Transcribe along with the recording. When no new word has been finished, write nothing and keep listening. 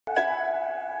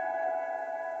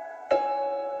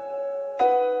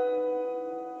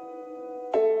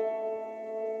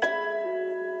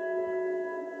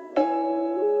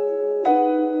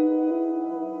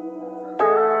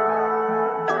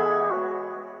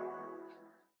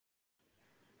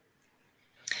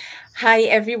Hi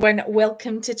everyone,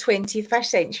 welcome to 21st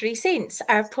Century Saints,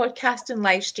 our podcast and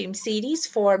live stream series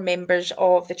for members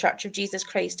of the Church of Jesus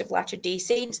Christ of Latter-day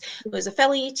Saints, those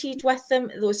affiliated with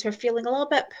them, those who are feeling a little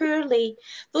bit poorly,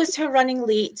 those who are running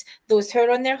late, those who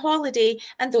are on their holiday,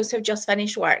 and those who have just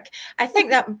finished work. I think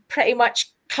that pretty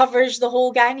much covers the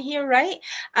whole gang here, right?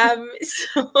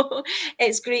 So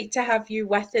it's great to have you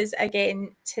with us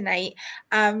again tonight.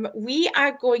 We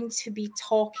are going to be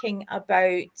talking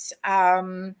about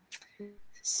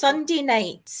Sunday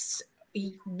night's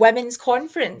women's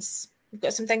conference. We've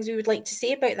got some things we would like to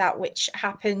say about that, which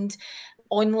happened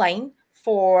online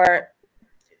for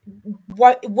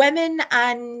women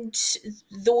and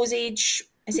those age.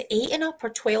 Is it 8 and up or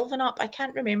 12 and up? I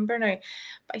can't remember now,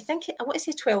 but I think I want to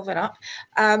say 12 and up.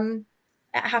 It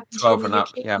happened 12 and up,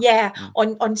 yeah,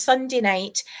 on Sunday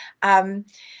night.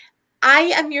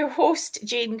 I am your host,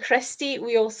 Jane Christie.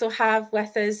 We also have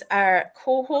with us our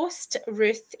co-host,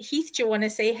 Ruth Heath. Do you want to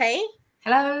say hey?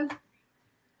 Hello.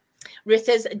 Ruth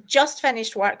has just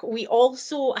finished work. We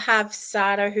also have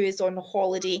Sarah, who is on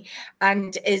holiday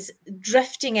and is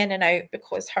drifting in and out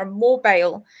because her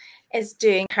mobile is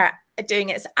doing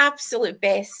its absolute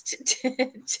best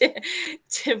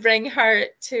to bring her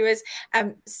to us.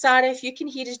 Sarah, if you can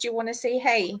hear us, do you want to say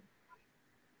hey?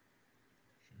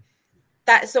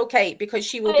 That's okay, because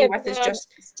she will be with us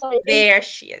just there.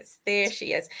 She is.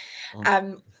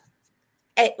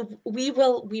 We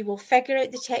will figure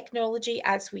out the technology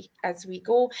as we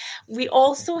go. We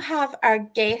also have our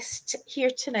guest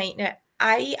here tonight. Now,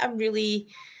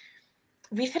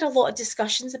 we've had a lot of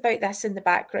discussions about this in the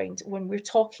background when we're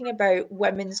talking about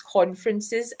women's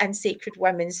conferences and sacred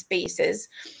women's spaces.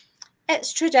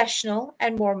 It's traditional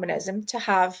in Mormonism to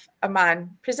have a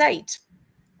man preside.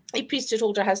 A priesthood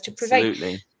holder has to provide.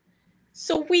 Absolutely.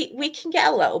 So we can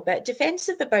get a little bit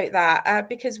defensive about that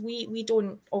because we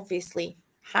don't obviously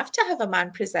have to have a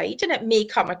man preside, and it may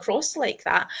come across like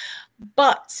that.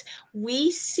 But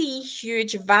we see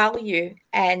huge value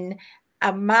in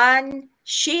a man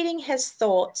sharing his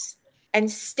thoughts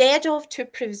instead of to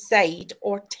preside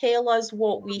or tell us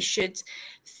what we should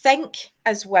think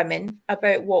as women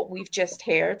about what we've just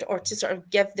heard, or to sort of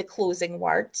give the closing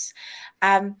words.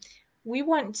 We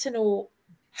want to know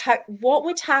what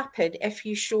would happen if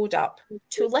you showed up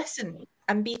to listen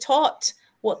and be taught.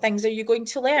 What things are you going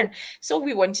to learn? So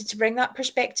we wanted to bring that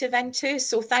perspective in too.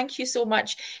 So thank you so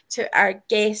much to our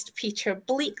guest, Peter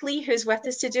Bleakley, who's with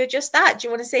us to do just that. Do you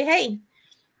want to say hey?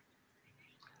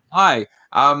 Hi.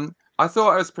 I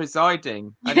thought I was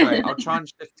presiding. Anyway, I'll try and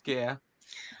shift gear.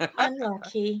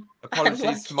 Unlucky.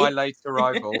 Apologies for my late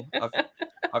arrival.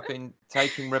 I've been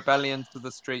taking rebellion to the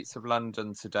streets of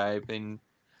London today. I've been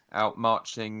out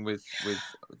marching with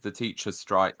the teachers'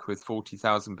 strike with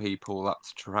 40,000 people up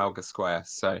to Trafalgar Square.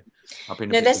 So I've been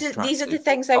these are the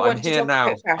things I want to talk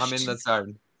about first. I'm in the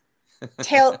zone.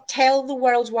 Tell the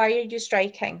world, why are you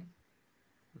striking?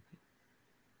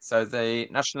 So the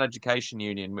National Education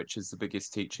Union, which is the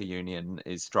biggest teacher union,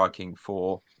 is striking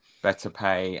for better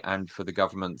pay and for the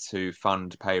government to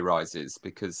fund pay rises,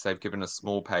 because they've given us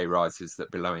small pay rises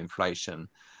that below inflation,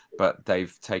 but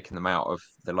they've taken them out of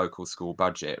the local school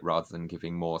budget rather than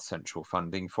giving more central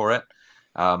funding for it.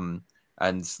 And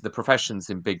the profession's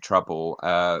in big trouble.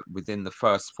 Within the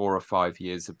first 4 or 5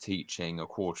 years of teaching, a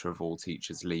quarter of all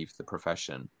teachers leave the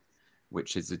profession,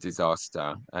 which is a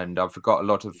disaster. And I've got a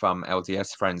lot of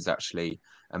LDS friends, actually,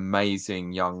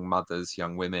 amazing young mothers,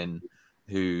 young women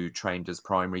who trained as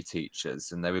primary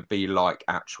teachers, and they would be like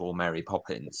actual Mary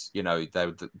Poppins. You know,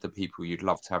 they're the people you'd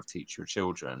love to have teach your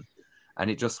children. And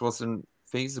it just wasn't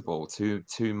feasible. Too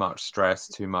much stress,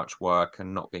 too much work,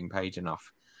 and not being paid enough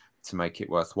to make it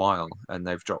worthwhile. And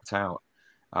they've dropped out.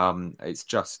 It's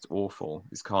just awful.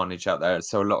 It's carnage out there.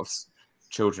 So a lot of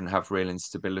children have real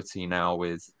instability now,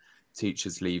 with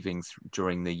teachers leaving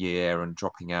during the year and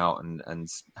dropping out, and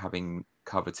having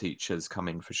cover teachers come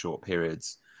in for short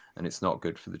periods. And it's not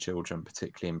good for the children,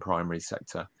 particularly in primary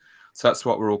sector. So that's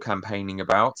what we're all campaigning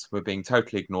about. We're being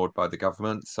totally ignored by the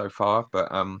government so far,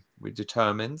 but we're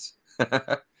determined.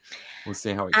 We'll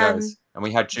see how it goes. And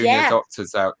we had junior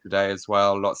doctors out today as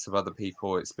well, lots of other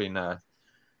people. It's been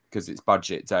because it's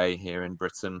budget day here in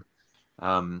Britain.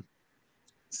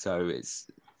 So it's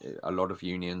a lot of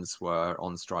unions were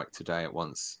on strike today at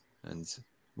once, and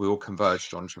we all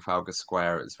converged on Trafalgar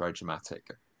Square. It was very dramatic.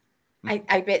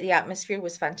 I bet the atmosphere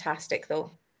was fantastic,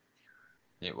 though.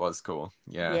 It was cool.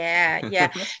 Yeah.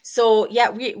 So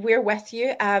we're with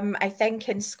you. I think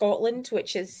in Scotland,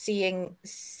 which is seeing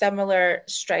similar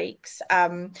strikes,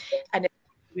 and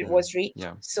it was reached.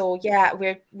 Yeah. So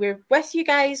we're with you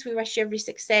guys. We wish you every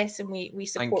success, and we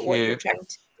support what you're trying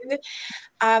to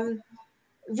do.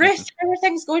 Ruth, how are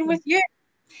things going with you?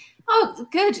 Oh,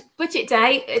 good. Budget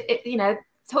day. You know,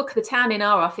 talk of the town in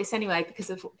our office anyway, because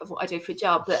of what I do for a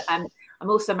job. But I'm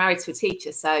also married to a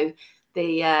teacher, so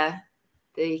the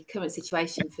current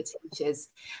situation for teachers,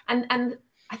 and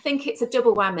I think it's a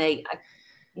double whammy.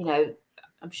 You know,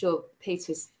 I'm sure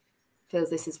Peter feels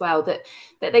this as well, that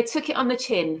they took it on the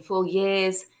chin for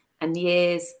years and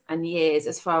years and years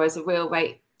as far as a real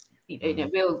rate,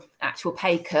 real actual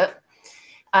pay cut.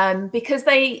 Because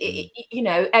you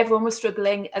know, everyone was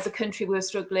struggling. As a country, we were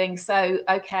struggling. So,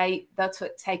 okay, they'll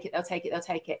take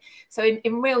it. So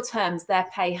in real terms, their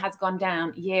pay has gone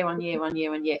down year on year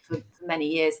for many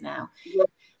years now.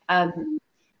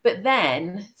 But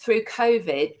then through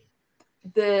COVID,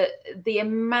 the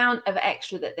amount of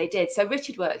extra that they did. So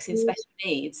Richard Works in special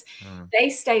needs,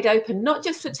 they stayed open, not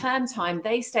just for term time,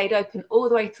 they stayed open all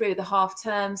the way through the half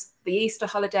terms, the Easter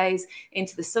holidays,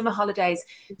 into the summer holidays,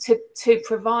 to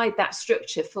provide that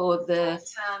structure for the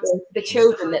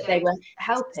children that they were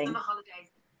helping.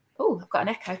 Oh, I've got an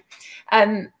echo.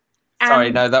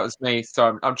 Sorry, no, that was me.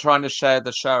 Sorry, I'm trying to share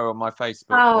the show on my Facebook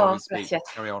while we speak.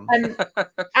 Carry on.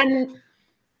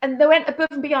 And they went above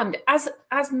and beyond, as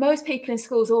most people in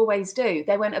schools always do.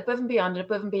 They went above and beyond and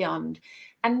above and beyond.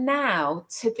 And now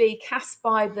to be cast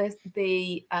by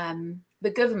the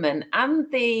government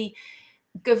and the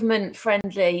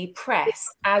government-friendly press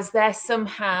as they're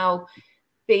somehow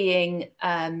being,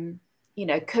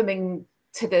 coming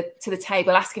to the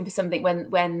table asking for something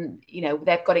when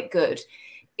they've got it good,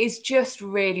 is just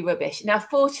really rubbish. Now,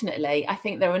 fortunately, I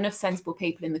think there are enough sensible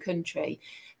people in the country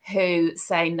who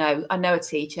say, no, I know a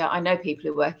teacher, I know people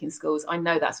who work in schools, I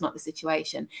know that's not the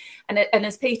situation. And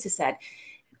as Peter said,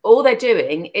 all they're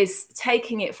doing is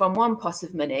taking it from one pot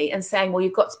of money and saying, well,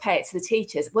 you've got to pay it to the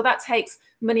teachers. Well, that takes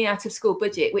money out of school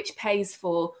budget, which pays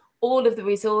for all of the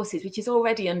resources, which is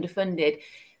already underfunded.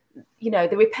 You know,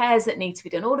 the repairs that need to be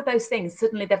done, all of those things,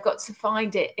 suddenly they've got to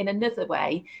find it in another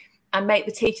way and make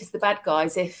the teachers the bad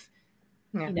guys if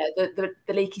the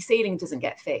leaky ceiling doesn't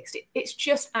get fixed. It's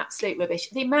just absolute rubbish.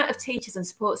 The amount of teachers and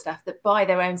support staff that buy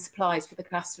their own supplies for the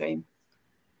classroom.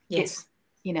 Yes.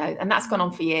 And that's gone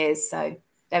on for years. So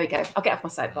there we go. I'll get off my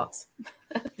soapbox.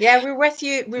 Yeah, we're with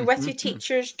you. We're with you,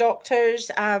 teachers,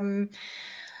 doctors. All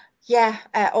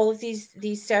of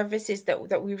these services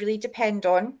that we really depend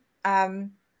on, that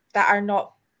are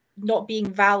not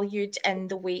being valued in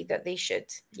the way that they should.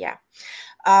 Yeah.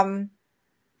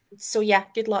 So yeah,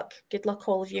 good luck,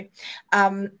 all of you.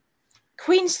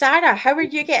 Queen Sarah, how are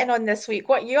you getting on this week?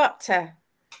 What are you up to?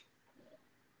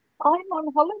 I'm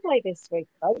on holiday this week,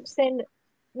 folks, in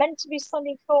meant to be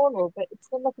sunny Cornwall, but it's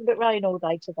been nothing but rain all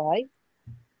day today.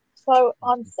 So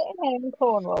I'm sitting here in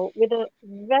Cornwall with a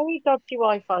very dodgy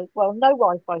Wi-Fi, well, no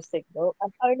Wi-Fi signal,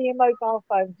 and only a mobile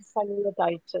phone for cellular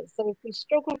data. So if we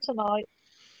struggle tonight,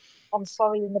 I'm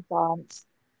sorry in advance.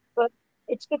 But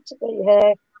it's good to be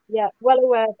here. Yeah, well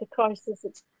aware of the crisis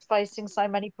that's facing so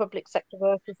many public sector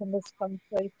workers in this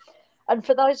country. And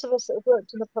for those of us that have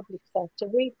worked in the public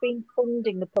sector, we've been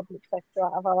funding the public sector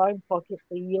out of our own pocket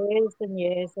for years and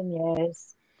years and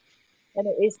years. And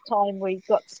it is time we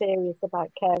got serious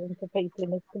about caring for people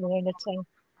in this community.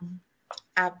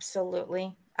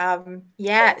 Absolutely.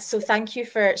 So thank you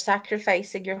for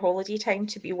sacrificing your holiday time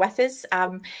to be with us.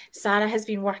 Sarah has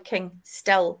been working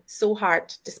still so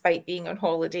hard despite being on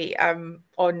holiday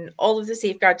on all of the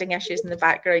safeguarding issues in the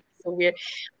background. So we're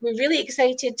really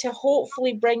excited to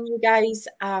hopefully bring you guys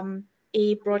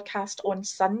a broadcast on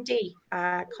Sunday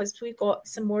because we've got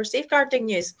some more safeguarding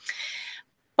news.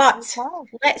 But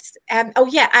let's,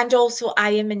 and also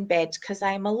I am in bed because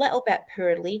I am a little bit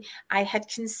poorly. I had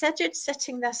considered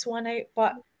sitting this one out,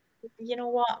 but you know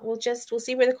what? We'll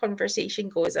see where the conversation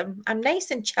goes. I'm nice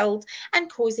and chilled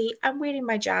and cozy. I'm wearing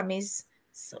my jammies.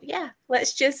 So yeah,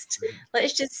 let's just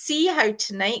see how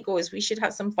tonight goes. We should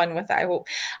have some fun with it, I hope.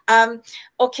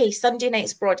 Okay, Sunday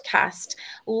night's broadcast.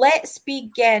 Let's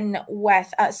begin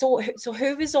with so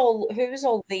who was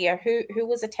all there? Who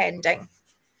was attending?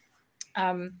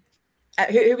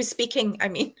 Who was speaking? I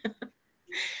mean,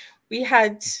 we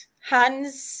had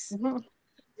Hans.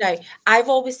 No, I've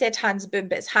always said Hans Boom,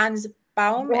 but it's Hans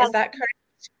Baum. Is that correct?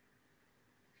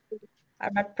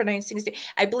 Am I pronouncing his name?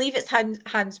 I believe it's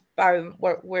Hans Baum.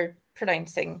 We're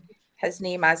pronouncing his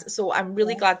name as. So I'm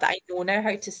really glad that I know now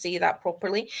how to say that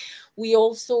properly. We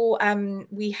also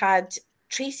we had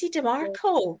Tracy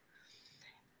DeMarco,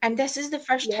 and this is the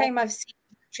first time I've seen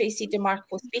Tracy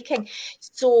DeMarco speaking.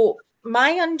 So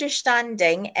my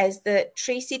understanding is that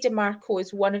Tracy DeMarco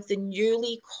is one of the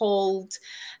newly called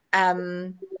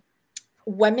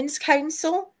Women's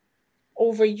Council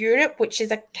over Europe, which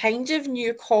is a kind of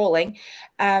new calling.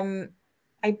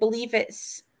 I believe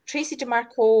it's Tracy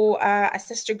DeMarco, a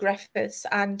Sister Griffiths,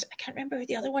 and I can't remember who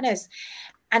the other one is.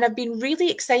 And I've been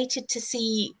really excited to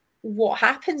see what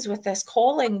happens with this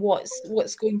calling,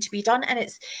 what's going to be done. And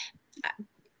it's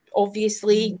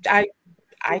obviously, I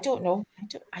don't know.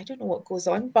 I don't know what goes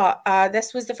on, but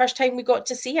this was the first time we got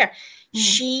to see her.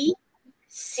 She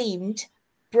seemed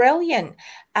brilliant.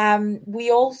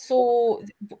 We also,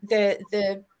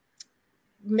 the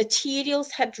materials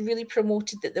had really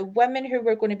promoted that the women who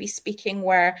were going to be speaking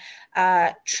were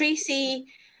Tracy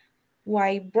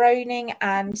Y. Browning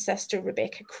and Sister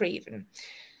Rebecca Craven.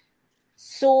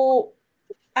 So,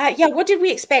 what did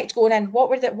we expect going in? What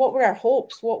were our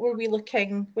hopes? What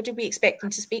did we expect them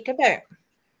to speak about?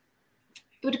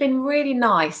 It would have been really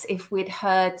nice if we'd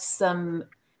heard some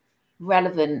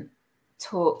relevant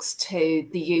talks to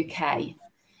the UK.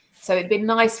 So it'd been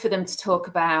nice for them to talk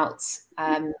about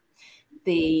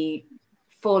the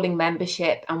falling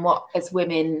membership and what, as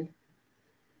women,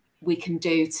 we can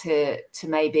do to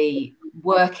maybe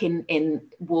work in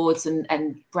wards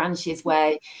and branches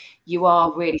where you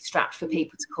are really strapped for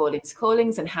people to call into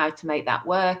callings, and how to make that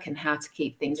work and how to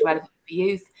keep things relevant for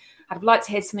youth. I'd like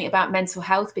to hear something about mental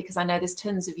health, because I know there's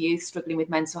tons of youth struggling with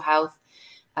mental health,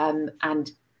 and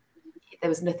there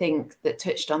was nothing that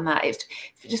touched on that. It's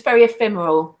just very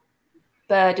ephemeral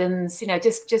burdens,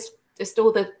 just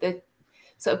all the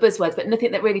sort of buzzwords, but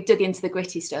nothing that really dug into the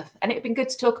gritty stuff. And it'd been good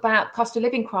to talk about cost of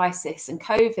living crisis and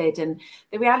COVID and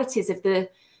the realities of the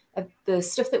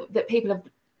stuff that people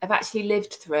have actually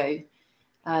lived through.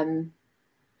 But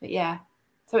yeah,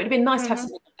 so it'd been nice to have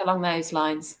something along those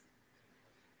lines.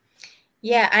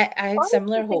 Yeah, I had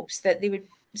similar hopes that they would.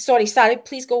 Sorry, Sally,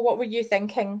 please go. What were you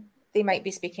thinking they might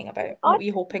be speaking about? What were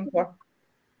you hoping for?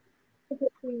 It's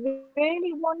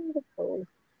really wonderful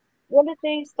one of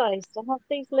these days to have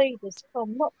these leaders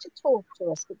come, not to talk to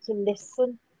us, but to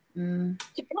listen. To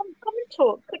come and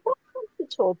talk. Don't come to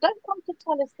talk. Don't come to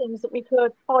tell us things that we've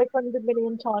heard 500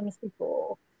 million times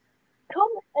before.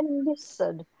 Come and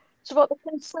listen to what the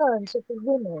concerns of the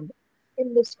women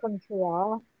in this country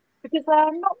are, because they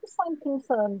are not the same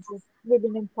concerns as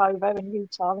women in Provo and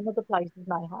Utah and other places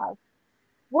may have.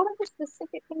 One of the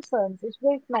specific concerns, as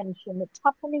Ruth mentioned, that's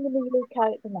happening in the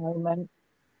UK at the moment,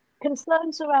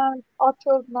 concerns around our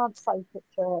children aren't safe at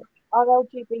church, our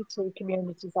LGBT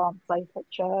communities aren't safe at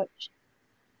church.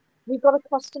 We've got a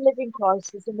cost of living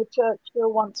crisis and the church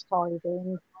still wants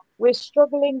tithing. We're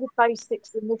struggling with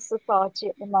basics in this society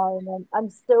at the moment,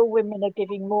 and still women are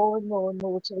giving more and more and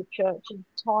more to the church in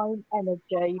time,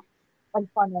 energy, and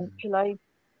financially.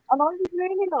 And I would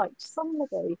really like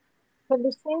somebody from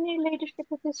the senior leadership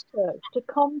of this church to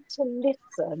come to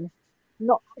listen,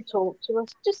 not to talk to us,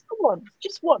 just once.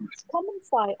 Come and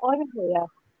say, I'm here.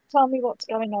 Tell me what's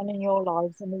going on in your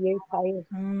lives in the UK as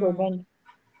women.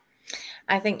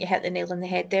 I think you hit the nail on the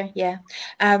head there. Yeah.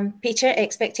 Peter,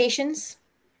 expectations?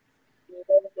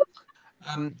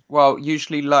 Well,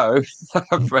 usually low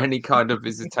for any kind of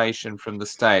visitation from the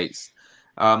States.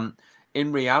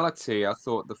 In reality, I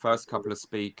thought the first couple of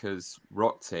speakers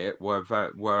rocked it,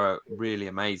 were really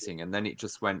amazing, and then it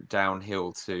just went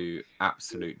downhill to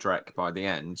absolute dreck by the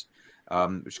end,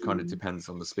 which kind of depends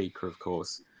on the speaker, of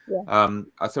course. Yeah.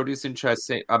 I thought it was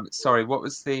interesting. Sorry, what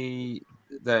was the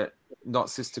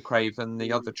not Sister Craven,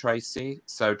 the other Tracy?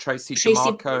 So Tracy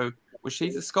DeMarco, was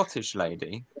she the Scottish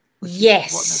lady?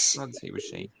 Yes. What nationality was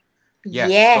she?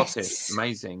 Yes, Scottish.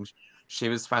 Amazing. She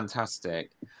was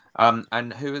fantastic.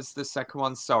 And who is the second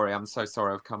one? Sorry, I'm so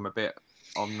sorry. I've come a bit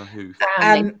on the hoof.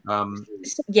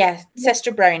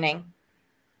 Sister Browning.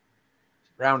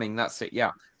 Browning, that's it.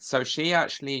 Yeah. So she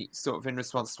actually, sort of in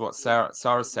response to what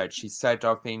Sarah said, she said,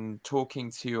 I've been talking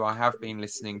to you, I have been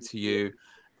listening to you,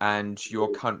 and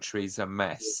your country's a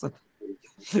mess.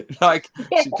 She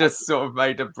just sort of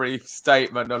made a brief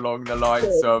statement along the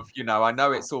lines of, I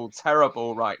know it's all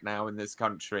terrible right now in this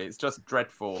country. It's just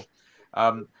dreadful.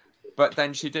 But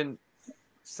then she didn't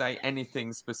say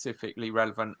anything specifically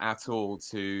relevant at all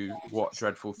to what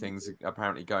dreadful things are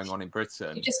apparently going on in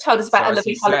Britain. She just told us about a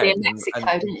lovely holiday in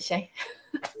Mexico, didn't she?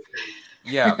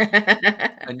 Yeah.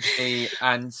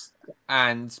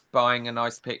 and buying a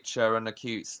nice picture and a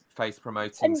cute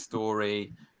faith-promoting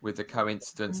story with a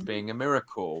coincidence being a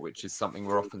miracle, which is something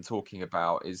we're often talking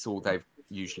about, is all they've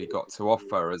usually got to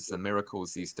offer as the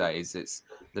miracles these days. It's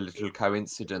the little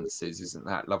coincidences, isn't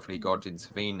that lovely God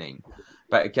intervening?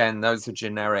 But again, those are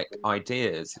generic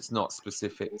ideas. It's not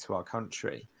specific to our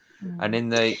country. And in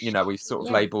the, we've sort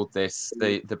of labelled this,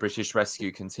 the British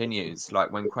Rescue Continues,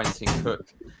 like when Quentin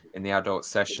Cook in the adult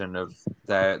session of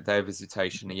their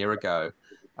visitation a year ago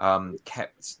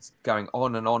kept going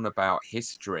on and on about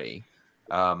history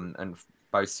and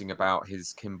boasting about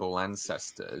his Kimball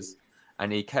ancestors.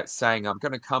 And he kept saying, I'm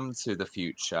going to come to the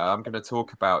future. I'm going to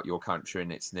talk about your country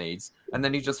and its needs. And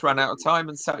then he just ran out of time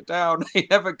and sat down. He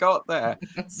never got there.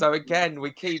 So again,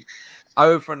 we keep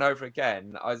over and over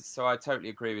again. So I totally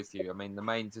agree with you. I mean, the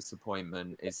main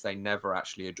disappointment is they never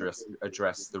actually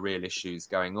address the real issues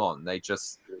going on. They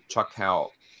just chuck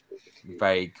out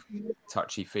vague,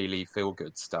 touchy-feely,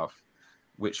 feel-good stuff,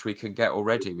 which we can get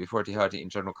already. We've already heard it in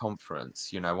General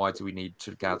Conference. You know, why do we need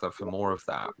to gather for more of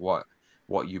that?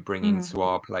 What you bring into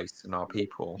our place and our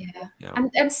people? Yeah.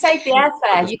 And save the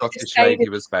airfare. The Scottish lady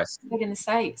was best. In the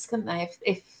States, couldn't they?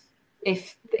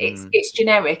 If it's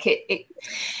generic, it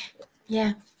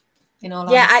yeah. In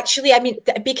all yeah, actually, I mean,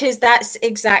 because that's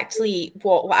exactly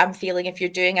what I'm feeling. If you're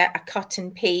doing a cut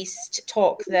and paste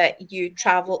talk that you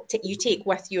you take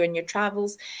with you in your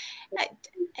travels,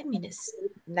 I mean, it's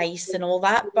nice and all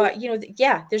that, but you know,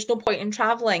 yeah, there's no point in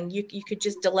traveling. You could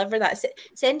just deliver that.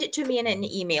 Send it to me in an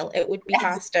email. It would be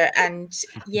faster. And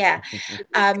yeah,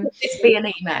 just be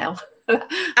an email.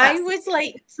 I would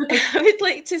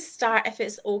like to start, if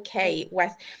it's okay,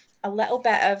 with a little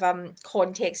bit of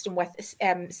context and with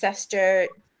Sister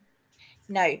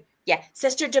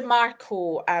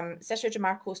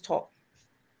DeMarco's talk.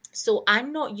 So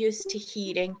I'm not used to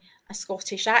hearing a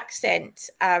Scottish accent,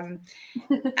 and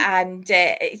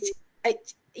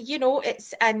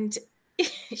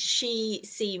she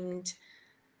seemed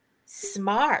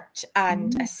smart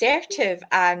and assertive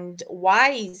and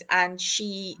wise, and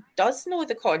she does know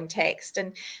the context,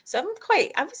 and so I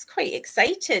was quite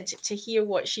excited to hear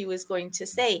what she was going to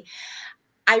say.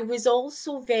 I was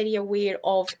also very aware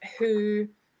of who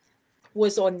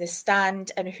was on the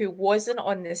stand and who wasn't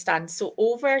on the stand. So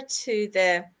over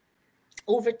to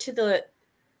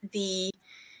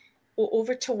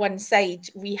one side,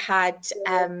 we had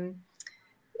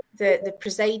the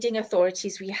presiding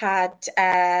authorities. We had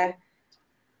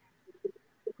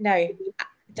now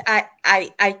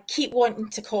I keep wanting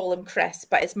to call him Chris,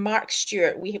 but it's Mark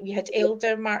Stewart. We had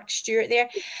Elder Mark Stewart there,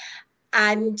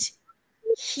 and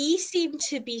he seemed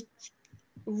to be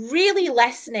really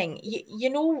listening. You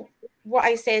know what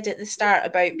I said at the start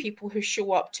about people who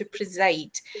show up to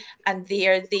preside and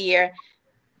they're there,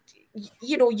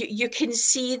 you know, you can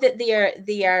see that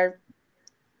they are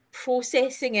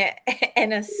processing it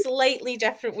in a slightly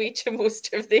different way to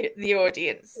most of the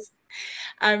audience.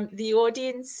 The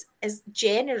audience is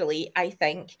generally, I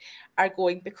think, are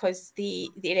going because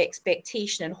their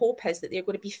expectation and hope is that they're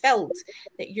going to be filled,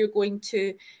 that you're going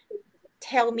to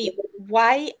tell me,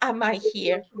 why am I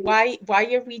here? Why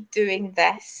are we doing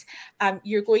this?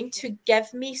 You're going to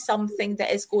give me something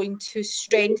that is going to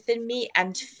strengthen me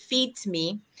and feed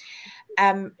me,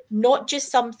 not just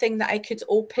something that I could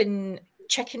open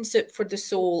Chicken Soup for the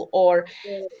Soul or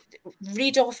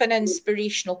read off an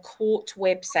inspirational quote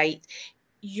website.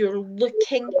 You're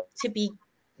looking to be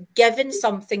given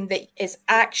something that is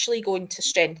actually going to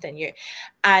strengthen you.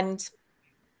 And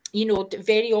you know,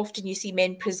 very often you see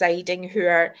men presiding who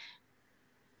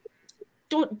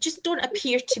don't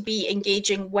appear to be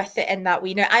engaging with it in that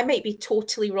way. Now, I might be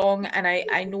totally wrong, and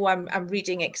I know I'm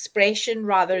reading expression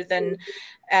rather than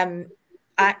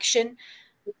action.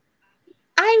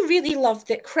 I really loved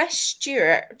that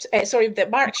that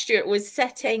Mark Stewart was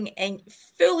sitting and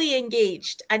fully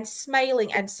engaged and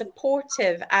smiling and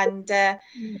supportive, and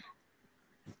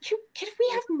could we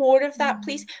have more of that,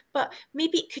 please? But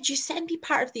maybe could you send me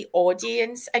part of the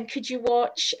audience, and could you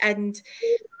watch and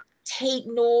take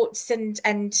notes and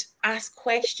ask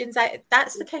questions?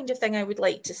 That's the kind of thing I would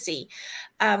like to see.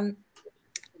 And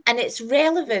it's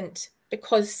relevant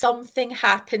because something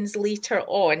happens later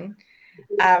on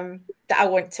that I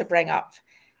want to bring up.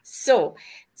 So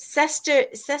Sister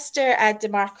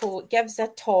DeMarco gives a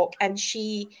talk, and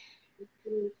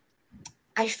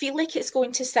I feel like it's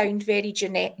going to sound very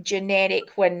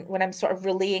generic when I'm sort of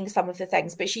relaying some of the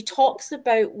things, but she talks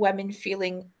about women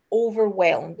feeling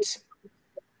overwhelmed,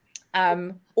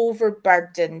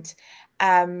 overburdened,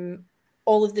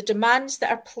 all of the demands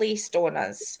that are placed on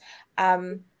us.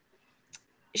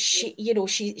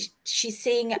 She's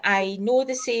saying, I know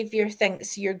the Saviour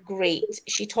thinks you're great.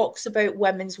 She talks about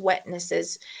women's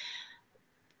witnesses.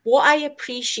 What I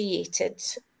appreciated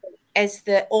is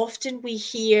that often we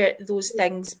hear those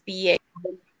things being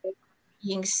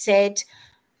said,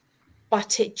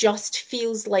 but it just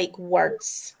feels like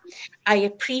words. I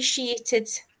appreciated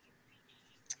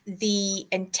the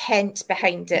intent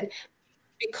behind it,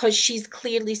 because she's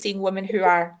clearly seeing women who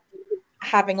are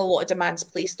having a lot of demands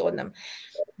placed on them.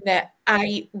 Now,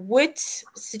 I would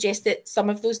suggest that some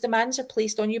of those demands are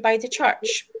placed on you by the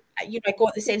church. I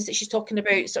got the sense that she's talking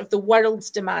about sort of the world's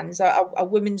demands, a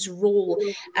woman's role,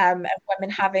 and women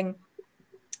having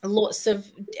lots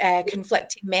of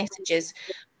conflicting messages.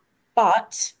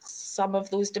 But some of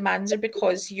those demands are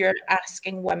because you're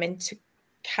asking women to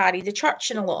carry the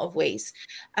church in a lot of ways.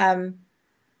 Her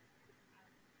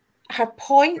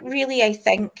point really, I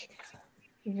think,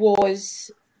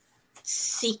 was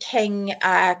seeking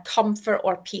comfort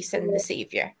or peace in the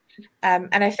Saviour.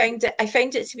 And I found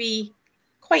it to be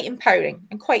quite empowering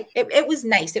and it was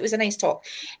nice. It was a nice talk.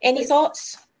 Any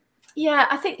thoughts? Yeah,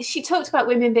 I think she talked about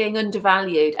women being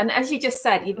undervalued. And as you just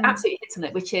said, you've absolutely hit on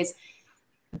it, which is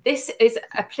this is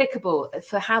applicable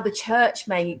for how the church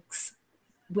makes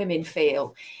women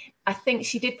feel. I think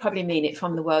she did probably mean it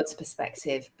from the world's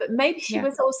perspective, but maybe she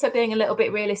was also being a little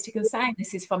bit realistic and saying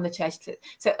this is from the church.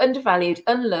 So undervalued,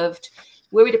 unloved,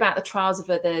 worried about the trials of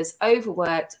others,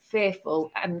 overworked,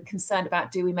 fearful, and concerned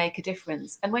about, do we make a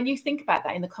difference? And when you think about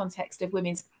that in the context of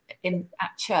women's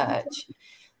at church,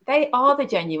 they are the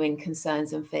genuine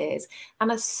concerns and fears.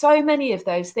 And so many of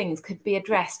those things could be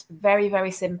addressed very,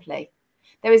 very simply.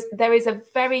 There is a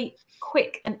very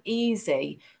quick and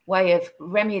easy way of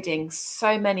remedying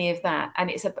so many of that,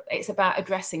 and it's about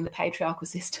addressing the patriarchal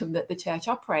system that the church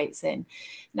operates in.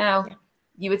 Now,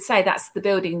 you would say that's the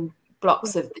building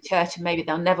blocks of the church, and maybe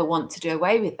they'll never want to do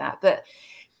away with that. But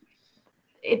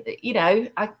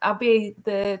I'll be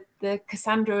the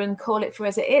Cassandra and call it for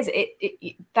as it is.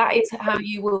 That is how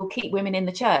you will keep women in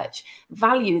the church.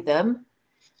 Value them,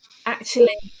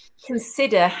 actually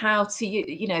consider how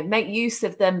to make use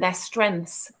of them, their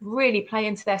strengths, really play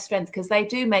into their strengths, because they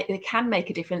can make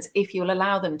a difference if you'll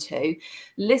allow them to.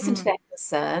 Listen to their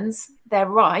concerns. They're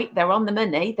right, they're on the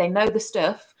money, they know the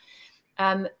stuff,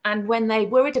 and when they're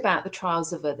worried about the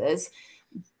trials of others,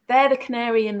 they're the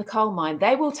canary in the coal mine.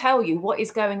 They will tell you what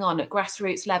is going on at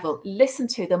grassroots level. Listen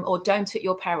to them, or don't at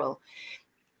your peril.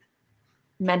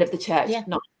 Men of the church,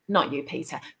 not you,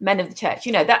 Peter, men of the church,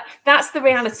 that's the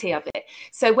reality of it.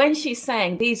 So when she's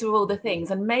saying these are all the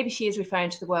things, and maybe she is referring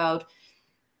to the world,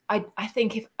 I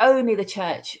think if only the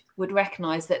church would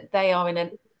recognize that they are in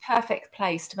a perfect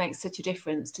place to make such a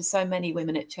difference to so many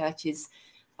women at churches'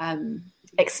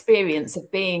 experience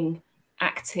of being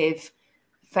active,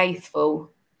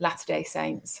 faithful Latter-day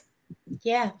Saints.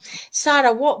 Yeah.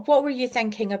 Sarah, what were you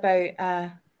thinking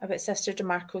about Sister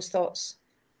DeMarco's thoughts?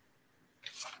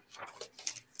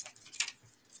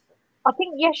 I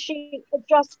think, yes, she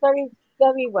addressed very,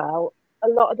 very well a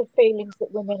lot of the feelings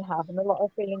that women have and a lot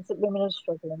of feelings that women are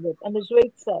struggling with. And as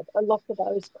Ruth said, a lot of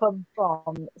those come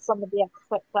from some of the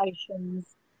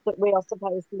expectations that we are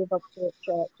supposed to live up to at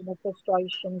church, and the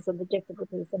frustrations and the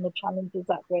difficulties and the challenges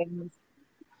that brings.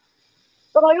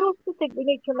 But I also think we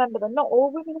need to remember that not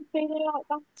all women are feeling like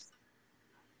that.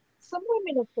 Some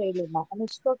women are feeling that and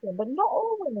are struggling, but not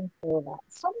all women feel that.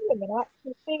 Some women are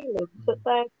actually feeling that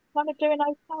they're kind of doing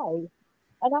okay,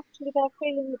 and actually they're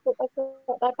feeling that they've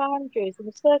got their boundaries and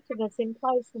assertiveness in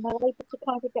place, and they're able to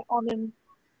kind of get on and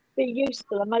be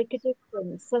useful and make a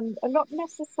difference, and are not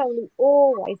necessarily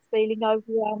always feeling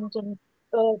overwhelmed and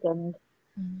burdened.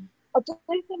 I do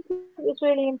think it was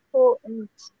really important.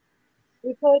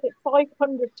 We've heard it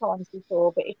 500 times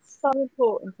before, but it's so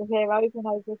important to hear over and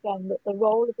over again that the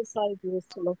role of the Saviour is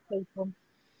to love people.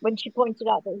 When she pointed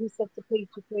out that he said to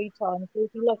Peter 3 times,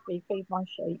 "If you love me, feed my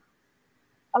sheep."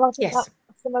 And I think that's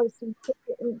the most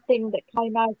important thing that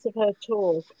came out of her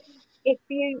talk. If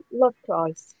you love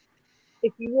Christ,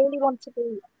 if you really want to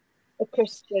be a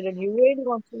Christian and you really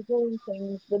want to be doing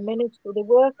things, the ministry, the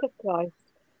work of Christ,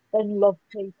 then love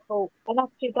people. And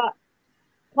actually that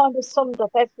kind of summed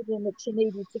up everything that she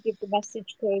needed to give the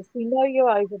message to us. We know you're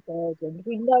overburdened.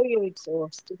 We know you're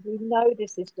exhausted. We know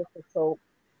this is difficult.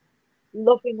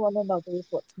 Loving one another is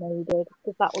what's needed,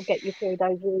 because that will get you through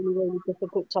those really, really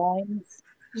difficult times.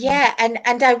 Yeah,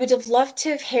 and I would have loved to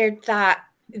have heard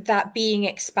that being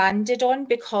expanded on,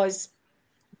 because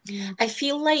I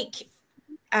feel like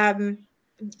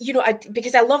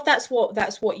because I love that's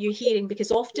what you're hearing,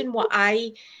 because often what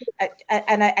I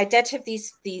did have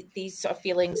these sort of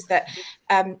feelings that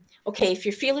okay, if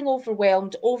you're feeling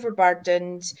overwhelmed,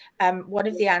 overburdened, one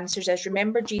of the answers is,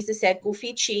 remember Jesus said, go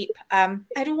feed sheep. I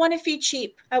don't want to feed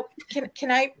sheep. Can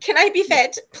I be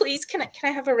fed, please? Can I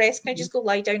have a rest? Can I just go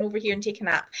lie down over here and take a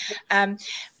nap?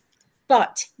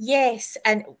 But yes,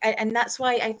 and that's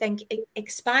why I think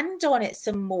expand on it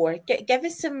some more. Give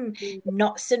us some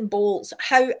nuts and bolts.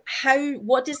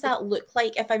 What does that look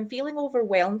like? If I'm feeling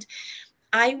overwhelmed,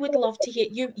 I would love to hear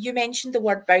you mentioned the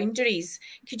word boundaries.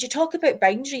 Could you talk about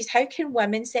boundaries? How can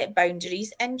women set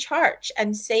boundaries in church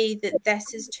and say that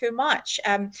this is too much?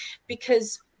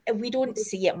 Because we don't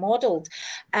see it modeled.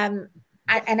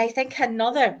 And I think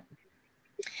another,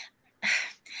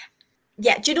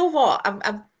 yeah, do you know what?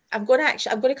 I'm going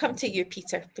to come to you,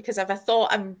 Peter, because I have a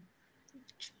thought I'm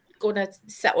going to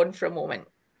sit on for a moment.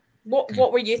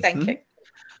 What were you thinking?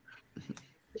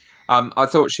 I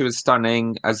thought she was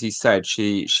stunning. As you said,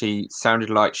 she sounded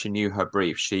like she knew her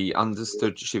brief. She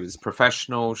understood. She was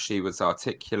professional. She was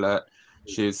articulate.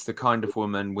 She is the kind of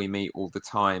woman we meet all the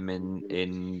time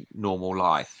in normal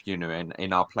life, you know,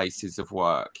 in our places of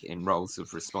work, in roles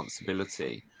of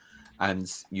responsibility. And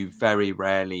you very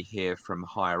rarely hear from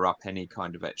higher up any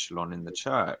kind of echelon in the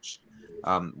church,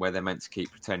 where they're meant to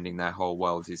keep pretending their whole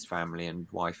world is family and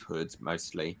wifehood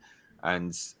mostly,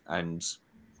 and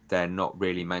they're not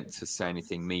really meant to say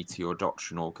anything meaty or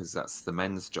doctrinal because that's the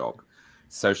men's job.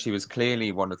 So she was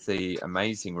clearly one of the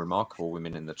amazing, remarkable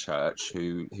women in the church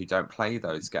who don't play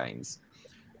those games.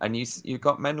 And you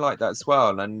got men like that as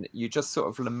well, and you just sort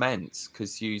of lament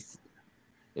because you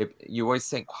always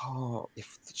think, oh,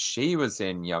 if she was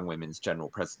in Young Women's General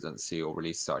Presidency or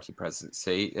Relief Society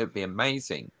Presidency, it'd be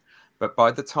amazing. But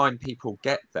by the time people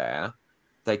get there,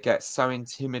 they get so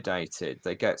intimidated,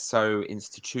 they get so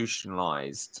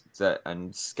institutionalized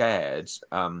and scared.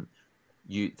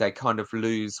 They kind of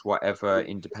lose whatever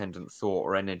independent thought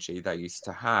or energy they used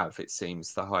to have. It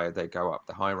seems the higher they go up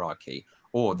the hierarchy,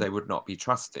 or they would not be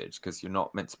trusted because you're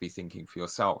not meant to be thinking for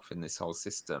yourself in this whole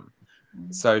system.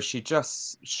 So she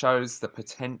just shows the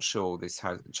potential this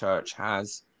church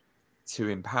has to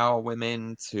empower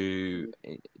women, to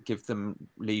give them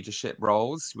leadership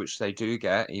roles, which they do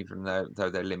get, even though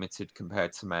they're limited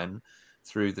compared to men,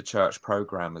 through the church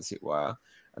program, as it were.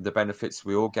 And the benefits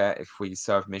we all get if we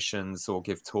serve missions or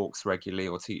give talks regularly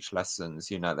or teach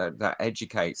lessons, you know, that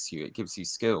educates you, it gives you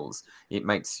skills, it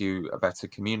makes you a better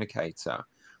communicator.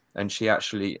 And she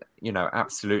actually, you know,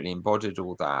 absolutely embodied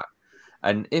all that.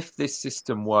 And if this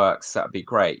system works, that'd be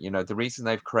great. You know, the reason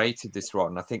they've created this role,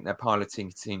 and I think they're piloting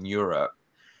it in Europe,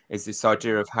 is this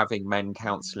idea of having men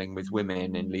counselling with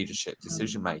women in leadership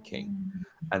decision making.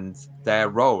 And their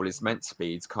role is meant to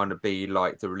be to kind of be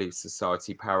like the Relief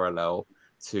Society parallel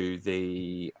to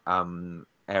the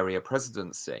area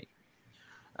presidency,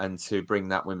 and to bring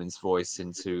that women's voice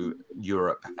into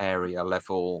Europe area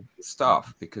level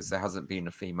stuff, because there hasn't been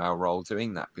a female role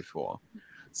doing that before.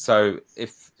 So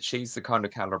if she's the kind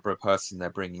of caliber of person they're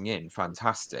bringing in,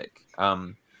 fantastic.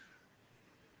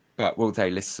 But will they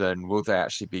listen? Will they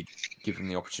actually be given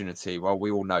the opportunity? Well, we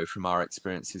all know from our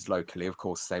experiences locally, of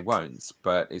course, they won't.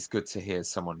 But it's good to hear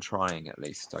someone trying, at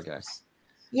least, I guess.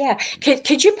 Yeah.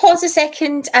 Could you pause a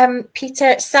second,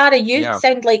 Peter? Sarah, you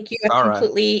sound like you are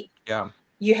completely... Yeah.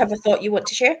 You have a thought you want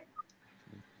to share?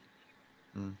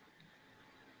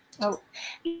 Oh,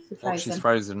 she's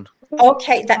frozen.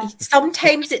 Okay,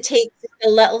 sometimes it takes a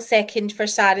little second for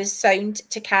Sarah's sound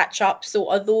to catch up. So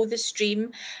although the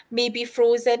stream may be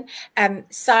frozen,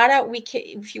 Sarah,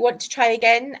 if you want to try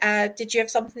again, did you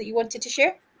have something that you wanted to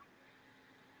share?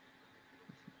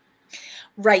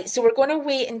 Right, so we're going to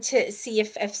wait and to see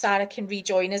if Sarah can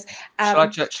rejoin us.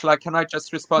 Can I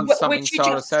just respond to something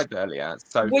Sarah said earlier?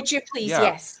 So would you please?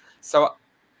 Yes. So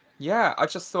yeah, I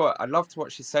just thought I loved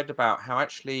what she said about how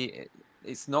actually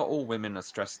it's not all women are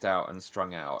stressed out and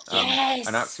strung out. Yes.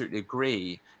 And I absolutely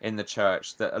agree in the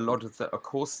church that a lot of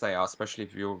course they are, especially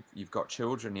if you've got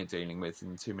children you're dealing with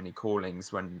and too many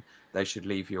callings when they should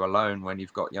leave you alone when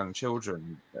you've got young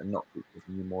children and not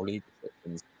giving you more leadership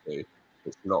things to do,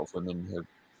 which a lot of women have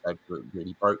said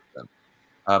really broke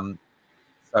them.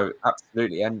 So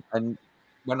absolutely, and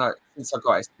since I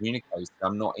got excommunicated,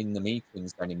 I'm not in the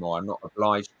meetings anymore. I'm not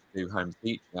obliged to do home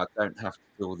teaching. I don't have to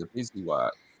do all the busy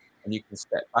work, and you can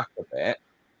step back a bit.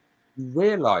 You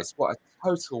realise what a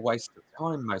total waste of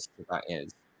time most of that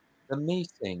is. The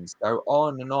meetings go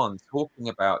on and on, talking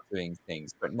about doing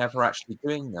things, but never actually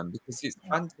doing them because it's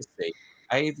fantasy.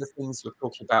 The things we're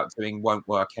talking about doing won't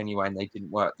work anyway, and they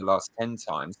didn't work the last 10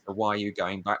 times. So why are you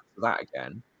going back to that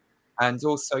again? And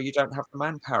also, you don't have the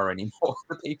manpower anymore.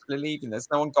 The people are leaving. There's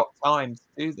no one got time to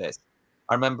do this.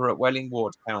 I remember at Welling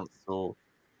Ward Council,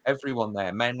 everyone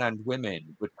there, men and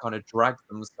women, would kind of drag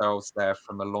themselves there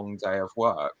from a long day of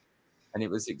work. And it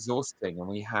was exhausting. And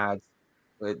we had,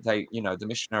 the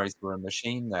missionaries were a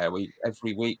machine there.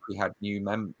 Every week we had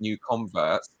new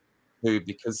converts who,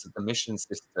 because of the mission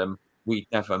system, we'd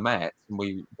never met. And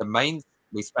we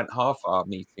spent half our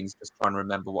meetings just trying to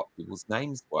remember what people's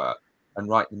names were and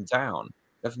write them down,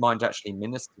 never mind actually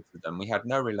minister to them. We had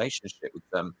no relationship with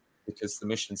them because the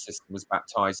mission system was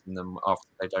baptizing them after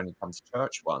they'd only come to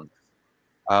church once.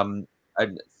 And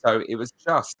so it was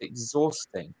just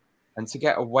exhausting. And to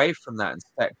get away from that and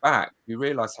step back, you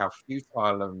realize how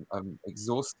futile and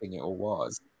exhausting it all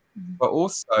was. but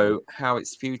also how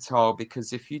it's futile,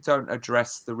 because if you don't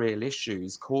address the real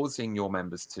issues causing your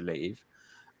members to leave,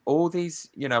 all these,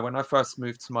 you know, when I first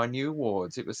moved to my new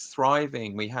wards, it was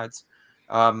thriving. We had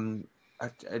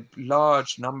a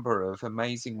large number of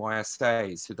amazing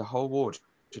YSAs who the whole ward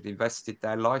had invested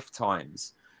their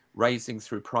lifetimes raising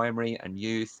through primary and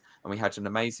youth. And we had an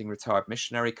amazing retired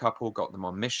missionary couple, got them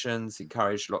on missions,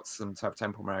 encouraged lots of them to have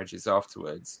temple marriages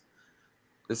afterwards.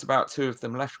 There's about 2 of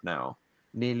them left now.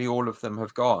 Nearly all of them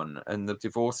have gone, and the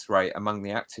divorce rate among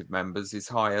the active members is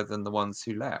higher than the ones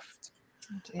who left.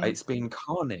 It's been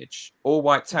carnage, all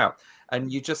wiped out. And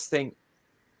you just think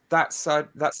that's a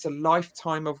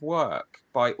lifetime of work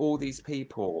by all these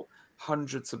people,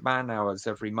 hundreds of man hours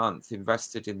every month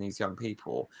invested in these young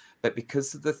people. But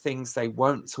because of the things they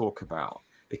won't talk about,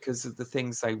 because of the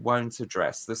things they won't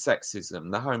address, the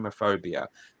sexism, the homophobia,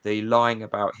 the lying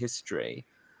about history,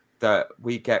 that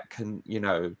we get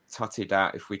tutted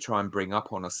out if we try and bring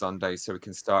up on a Sunday so we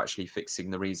can start actually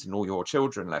fixing the reason all your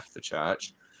children left the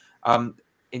church.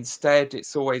 Instead,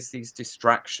 it's always these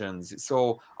distractions. It's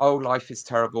all, oh, life is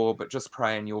terrible, but just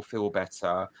pray and you'll feel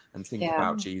better and think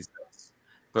about Jesus.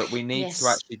 But we need to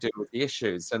actually deal with the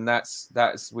issues. And that's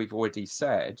we've already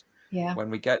said,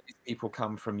 when we get these people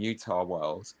come from Utah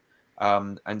world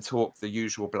and talk the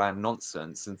usual bland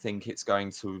nonsense and think it's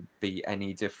going to be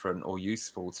any different or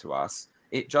useful to us,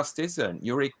 it just isn't.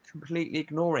 You're completely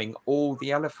ignoring all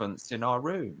the elephants in our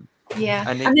room. Yeah,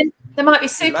 and then there might be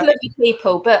super lovely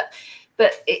people, but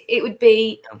it would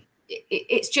be,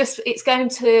 it's going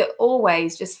to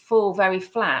always just fall very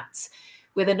flat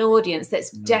with an audience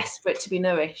that's desperate to be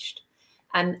nourished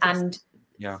and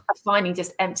finding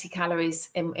just empty calories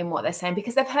in what they're saying,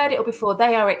 because they've heard it all before.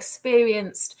 They are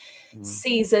experienced,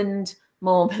 seasoned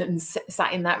Mormons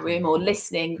sat in that room or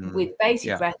listening with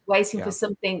bated breath, waiting for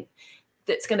something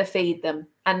that's going to feed them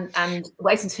and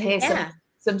waiting to hear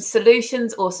some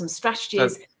solutions or some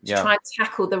strategies to try and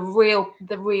tackle the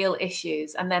real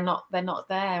issues, and they're not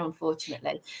there,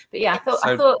 unfortunately. But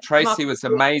I thought Tracy was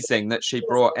amazing that she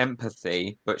brought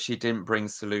empathy, but she didn't bring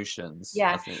solutions.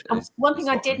 Yeah, and one thing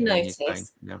I did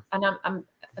notice, and I'm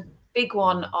a big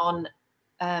one on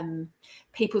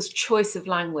people's choice of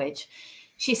language.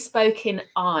 She spoke in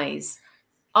I's.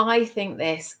 I think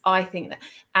this, I think that,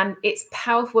 and it's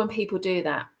powerful when people do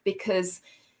that, because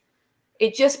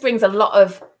it just brings a lot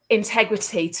of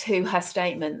integrity to her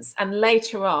statements. And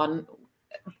later on,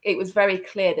 it was very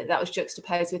clear that was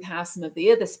juxtaposed with how some of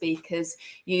the other speakers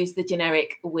used the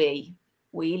generic we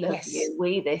love you,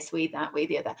 we this, we that, we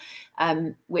the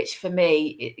other, which for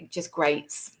me, it just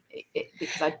grates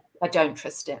because I don't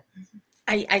trust it.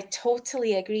 I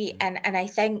totally agree. And I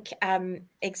think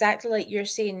exactly like you're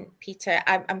saying, Peter,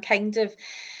 I'm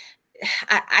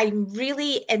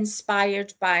really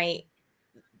inspired by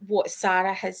what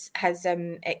Sarah has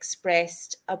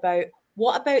expressed about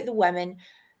what about the women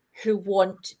who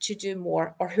want to do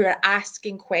more, or who are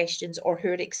asking questions, or who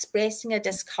are expressing a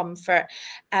discomfort.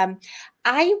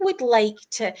 I would like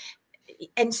to,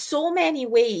 in so many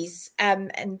ways,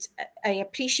 and I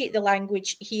appreciate the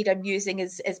language here I'm using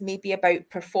is maybe about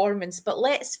performance, but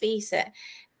let's face it,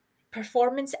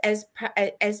 performance is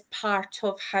part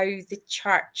of how the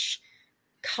church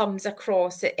comes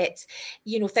across. It's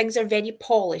things are very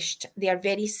polished, they are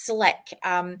very slick,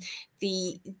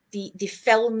 the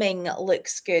filming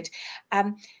looks good.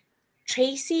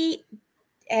 Tracy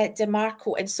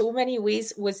DeMarco in so many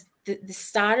ways was the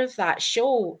star of that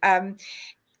show.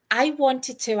 I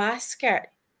wanted to ask her,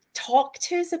 talk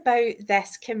to us about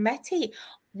this committee.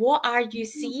 What are you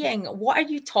seeing? What are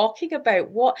you talking about?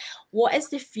 What is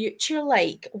the future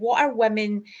like? What are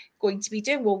women going to be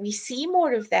doing? Will we see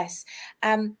more of this?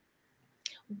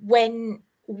 When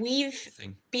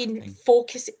we've been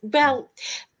focusing,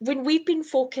 when we've been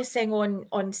focusing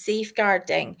on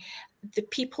safeguarding, the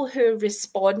people who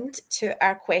respond to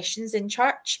our questions in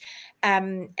church,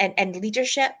 and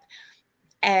leadership,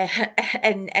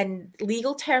 and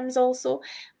legal terms also,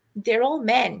 they're all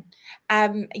men.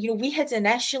 We had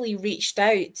initially reached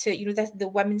out to the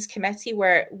women's committee,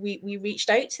 where we reached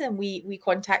out to them. We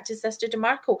contacted Sister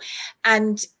DeMarco,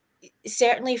 and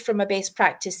certainly from a best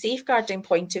practice safeguarding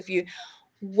point of view,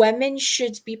 women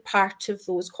should be part of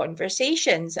those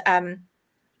conversations.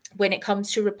 When it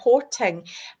comes to reporting,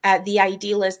 the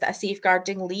ideal is that a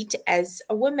safeguarding lead is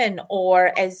a woman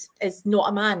or is not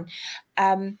a man.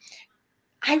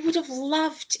 I would have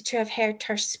loved to have heard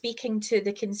her speaking to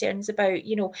the concerns about,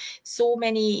 so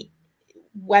many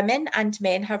women and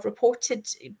men have reported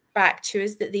back to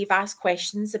us that they've asked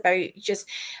questions about just,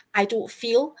 I don't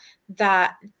feel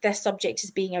that this subject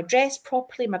is being addressed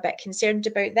properly. I'm a bit concerned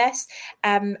about this.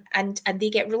 And they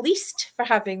get released for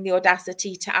having the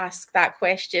audacity to ask that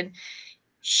question.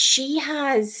 She's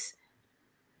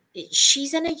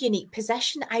in a unique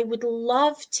position. I would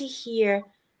love to hear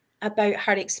about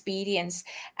her experience.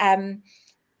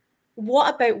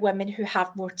 What about women who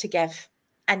have more to give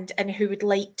and who would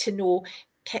like to know,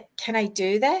 can I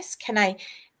do this? Can I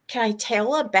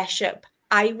tell a bishop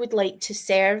I would like to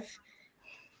serve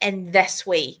in this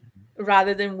way,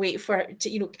 rather than wait for her to,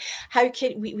 you know, how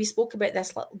can we spoke about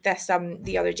this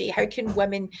the other day, how can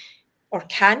women, or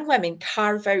can women,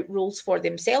 carve out roles for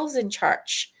themselves in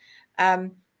church?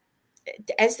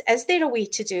 Is there a way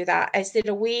to do that? Is there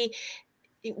a way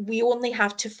we only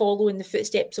have to follow in the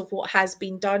footsteps of what has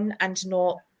been done, and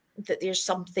not that there's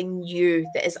something new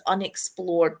that is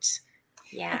unexplored?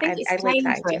 Yeah, I like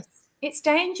that idea. It's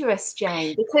dangerous,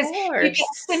 Jane, because you get a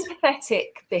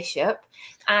sympathetic bishop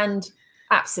and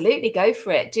absolutely go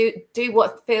for it. Do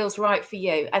what feels right for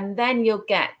you. And then you'll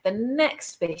get the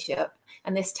next bishop.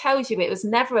 And this tells you it was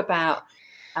never about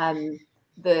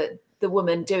the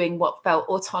woman doing what felt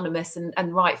autonomous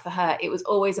and right for her. It was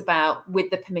always about with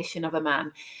the permission of a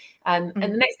man. And the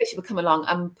next bishop will come along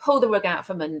and pull the rug out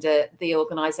from under the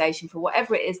organisation for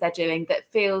whatever it is they're doing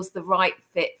that feels the right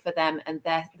fit for them and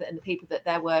the people that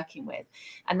they're working with.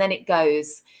 And then it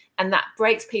goes, and that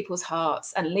breaks people's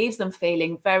hearts and leaves them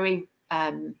feeling very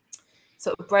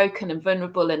sort of broken and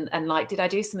vulnerable and like, did I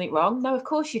do something wrong? No, of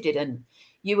course you didn't.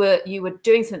 You were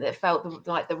doing something that felt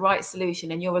like the right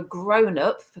solution, and you're a grown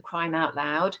up, for crying out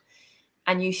loud.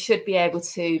 And you should be able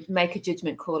to make a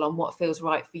judgment call on what feels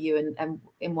right for you and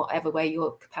in whatever way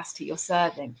your capacity you're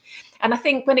serving. And I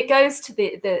think when it goes to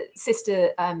the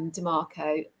Sister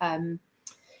DiMarco,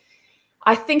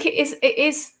 I think it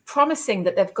is promising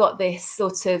that they've got this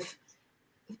sort of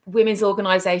women's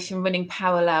organisation running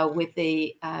parallel with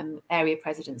the area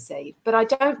presidency. But I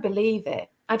don't believe it.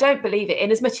 I don't believe it,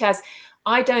 in as much as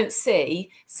I don't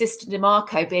see Sister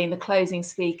DiMarco being the closing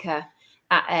speaker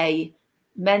at a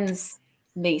men's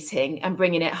meeting and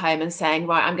bringing it home and saying,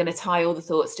 right, I'm going to tie all the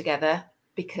thoughts together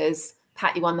because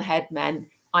pat you on the head, men,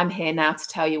 I'm here now to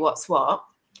tell you what's what.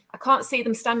 I can't see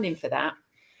them standing for that.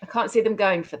 I can't see them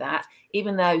going for that,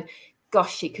 even though,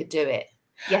 gosh, she could do it.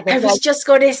 Yeah, I was just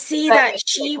going to say that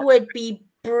she would be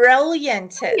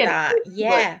brilliant at that.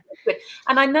 Yeah.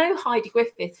 And I know Heidi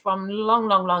Griffith from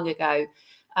long ago,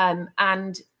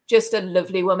 and just a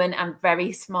lovely woman and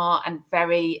very smart and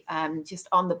very just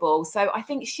on the ball. So I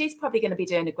think she's probably going to be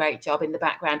doing a great job in the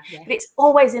background. Yeah. But it's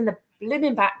always in the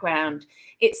blooming background.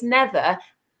 It's never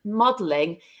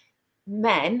modelling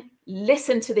men.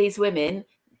 Listen to these women.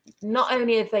 Not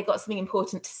only have they got something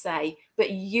important to say, but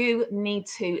you need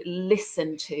to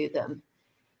listen to them.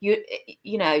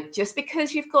 You know, just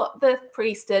because you've got the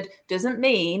priesthood doesn't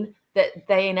mean that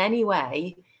they in any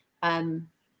way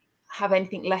have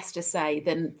anything less to say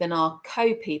than our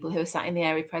co-people who are sat in the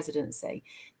area presidency.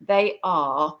 They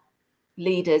are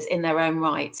leaders in their own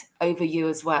right over you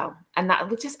as well. And that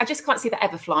will I just can't see that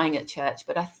ever flying at church,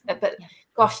 but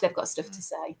gosh, they've got stuff to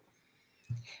say.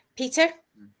 Peter?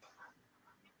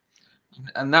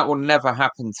 And that will never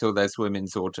happen till there's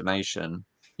women's ordination.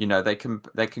 You know, they can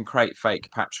create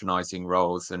fake patronizing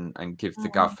roles and give the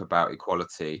guff about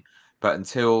equality. But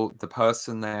until the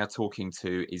person they are talking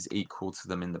to is equal to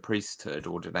them in the priesthood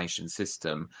ordination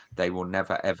system, they will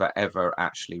never, ever, ever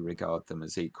actually regard them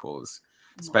as equals,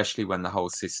 especially when the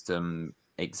whole system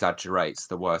exaggerates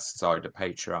the worst side of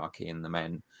patriarchy in the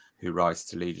men who rise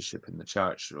to leadership in the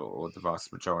church, or the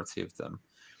vast majority of them.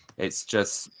 It's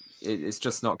just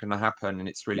not going to happen, and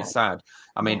it's really sad.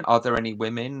 I mean, are there any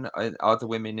women? Are the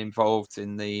women involved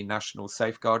in the National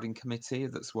Safeguarding Committee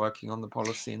that's working on the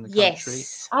policy in the country?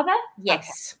 Yes. Are there? Yes.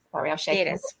 Okay. Sorry, I'll shake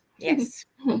it. Yes.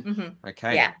 Mm-hmm.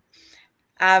 Okay. Yeah.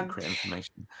 Secret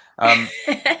information.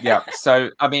 Yeah. So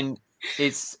I mean,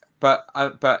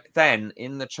 but then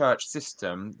in the church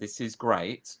system, this is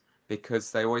great,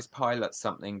 because they always pilot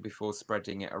something before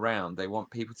spreading it around. They want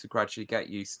people to gradually get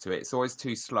used to it. It's always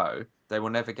too slow. They will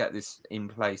never get this in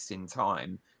place in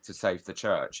time to save the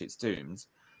church. It's doomed.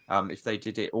 If they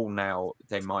did it all now,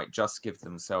 they might just give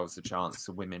themselves a chance.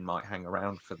 The women might hang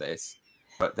around for this,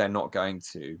 but they're not going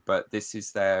to. But this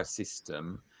is their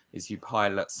system, is you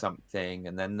pilot something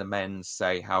and then the men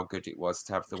say how good it was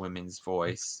to have the women's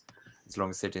voice, as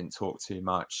long as they didn't talk too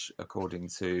much, according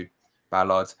to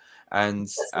Ballard, and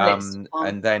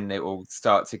then it will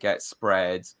start to get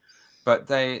spread, But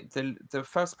the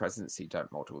first presidency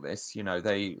don't model this, you know.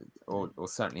 They or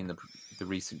certainly in the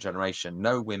recent generation,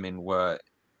 no women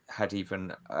had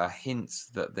even a hint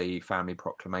that the family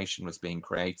proclamation was being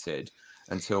created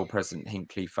until President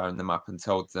Hinckley phoned them up and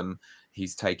told them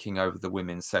he's taking over the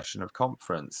women's session of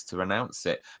conference to announce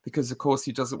it, because of course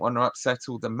he doesn't want to upset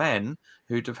all the men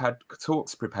who'd have had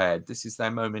talks prepared. This is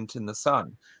their moment in the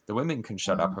sun. The women can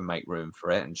shut up and make room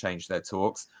for it and change their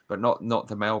talks, but not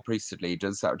the male priesthood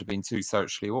leaders. That would have been too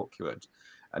socially awkward.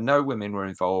 And no women were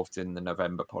involved in the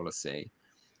November policy.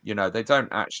 You know, they don't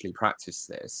actually practice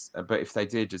this, but if they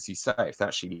did, as you say, if they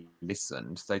actually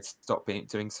listened, they'd stop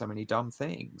doing so many dumb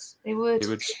things. They would,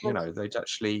 you know, they'd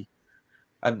actually.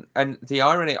 And the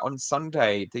irony, on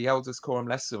Sunday, the elders' quorum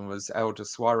lesson was Elder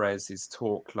Suarez's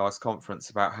talk last conference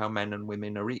about how men and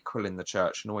women are equal in the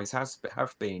church and always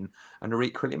have been, and are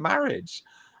equal in marriage.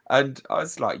 And I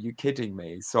was like, you kidding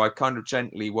me? So I kind of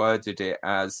gently worded it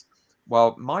as,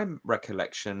 well, my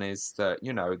recollection is that,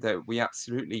 you know, that we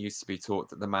absolutely used to be taught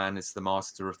that the man is the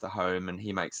master of the home and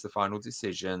he makes the final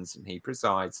decisions and he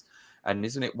presides. And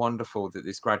isn't it wonderful that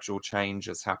this gradual change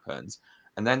has happened?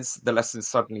 And then the lesson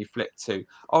suddenly flipped to,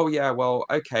 oh, yeah, well,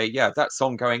 okay, yeah, that's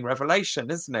ongoing revelation,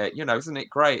 isn't it? You know, isn't it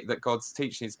great that God's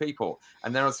teaching his people?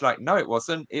 And then I was like, no, it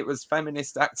wasn't. It was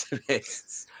feminist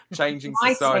activists changing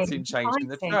society and changing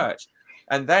the church.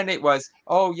 And then it was,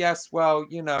 oh, yes, well,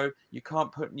 you know, you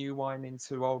can't put new wine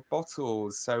into old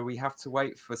bottles. So we have to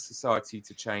wait for society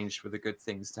to change for the good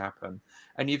things to happen.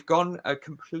 And you've gone a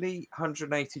complete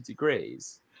 180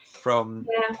 degrees from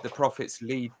the prophets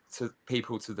lead to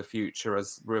people to the future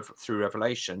as through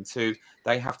revelation to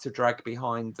they have to drag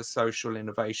behind the social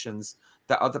innovations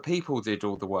that other people did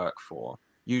all the work for,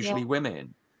 usually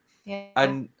women.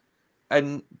 And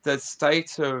the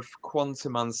state of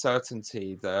quantum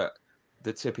uncertainty that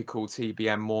the typical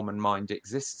TBM Mormon mind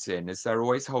exists in is they're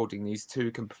always holding these two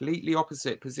completely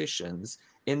opposite positions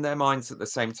in their minds at the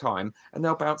same time, and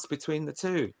they'll bounce between the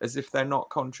two as if they're not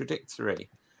contradictory,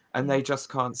 and they just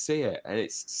can't see it. And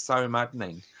it's so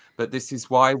maddening. But this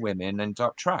is why women end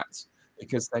up trapped,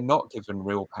 because they're not given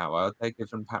real power. They're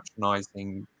given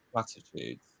patronizing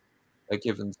platitudes. They're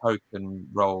given token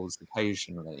roles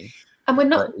occasionally. And we're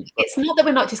not, it's not that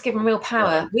we're not just given real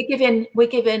power. We're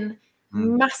given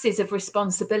masses of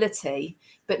responsibility,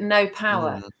 but no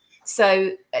power.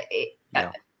 So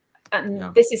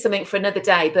this is something for another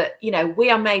day, but you know, we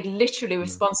are made literally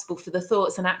responsible for the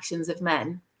thoughts and actions of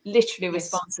men, literally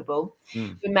responsible.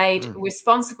 We're made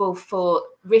responsible for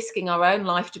risking our own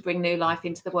life to bring new life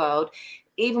into the world,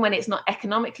 even when it's not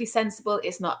economically sensible,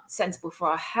 it's not sensible for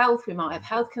our health. We might have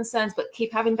health concerns, but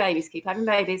keep having babies.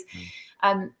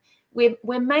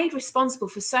 We're made responsible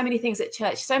for so many things at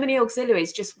church. So many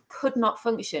auxiliaries just could not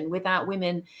function without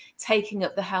women taking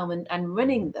up the helm and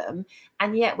running them.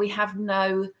 And yet we have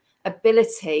no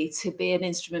ability to be an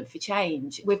instrument for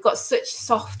change. We've got such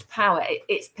soft power.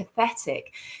 It's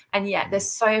pathetic. And yet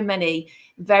there's so many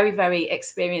very, very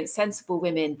experienced, sensible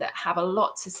women that have a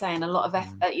lot to say and a lot of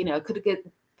effort, you know, could have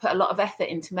put a lot of effort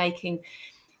into making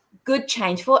good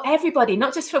change for everybody,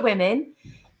 not just for women,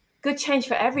 good change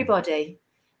for everybody.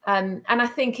 And I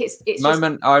think it's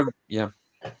moment sorry,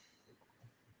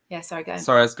 go on.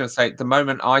 Sorry, I was going to say, the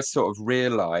moment I sort of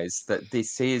realized that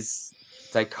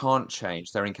they can't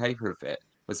change, they're incapable of it,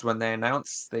 was when they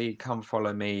announced the Come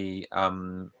Follow Me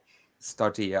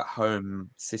study at home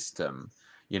system,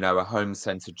 you know, a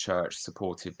home-centered church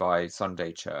supported by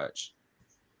Sunday Church.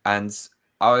 And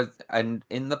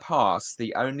in the past,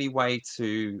 the only way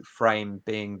to frame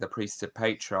being the priesthood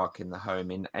patriarch in the home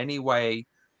in any way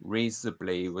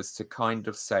reasonably was to kind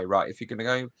of say, right, if you're going to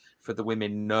go for the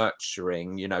women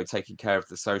nurturing, you know, taking care of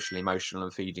the social, emotional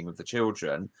and feeding of the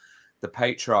children, the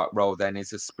patriarch role then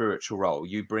is a spiritual role.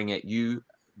 You bring it, you,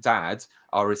 dad,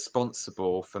 are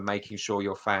responsible for making sure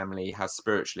your family has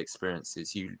spiritual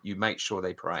experiences. You make sure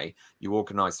they pray, you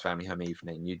organize family home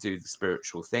evening, you do the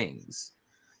spiritual things,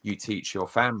 you teach your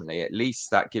family. At least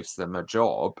that gives them a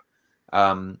job.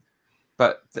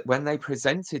 But when they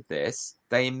presented this,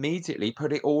 they immediately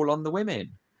put it all on the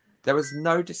women. There was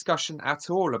no discussion at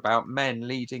all about men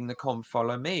leading the Come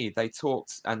Follow Me. They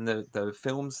talked, and the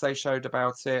films they showed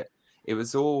about it, it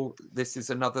was all, this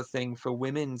is another thing for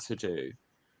women to do.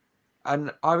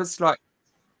 And I was like,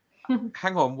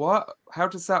 hang on, what? How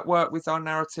does that work with our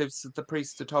narratives of the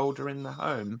priesthood holder in the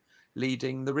home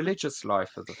leading the religious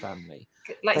life of the family?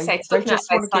 Like they just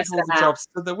want to give all the jobs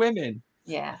to the women.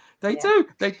 Yeah, they do.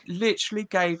 They literally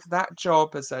gave that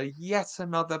job as a yet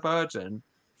another burden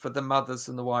for the mothers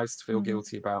and the wives to feel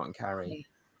guilty about and carry.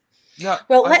 Yeah.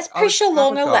 Well, let's push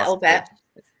along a little bit.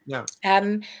 Yeah.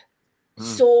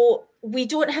 So we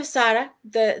don't have Sarah.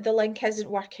 The link isn't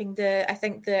working. I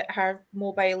think that her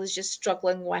mobile is just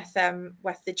struggling with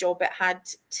the job it had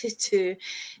to do.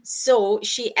 So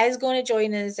she is going to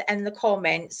join us in the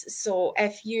comments. So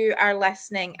if you are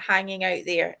listening, hanging out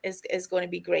there is going to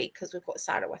be great, because we've got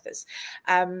Sarah with us,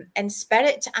 in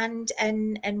spirit and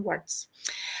in words.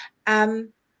 So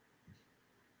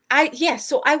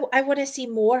I want to see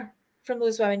more from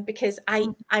those women, because I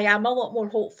am a lot more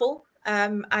hopeful.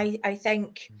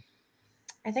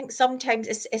 I think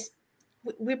sometimes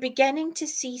we're beginning to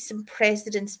see some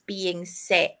precedents being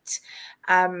set.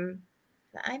 I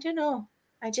don't know.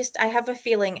 I have a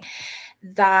feeling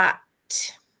that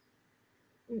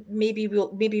maybe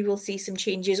we'll see some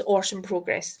changes or some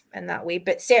progress in that way.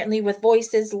 But certainly with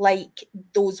voices like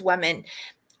those women,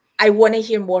 I want to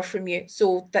hear more from you.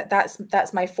 So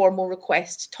that's my formal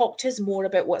request. Talk to us more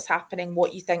about what's happening,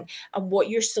 what you think, and what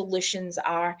your solutions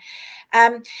are.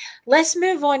 Let's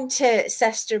move on to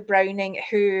Sister Browning,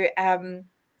 who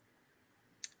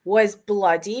was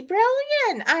bloody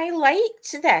brilliant. I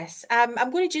liked this. I'm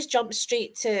going to just jump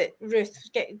straight to Ruth.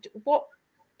 What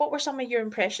were some of your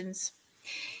impressions?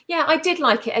 Yeah, I did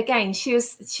like it. Again, she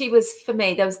was for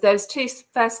me. Those two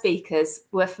first speakers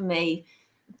were for me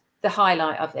the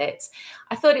highlight of it.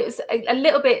 I thought it was a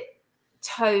little bit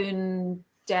tone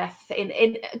deaf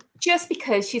in just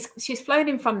because she's flown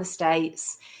in from the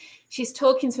States. She's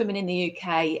talking to women in the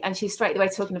UK, and she's straight away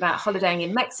talking about holidaying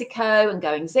in Mexico and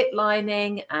going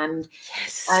ziplining and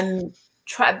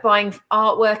buying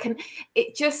artwork, and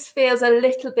it just feels a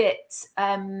little bit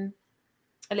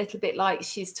like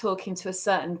she's talking to a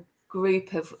certain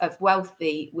group of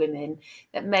wealthy women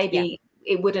that maybe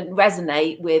it wouldn't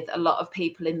resonate with a lot of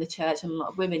people in the church and a lot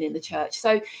of women in the church.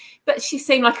 So, but she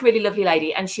seemed like a really lovely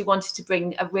lady, and she wanted to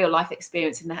bring a real life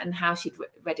experience in that, and how she'd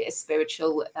read it as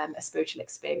spiritual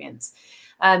experience.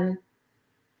 As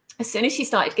soon as she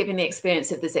started giving the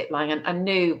experience of the zip line, I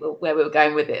knew where we were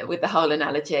going with it, with the whole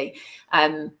analogy.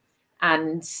 And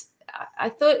I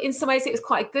thought in some ways it was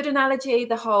quite a good analogy,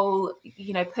 the whole,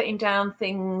 putting down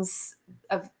things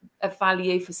of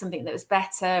value for something that was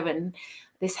better, and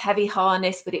this heavy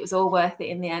harness, but it was all worth it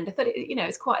in the end. I thought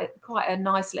it's quite a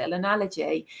nice little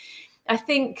analogy. I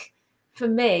think for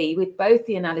me, with both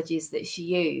the analogies that she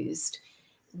used,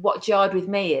 what jarred with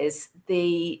me is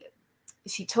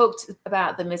she talked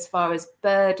about them as far as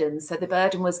burden. So the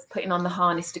burden was putting on the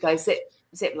harness to go zip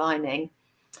lining,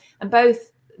 and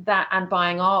both that and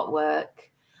buying artwork,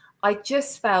 I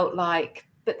just felt like,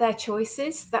 but they're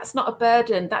choices. That's not a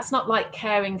burden. That's not like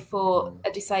caring for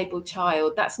a disabled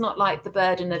child. That's not like the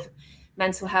burden of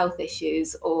mental health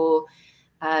issues or,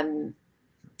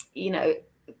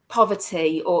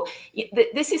 poverty, or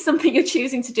this is something you're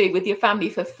choosing to do with your family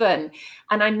for fun.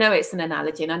 And I know it's an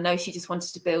analogy, and I know she just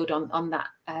wanted to build on that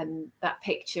that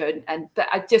picture. But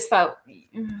I just felt,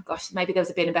 gosh, maybe there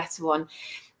was been a better one.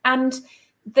 And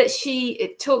that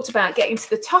she talked about getting to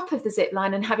the top of the zip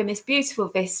line and having this beautiful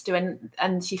vista,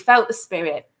 and she felt the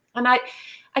spirit. And I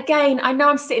know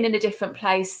I'm sitting in a different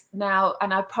place now,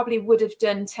 and I probably would have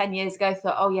done 10 years ago,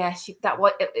 thought, oh yeah,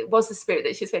 it was the spirit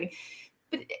that she was feeling.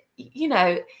 But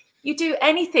you do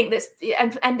anything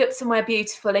and end up somewhere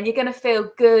beautiful, and you're going to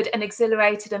feel good and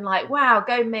exhilarated and like, wow,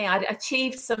 go me, I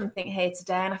achieved something here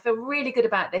today, and I feel really good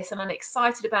about this, and I'm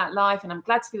excited about life, and I'm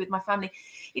glad to be with my family.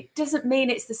 It doesn't mean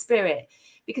it's the spirit.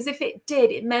 Because if it did,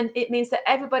 it means that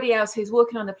everybody else who's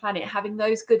walking on the planet having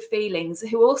those good feelings,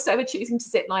 who also are choosing to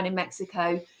zip line in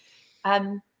Mexico,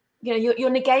 you're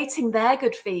negating their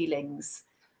good feelings,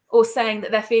 or saying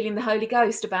that they're feeling the Holy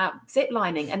Ghost about zip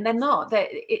lining, and they're not.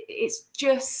 It's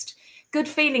just good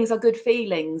feelings are good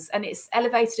feelings, and it's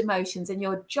elevated emotions, and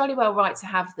you're jolly well right to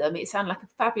have them. It sounds like a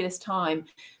fabulous time,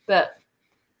 but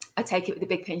I take it with a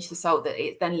big pinch of salt that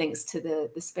it then links to the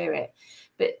spirit.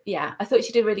 But yeah, I thought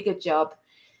she did a really good job.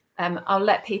 I'll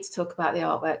let Peter talk about the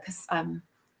artwork, because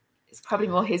it's probably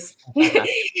more his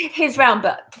realm.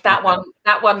 But that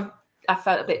one I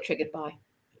felt a bit triggered by.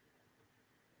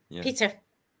 Yeah. Peter.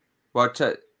 Well,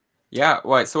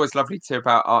 it's always lovely to hear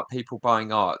about people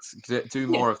buying art. Do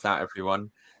more of that, everyone.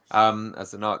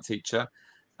 As an art teacher,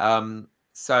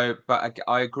 but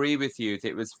I agree with you that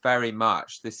it was very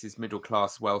much, this is middle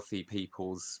class, wealthy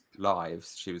people's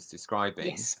lives she was describing.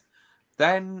 Yes.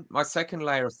 Then my second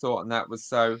layer of thought on that was,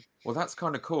 that's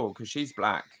kind of cool, because she's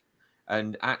black,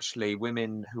 and actually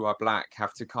women who are black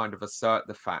have to kind of assert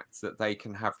the fact that they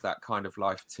can have that kind of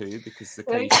life too, because the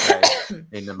cliche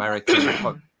in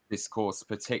American discourse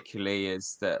particularly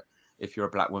is that if you're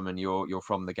a black woman, you're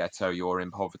from the ghetto, you're in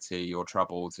poverty, you're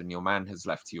troubled, and your man has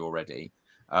left you already.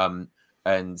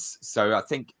 And so I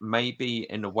think maybe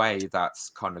in a way that's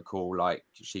kind of cool. Like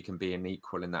she can be an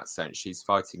equal in that sense. She's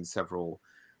fighting several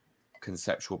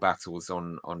conceptual battles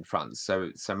on fronts.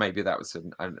 So maybe that was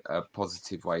a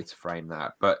positive way to frame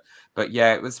that. But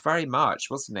yeah, it was very much,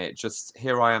 wasn't it? Just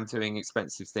here I am doing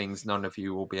expensive things none of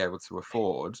you will be able to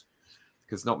afford,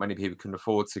 because not many people can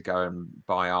afford to go and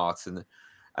buy art.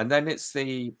 And then it's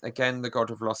the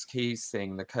God of Lost Keys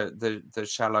thing, the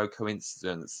shallow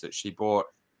coincidence that she bought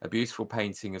a beautiful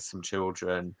painting of some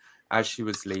children. As she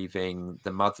was leaving,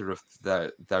 the mother of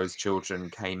those children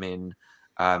came in,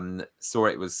 saw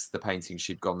it was the painting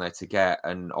she'd gone there to get,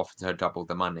 and offered her double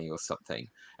the money or something.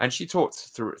 And she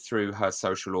talked through her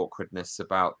social awkwardness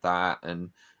about that, and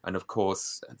of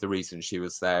course the reason she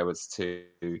was there was to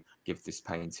give this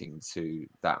painting to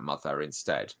that mother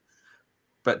instead.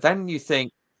 But then you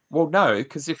think, well, no,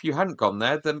 because if you hadn't gone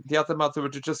there, then the other mother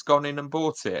would have just gone in and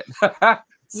bought it.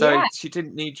 So Yeah. she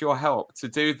didn't need your help to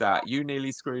do that. You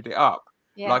nearly screwed it up.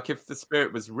 Yeah. Like if the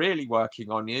spirit was really working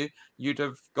on you, you'd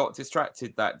have got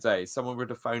distracted that day. Someone would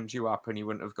have phoned you up and you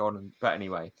wouldn't have gone. But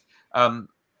anyway,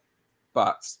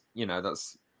 but you know,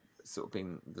 that's sort of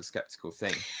been the skeptical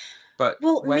thing. But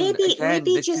well, maybe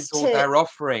this just is all they're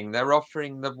offering. They're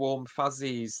offering the warm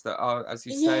fuzzies that are, as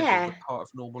you said, a part of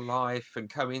normal life, and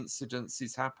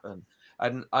coincidences happen.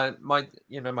 And my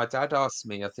dad asked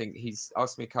me, I think he's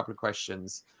asked me a couple of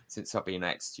questions since I've been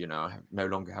ex, I no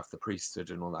longer have the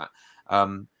priesthood and all that.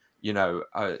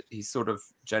 He sort of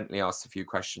gently asked a few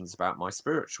questions about my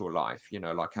spiritual life,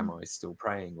 like, am I still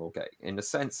praying, or in a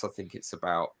sense, I think it's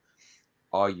about,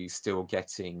 are you still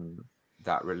getting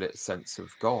that sense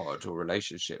of God or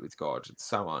relationship with God and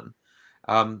so on.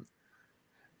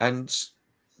 And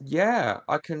yeah,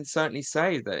 I can certainly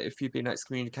say that if you've been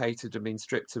excommunicated and been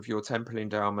stripped of your temple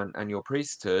endowment and your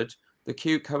priesthood, the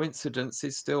cute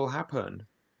coincidences still happen.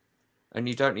 And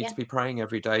you don't need to be praying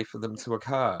every day for them to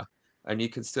occur. And you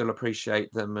can still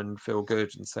appreciate them and feel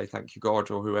good and say, thank you, God,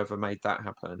 or whoever made that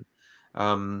happen.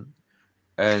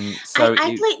 And so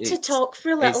I'd like to talk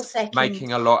for a little second.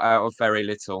 Making a lot out of very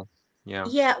little.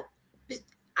 Yeah.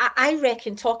 I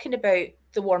reckon, talking about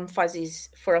the warm fuzzies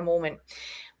for a moment,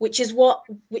 which is what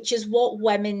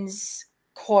women's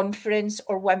conference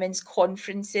or women's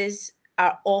conferences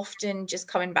are often just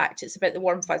coming back to. It's about the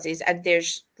warm fuzzies, and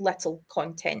there's little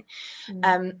content.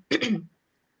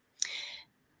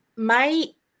 My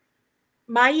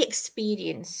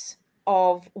experience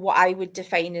of what I would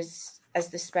define as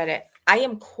the spirit, I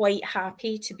am quite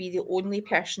happy to be the only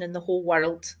person in the whole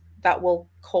world that will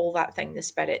call that thing the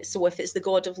spirit. So if it's the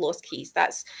God of Lost Keys,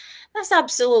 that's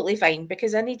absolutely fine,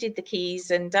 because I needed the keys,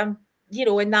 and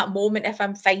in that moment, if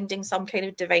I'm finding some kind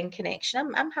of divine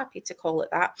connection, I'm happy to call it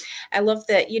that. I love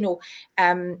that,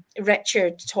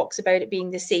 Richard talks about it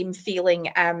being the same feeling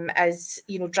as,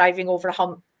 driving over a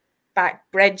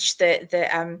humpback bridge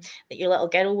that your little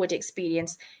girl would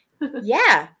experience.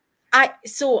 Yeah. I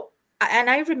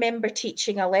remember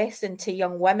teaching a lesson to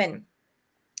young women,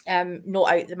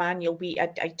 not out the manual.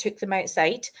 I took them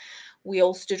outside. We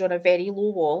all stood on a very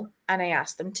low wall, and I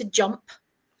asked them to jump.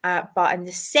 But in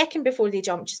the second before they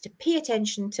jump, just to pay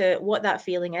attention to what that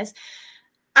feeling is.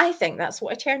 I think that's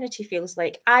what eternity feels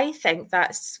like. I think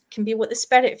that can be what the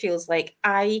spirit feels like.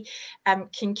 I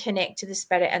can connect to the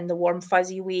spirit in the warm,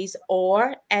 fuzzy ways,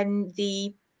 or in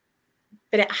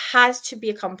but it has to be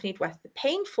accompanied with the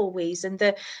painful ways and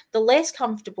the less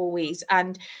comfortable ways.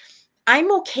 And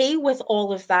I'm okay with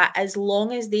all of that, as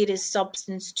long as there is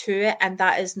substance to it, and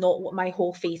that is not what my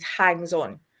whole faith hangs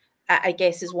on, I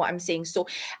guess is what I'm saying. So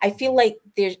I feel like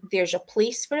there's a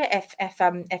place for it.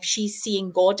 If she's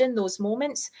seeing God in those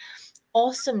moments,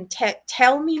 awesome.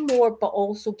 Tell me more, but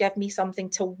also give me something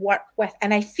to work with.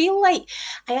 And I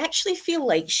actually feel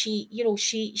like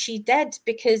she did,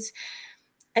 because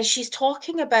as she's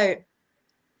talking about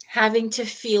having to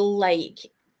feel like,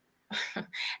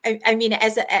 I mean, it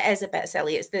is a bit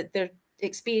silly. It's that they're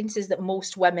experiences that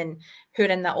most women who are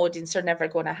in that audience are never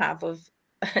going to have, of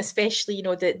especially,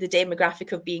 the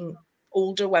demographic of being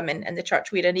older women in the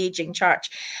church. We're an aging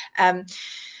church,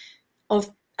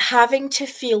 of having to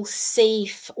feel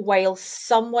safe while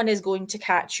someone is going to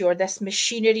catch you, or this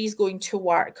machinery is going to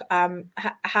work,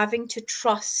 having to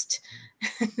trust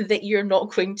that you're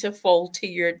not going to fall to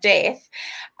your death,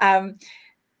 but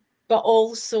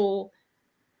also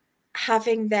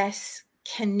having this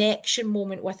connection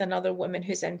moment with another woman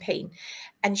who's in pain.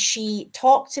 And she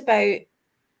talked about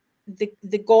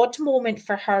the God moment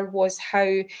for her was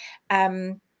how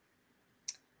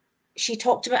she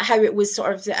talked about how it was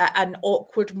sort of an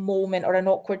awkward moment, or an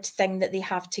awkward thing that they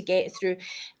have to get through,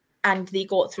 and they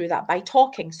got through that by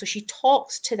talking. So she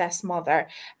talks to this mother,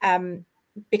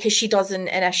 because she doesn't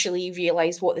initially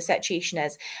realize what the situation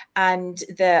is, and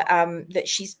that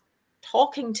she's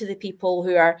talking to the people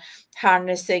who are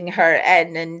harnessing her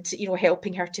in and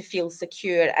helping her to feel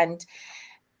secure. And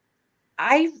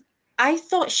I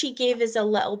thought she gave us a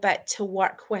little bit to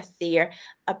work with there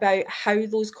about how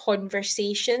those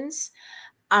conversations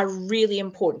are really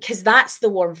important, because that's the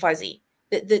warm fuzzy.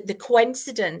 The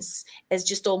coincidence is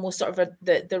just almost sort of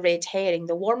the red herring.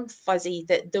 The warm fuzzy,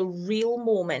 the real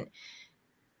moment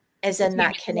is in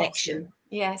that connection.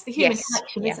 Yeah, it's the human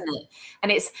connection, isn't it?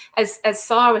 And it's, as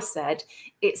Sarah said,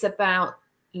 it's about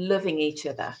loving each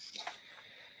other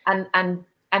and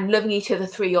loving each other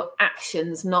through your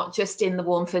actions, not just in the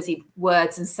warm fuzzy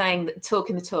words and saying that,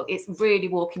 talking the talk. It's really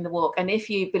walking the walk. And if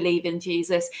you believe in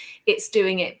Jesus, it's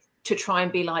doing it to try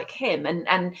and be like him.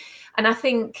 And I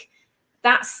think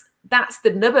that's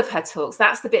the nub of her talks.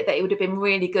 That's the bit that it would have been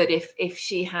really good if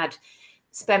she had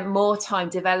spent more time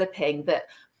developing that.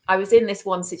 I was in this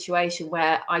one situation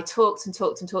where I talked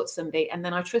to somebody and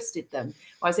then I trusted them.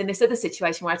 I was in this other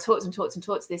situation where I talked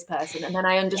to this person and then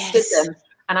I understood them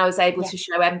and I was able to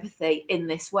show empathy in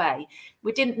this way.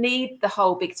 We didn't need the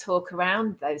whole big talk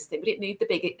around those things. We didn't need the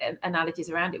big analogies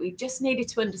around it. We just needed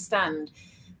to understand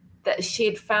that she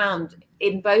had found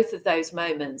in both of those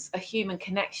moments a human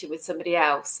connection with somebody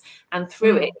else, and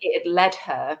through it had led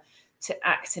her to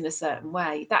act in a certain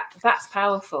way. That's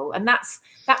powerful, and that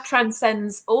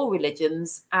transcends all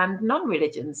religions and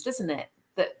non-religions, doesn't it?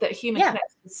 That human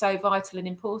connection is so vital and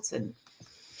important.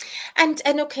 And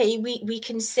okay, we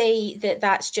can say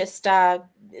that's just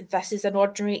this is an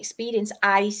ordinary experience.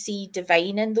 I see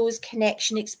divine in those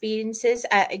connection experiences,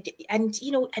 and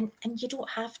you don't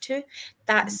have to.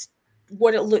 That's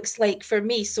what it looks like for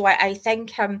me. So I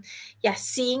think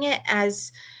seeing it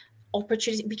as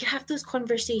opportunity. We could have those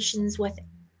conversations with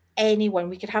anyone.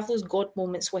 We could have those God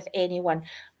moments with anyone.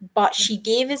 But she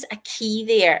gave us a key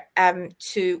there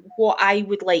to what I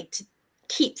would like to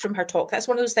keep from her talk. That's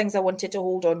one of those things I wanted to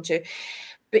hold on to.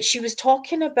 But she was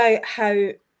talking about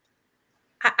how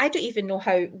I don't even know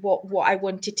what I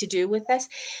wanted to do with this.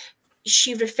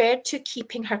 She referred to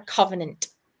keeping her covenant.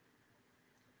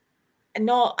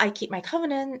 Not I keep my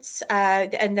covenants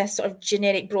in this sort of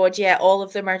generic broad, all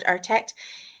of them are ticked.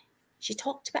 She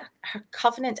talked about her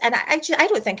covenant, and I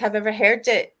don't think I've ever heard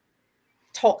it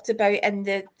talked about in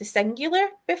the singular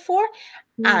before,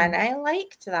 and I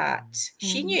liked that.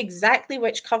 She knew exactly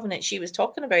which covenant she was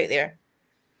talking about there.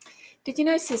 Did you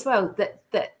notice as well that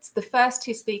the first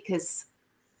two speakers,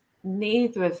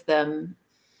 neither of them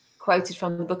quoted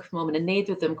from the Book of Mormon, and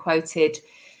neither of them quoted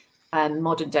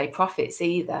modern day prophets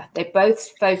either? They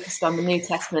both focused on the New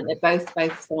Testament. They're both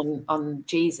focused on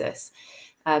Jesus.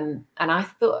 And I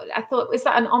thought, was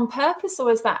that on purpose, or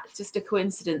was that just a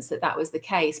coincidence that was the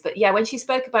case? But yeah, when she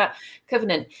spoke about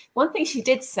covenant, one thing she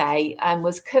did say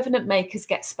was covenant makers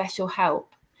get special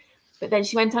help. But then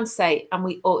she went on to say, and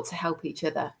we ought to help each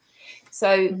other.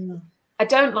 So I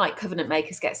don't like covenant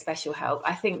makers get special help.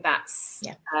 I think that's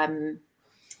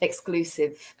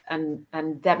exclusive and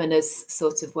them and us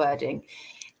sort of wording.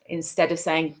 Instead of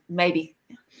saying maybe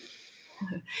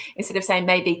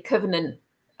covenant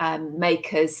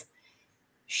makers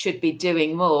should be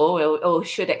doing more, or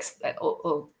should expect,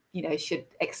 or should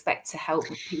expect to help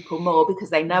people more because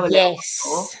they know a little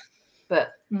more.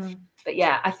 But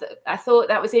yeah, I thought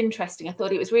that was interesting. I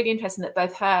thought it was really interesting that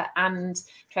both her and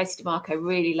Tracy DeMarco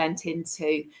really lent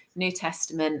into New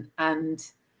Testament and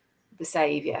the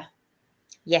Saviour.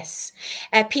 Yes.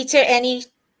 Peter, any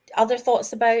other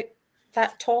thoughts about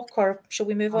that talk, or shall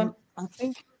we move on? I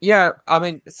think, yeah, I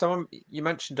mean, you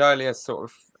mentioned earlier sort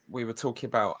of, we were talking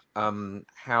about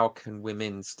how can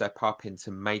women step up into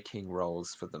making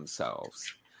roles for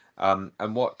themselves.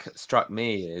 And what struck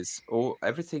me is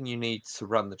everything you need to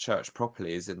run the church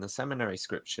properly is in the seminary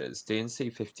scriptures. D&C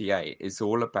 58 is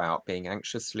all about being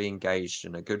anxiously engaged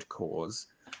in a good cause,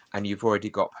 and you've already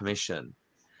got permission.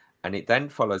 And it then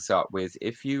follows up with,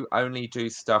 if you only do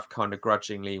stuff kind of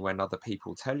grudgingly when other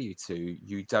people tell you to,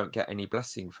 you don't get any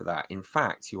blessing for that. In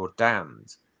fact, you're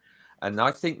damned. And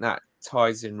I think that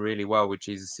ties in really well with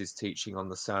Jesus's teaching on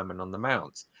the Sermon on the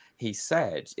Mount. He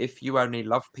said, if you only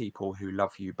love people who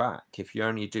love you back, if you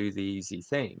only do the easy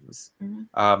things,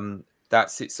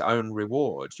 that's its own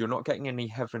reward. You're not getting any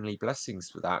heavenly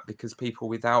blessings for that, because people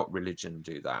without religion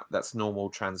do that. That's normal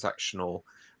transactional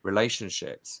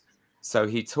relationships. So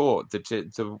he taught that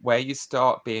the way you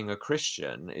start being a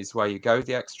Christian is where you go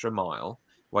the extra mile,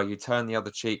 where you turn the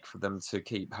other cheek for them to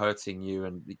keep hurting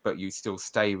you, but you still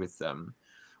stay with them,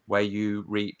 where you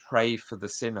pray for the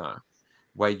sinner,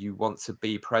 where you want to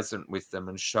be present with them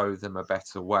and show them a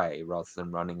better way rather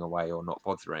than running away or not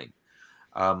bothering.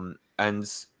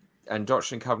 and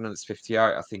Doctrine and Covenants 58,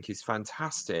 I think, is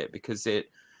fantastic, because it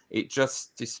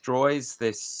just destroys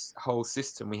this whole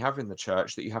system we have in the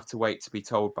church, that you have to wait to be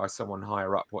told by someone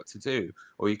higher up what to do,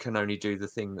 or you can only do the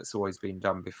thing that's always been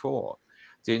done before.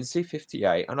 D&C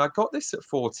 58, and I got this at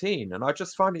 14, and I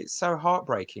just find it so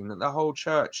heartbreaking that the whole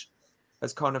church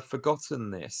has kind of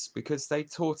forgotten this, because they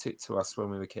taught it to us when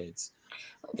we were kids.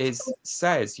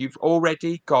 Says you've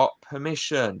already got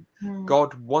permission.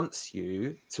 God wants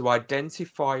you to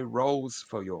identify roles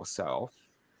for yourself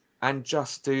and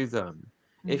just do them.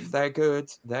 If they're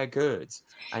good, they're good,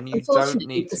 and you don't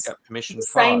need to get permission. The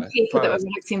same people that were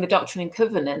writing the Doctrine and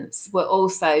Covenants were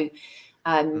also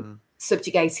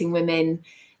subjugating women,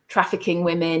 trafficking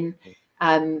women.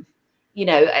 You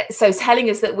know, so telling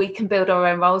us that we can build our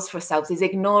own roles for ourselves is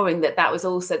ignoring that was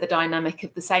also the dynamic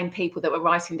of the same people that were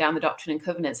writing down the Doctrine and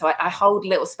Covenants. So I hold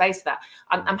little space for that.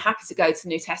 I'm happy to go to the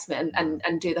New Testament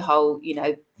and do the whole, you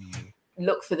know,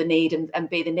 look for the need and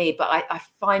be the need. But I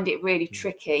find it really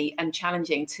tricky and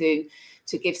challenging to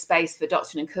give space for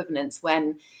Doctrine and Covenants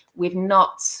when we've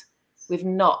not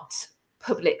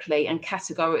publicly and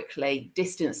categorically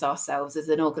distanced ourselves as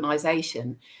an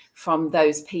organisation from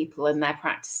those people and their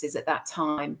practices at that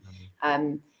time.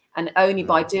 And only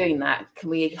by doing that can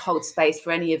we hold space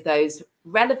for any of those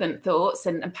relevant thoughts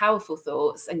and powerful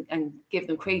thoughts and give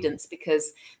them credence,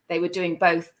 because they were doing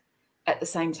both at the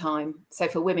same time. So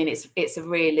for women, it's a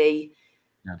really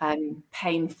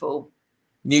painful.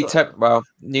 New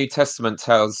Testament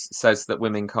says that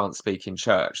women can't speak in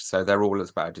church, so they're all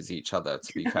as bad as each other,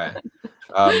 to be fair.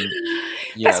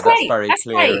 That's very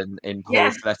clear in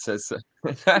Paul's letters.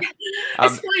 It's fine.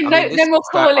 No more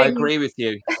calling. I agree with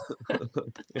you.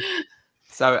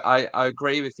 So I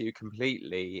agree with you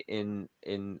completely in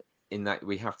that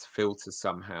we have to filter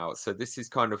somehow. So this is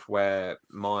kind of where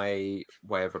my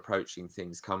way of approaching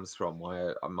things comes from.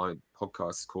 My podcast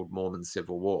is called Mormon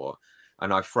Civil War,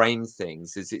 and I frame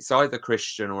things as it's either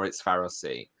Christian or it's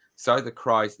Pharisee. It's either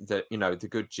Christ, the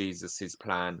good Jesus'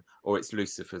 plan, or it's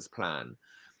Lucifer's plan.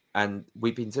 And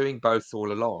we've been doing both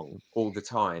all along, all the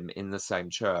time, in the same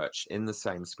church, in the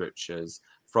same scriptures,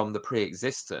 from the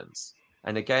pre-existence.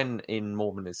 And again, in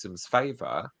Mormonism's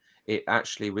favor, it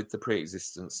actually, with the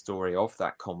pre-existence story of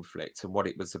that conflict and what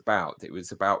it was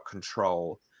about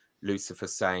control. Lucifer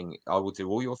saying, I will do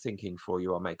all your thinking for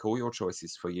you, I'll make all your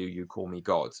choices for you, you call me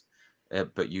God,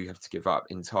 but you have to give up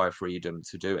entire freedom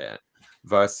to do it.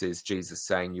 Versus Jesus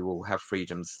saying, you will have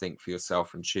freedom to think for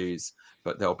yourself and choose,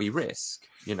 but there'll be risk.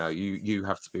 You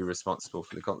have to be responsible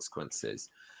for the consequences.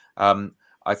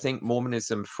 I think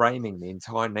Mormonism framing the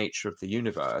entire nature of the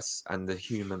universe and the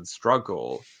human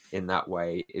struggle in that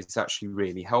way is actually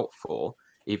really helpful,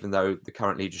 even though the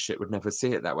current leadership would never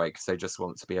see it that way, because they just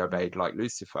want to be obeyed like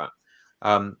Lucifer.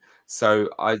 So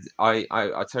I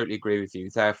totally agree with you.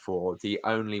 Therefore, the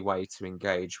only way to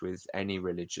engage with any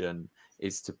religion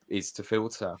is to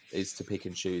filter, is to pick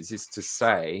and choose, is to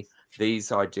say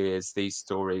these ideas, these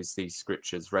stories, these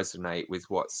scriptures resonate with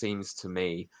what seems to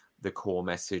me the core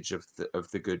message of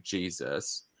the good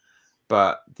Jesus,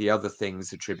 but the other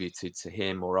things attributed to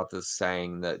him or others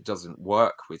saying that doesn't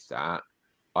work with that,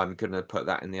 I'm going to put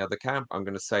that in the other camp. I'm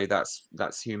going to say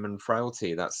that's human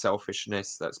frailty, that's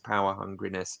selfishness, that's power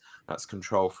hungriness, that's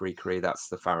control freakery, that's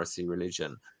the Pharisee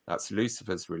religion, that's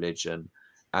Lucifer's religion.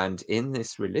 And in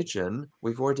this religion,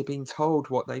 we've already been told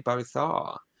what they both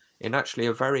are in actually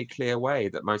a very clear way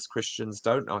that most Christians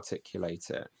don't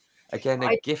articulate it. Again,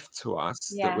 a gift to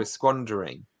us that we're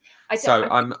squandering. I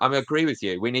agree with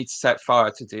you. We need to set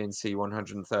fire to D&C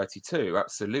 132.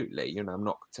 Absolutely. I'm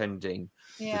not pretending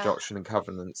the Doctrine and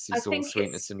Covenants is all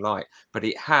sweetness and light, but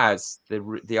it has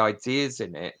the ideas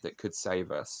in it that could save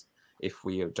us if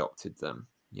we adopted them.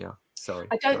 Yeah. Sorry.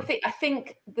 I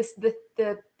think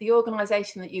the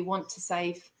organisation that you want to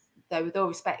save, though, with all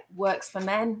respect, works for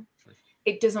men.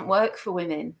 It doesn't work for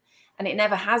women. And it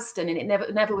never has done, and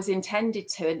it never was intended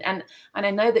to. And I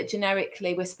know that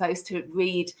generically we're supposed to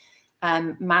read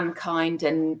mankind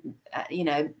and,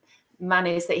 man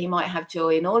is that he might have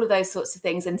joy and all of those sorts of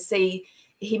things, and see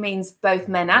he means both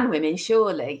men and women,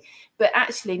 surely. But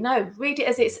actually, no, read it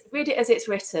as it's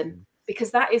written,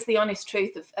 because that is the honest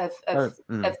truth of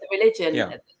the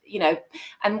religion,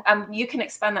 and you can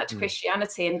expand that to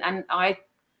Christianity. And I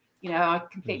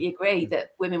completely agree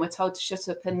that women were told to shut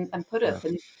up and put up.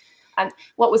 And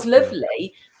what was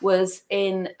lovely was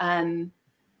in Tracy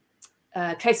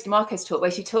DeMarco's talk, where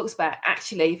she talks about,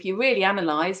 actually, if you really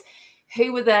analyse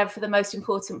who were there for the most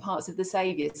important parts of the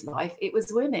Saviour's life, it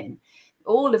was women.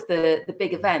 All of the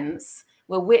big events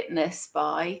were witnessed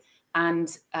by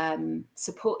and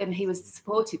support, and he was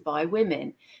supported by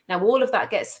women. Now all of that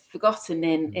gets forgotten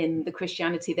in the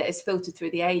Christianity that is filtered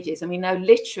through the ages, and we know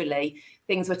literally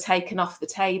things were taken off the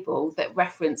table that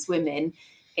reference women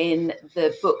in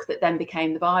the book that then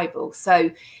became the Bible.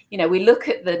 So, you know, we look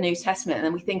at the New Testament and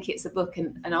then we think it's a book,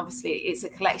 and obviously it's a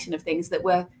collection of things that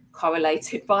were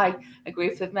correlated by a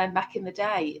group of men back in the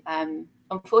day.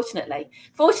 Unfortunately,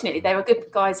 fortunately, there are good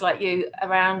guys like you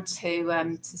around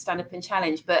to stand up and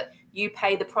challenge, but you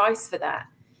pay the price for that,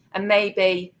 and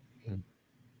maybe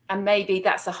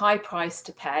that's a high price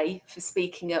to pay for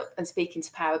speaking up and speaking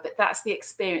to power. But that's the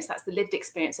experience, that's the lived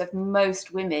experience of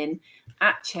most women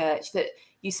at church, that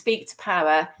you speak to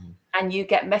power and you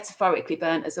get metaphorically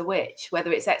burnt as a witch,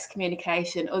 whether it's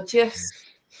excommunication or just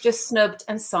snubbed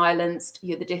and silenced.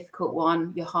 You're the difficult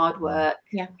one, your hard work.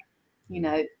 Yeah. You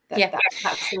know,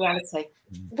 that's the reality.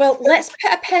 Well, let's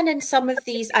put a pin in some of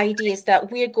these ideas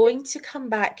that we're going to come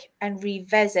back and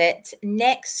revisit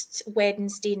next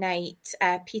Wednesday night.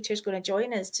 Peter's going to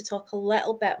join us to talk a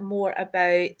little bit more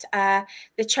about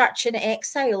the church in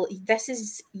exile. This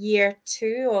is year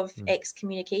 2 of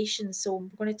excommunication, so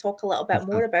we're going to talk a little bit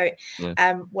more about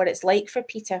what it's like for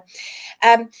Peter.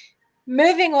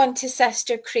 Moving on to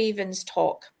Sister Craven's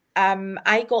talk.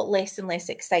 I got less and less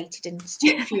excited and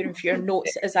took fewer and fewer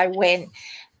notes as I went.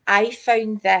 I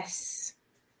found this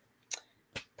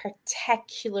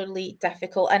particularly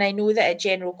difficult, and I know that at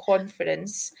General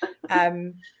Conference,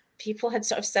 people had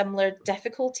sort of similar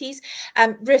difficulties.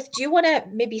 Ruth, do you want to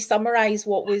maybe summarise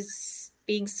what was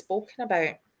being spoken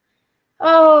about?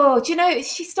 Oh, do you know,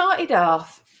 she started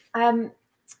off,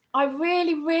 I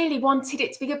really, really wanted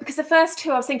it to be good, because the first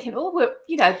 2 I was thinking, oh, well,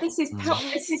 you know, this is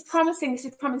promising.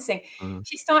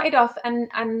 She started off, and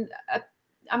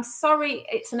I'm sorry,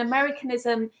 it's an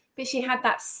Americanism, but she had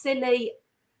that silly,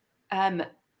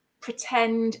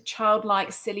 pretend,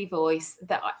 childlike, silly voice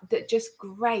that just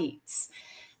grates,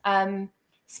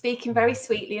 speaking very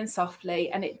sweetly and softly,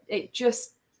 and it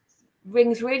just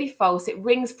rings really false. It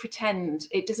rings pretend.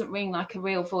 It doesn't ring like a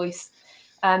real voice.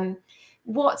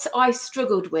 What I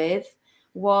struggled with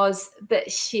was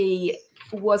that she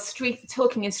was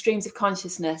talking in streams of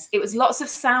consciousness. It was lots of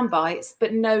sound bites,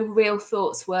 but no real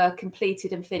thoughts were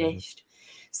completed and finished.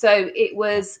 So it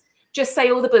was just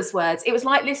say all the buzzwords. It was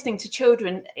like listening to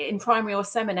children in primary or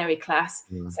seminary class.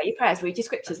 Say your prayers, read your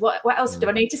scriptures. What else do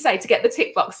I need to say to get the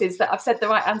tick boxes that I've said the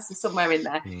right answer somewhere in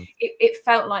there? It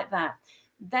felt like that.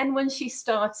 Then when she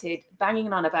started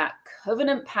banging on about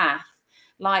covenant path,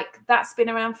 like that's been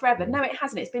around forever. No, it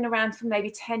hasn't. It's been around for maybe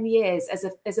 10 years as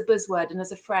a buzzword and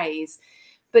as a phrase.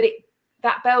 But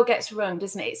that bell gets rung,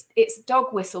 doesn't it? It's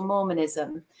dog whistle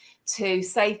Mormonism to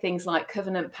say things like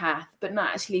covenant path, but not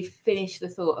actually finish the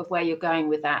thought of where you're going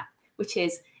with that, which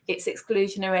is it's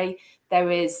exclusionary.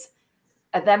 There is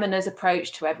a them and us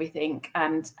approach to everything.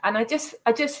 And I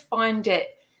just find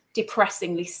it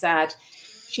depressingly sad.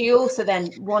 She also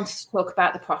then wanted to talk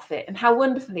about the prophet and how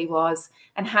wonderful he was,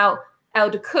 and how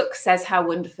Elder Cook says how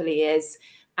wonderful he is.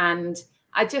 And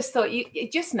I just thought, you're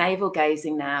just navel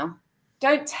gazing now.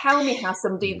 Don't tell me how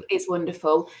somebody is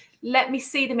wonderful. Let me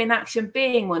see them in action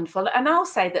being wonderful, and I'll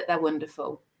say that they're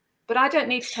wonderful. But I don't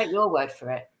need to take your word for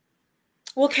it.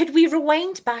 Well, could we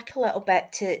rewind back a little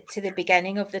bit to the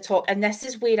beginning of the talk? And this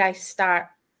is where I start.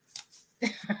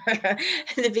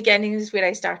 The beginning is where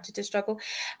I started to struggle.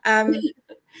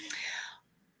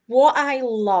 What I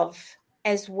love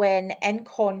is when in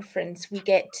conference we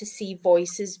get to see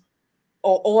voices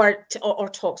or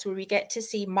talks where we get to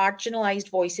see marginalized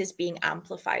voices being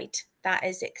amplified. That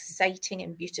is exciting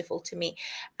and beautiful to me.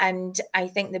 And I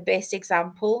think the best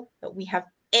example that we have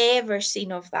ever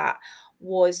seen of that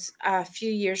was a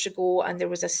few years ago, and there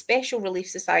was a Special Relief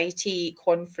Society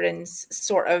conference,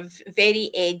 sort of very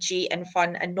edgy and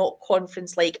fun and not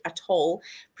conference-like at all,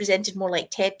 presented more like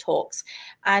TED Talks.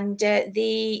 And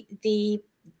they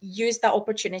used that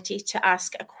opportunity to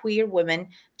ask a queer woman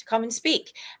to come and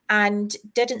speak, and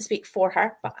didn't speak for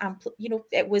her, but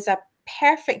it was a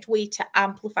perfect way to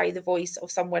amplify the voice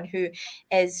of someone who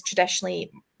is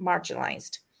traditionally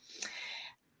marginalized.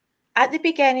 At the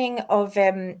beginning of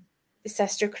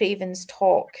Sister Craven's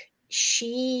talk,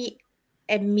 she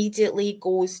immediately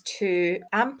goes to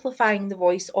amplifying the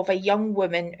voice of a young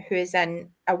woman who is in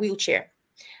a wheelchair.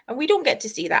 And we don't get to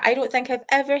see that. I don't think I've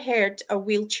ever heard a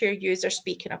wheelchair user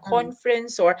speak in a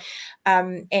conference or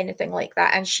anything like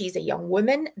that. And she's a young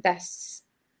woman. This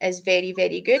is very,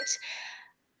 very good.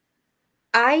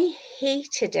 I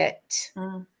hated it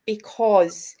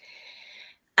because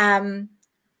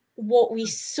what we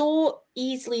so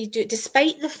easily do,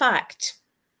 despite the fact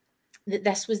that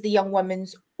this was the young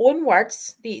woman's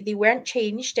onwards, they weren't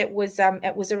changed. It was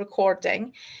a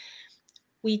recording.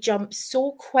 We jumped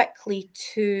so quickly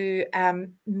to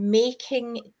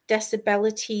making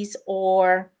disabilities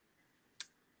or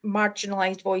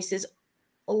marginalized voices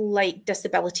like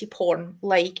disability porn,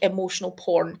 like emotional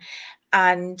porn.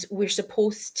 And we're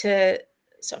supposed to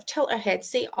sort of tilt our heads,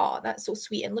 say, oh, that's so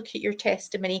sweet, and look at your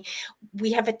testimony.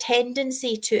 We have a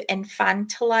tendency to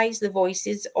infantilize the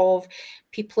voices of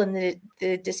people in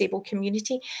the disabled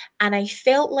community. And I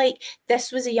felt like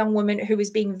this was a young woman who was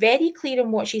being very clear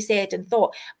in what she said and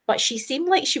thought, but she seemed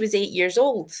like she was 8 years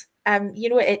old. You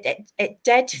know, it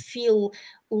did feel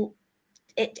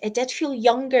it did feel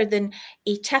younger than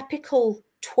a typical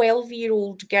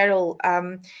 12-year-old girl.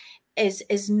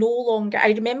 Is no longer.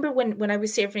 I remember when I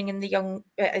was serving in the young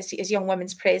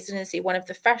women's presidency, one of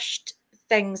the first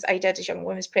things I did as young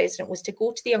women's president was to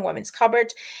go to the young women's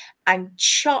cupboard and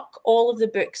chuck all of the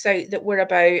books out that were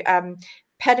about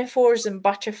pinafores and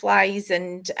butterflies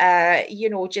and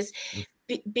just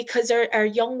because our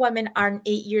young women aren't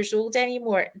 8 years old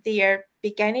anymore. They are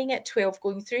beginning at 12,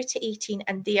 going through to 18,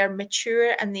 and they are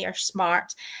mature and they are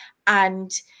smart.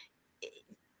 And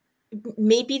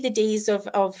maybe the days of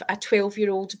a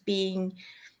 12-year-old being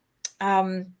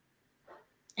they're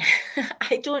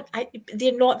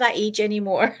not that age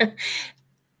anymore.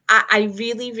 I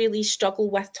really, really struggle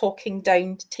with talking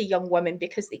down to young women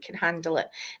because they can handle it.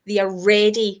 They are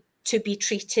ready to be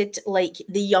treated like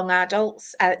the young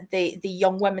adults, the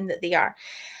young women that they are.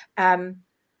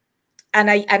 And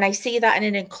I say that in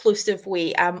an inclusive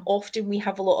way. Often we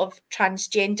have a lot of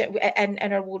transgender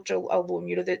in our wardrobe alone.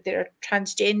 You know, there are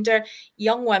transgender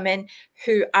young women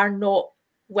who are not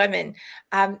women.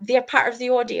 They're part of the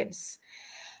audience.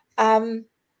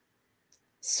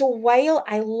 So while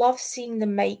I love seeing the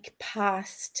mic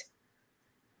passed,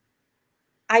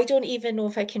 I don't even know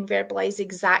if I can verbalize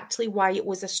exactly why it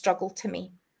was a struggle to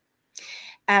me.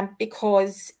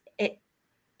 Because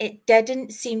it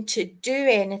didn't seem to do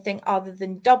anything other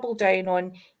than double down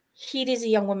on, here is a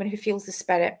young woman who feels the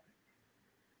spirit.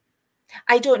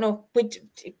 I don't know. Would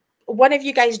one of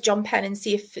you guys jump in and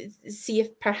see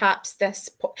if perhaps this?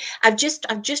 I've just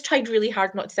tried really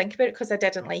hard not to think about it because I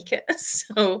didn't like it.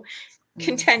 So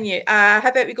continue. How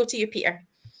about we go to you, Peter?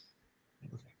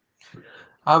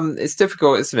 It's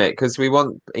difficult, isn't it? Because we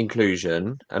want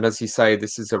inclusion, and as you say,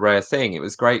 this is a rare thing. It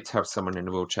was great to have someone in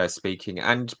a wheelchair speaking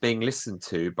and being listened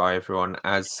to by everyone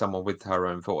as someone with her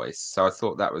own voice. So I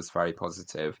thought that was very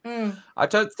positive. I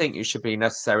don't think you should be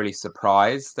necessarily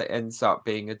surprised that it ends up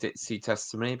being a ditzy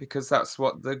testimony, because that's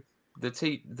what the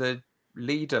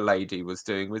leader lady was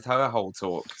doing with her whole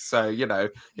talk. So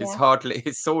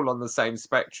it's all on the same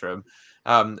spectrum,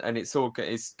 and it's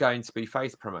going to be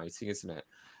faith promoting, isn't it?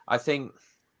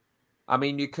 I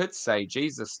mean, you could say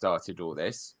Jesus started all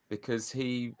this because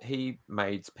he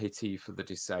made pity for the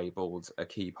disabled a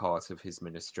key part of his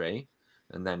ministry,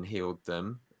 and then healed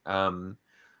them.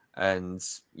 And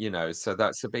so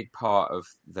that's a big part of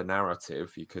the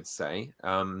narrative, you could say.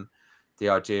 The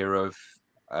idea of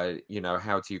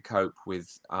how do you cope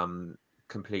with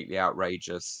completely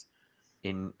outrageous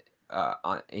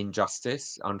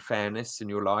injustice, unfairness in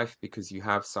your life because you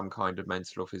have some kind of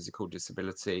mental or physical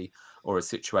disability, or a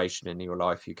situation in your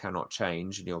life you cannot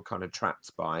change and you're kind of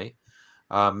trapped by.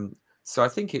 So I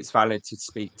think it's valid to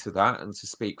speak to that and to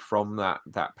speak from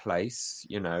that place.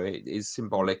 It is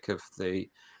symbolic of the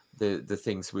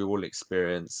things we all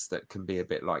experience that can be a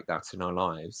bit like that in our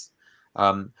lives.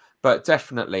 But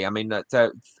definitely, I mean,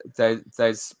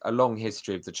 there's a long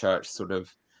history of the church sort of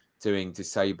doing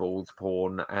disabled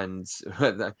porn, and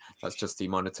that's just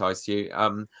demonetized you.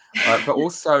 But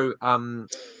also,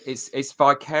 it's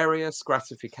vicarious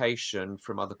gratification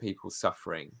from other people's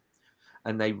suffering,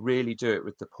 and they really do it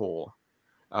with the poor.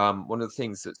 One of the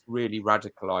things that's really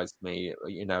radicalized me,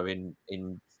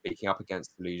 in speaking up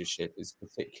against the leadership, is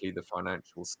particularly the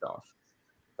financial stuff.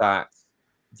 That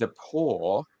the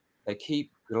poor, they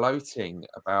keep gloating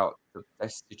about the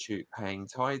destitute paying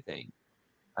tithing.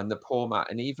 And the poor man,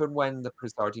 and even when the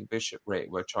presiding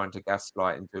bishopric were trying to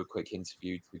gaslight and do a quick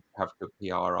interview to have good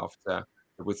PR after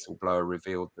the whistleblower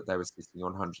revealed that they were sitting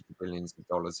on hundreds of billions of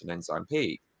dollars in Enzyme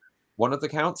Peak, one of the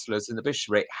councillors in the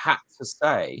bishopric had to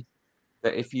say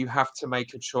that if you have to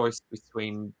make a choice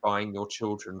between buying your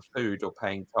children food or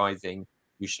paying tithing,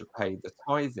 you should pay the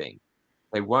tithing.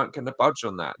 They weren't going to budge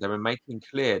on that. They were making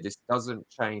clear this doesn't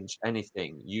change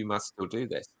anything. You must still do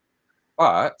this.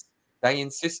 But they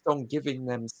insist on giving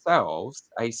themselves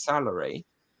a salary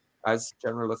as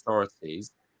general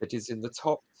authorities that is in the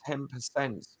top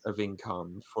 10% of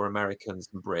income for Americans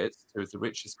and Brits, two of the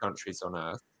richest countries on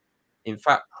earth. In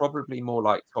fact, probably more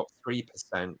like top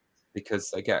 3% because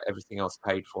they get everything else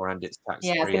paid for and it's tax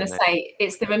free. Yeah, I was going to say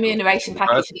it's the remuneration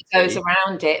package that goes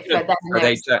around it for them.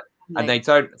 And they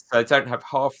don't have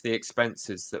half the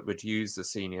expenses that would use the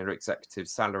senior executive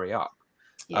salary up.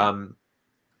 Yeah.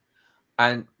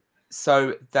 And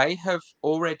so they have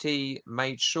already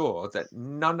made sure that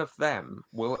none of them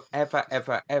will ever,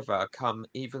 ever, ever come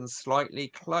even slightly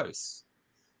close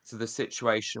to the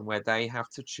situation where they have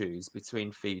to choose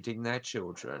between feeding their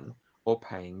children or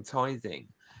paying tithing.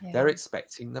 Yeah. They're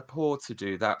expecting the poor to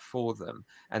do that for them.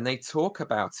 And they talk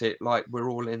about it like we're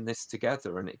all in this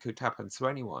together and it could happen to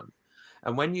anyone.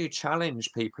 And when you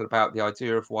challenge people about the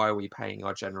idea of why are we paying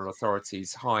our general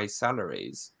authorities high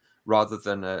salaries rather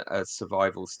than a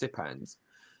survival stipend,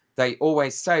 they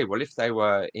always say, well, if they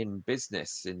were in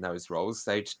business in those roles,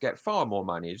 they'd get far more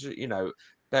money. You know,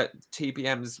 that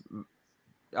TBMs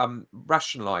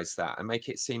rationalize that and make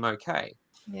it seem okay.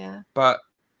 Yeah. But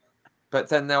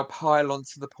then they'll pile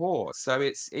onto the poor. So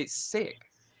it's sick.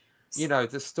 You know,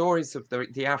 the stories of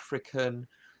the African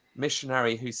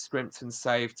missionary who scrimped and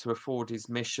saved to afford his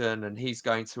mission, and he's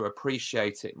going to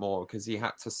appreciate it more because he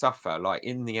had to suffer, like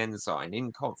in the Ensign,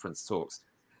 in conference talks,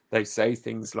 they say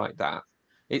things like that.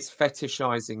 It's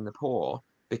fetishizing the poor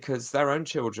because their own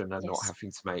children are not having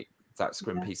to make that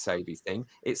scrimpy savey thing.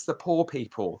 It's the poor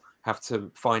people have to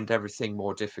find everything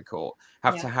more difficult,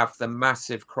 have to have the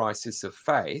massive crisis of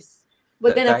faith.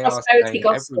 Within a prosperity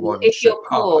gospel, if you're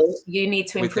poor, you need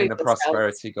to improve within the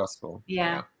prosperity gospel.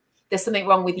 Yeah. There's something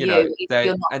wrong with you if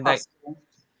you're not prosperous.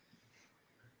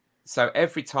 So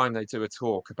every time they do a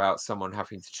talk about someone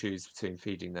having to choose between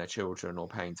feeding their children or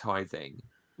paying tithing,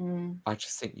 I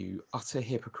just think you utter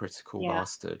hypocritical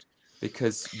bastard,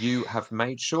 because you have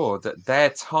made sure that their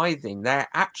tithing, their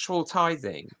actual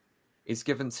tithing, is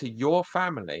given to your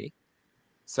family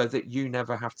so that you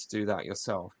never have to do that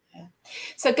yourself. Yeah.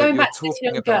 So going back to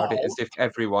talking about it as if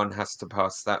everyone has to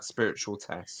pass that spiritual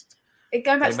test.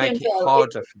 Going back they make it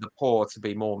harder for the poor to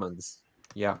be Mormons.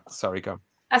 Yeah, sorry, go.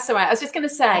 That's all right. I was just going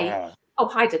to say, oh,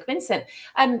 hi, Doug Vincent.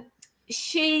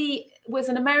 She was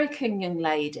an American young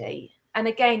lady. And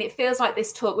again, it feels like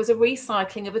this talk was a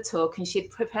recycling of a talk, and she'd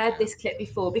prepared this clip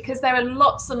before, because there are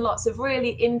lots and lots of really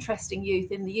interesting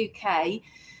youth in the UK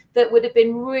that would have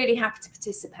been really happy to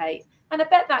participate. And I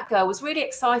bet that girl was really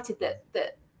excited that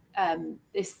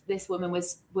this woman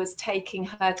was taking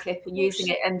her clip and using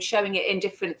it and showing it in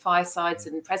different firesides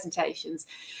and presentations.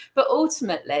 But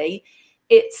ultimately,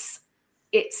 it's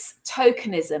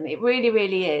tokenism. It really,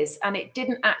 really is. And it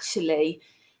didn't actually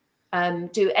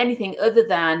do anything other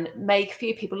than make a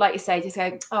few people, like you say, just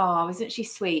go, oh, isn't she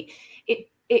sweet?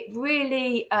 It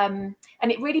really, and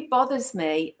it really bothers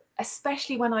me,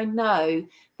 especially when I know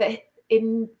that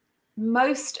in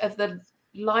most of the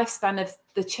lifespan of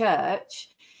the church,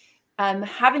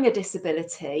 having a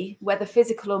disability, whether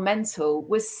physical or mental,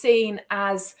 was seen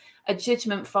as a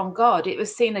judgment from God. It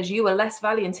was seen as you were less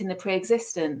valiant in the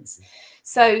pre-existence.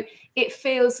 So it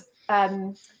feels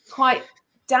quite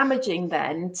damaging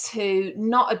then to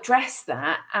not address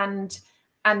that and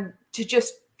to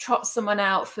just trot someone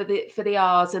out for the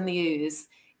R's and the U's.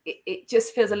 It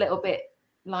just feels a little bit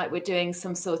like we're doing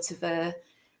some sort of a,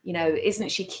 you know, isn't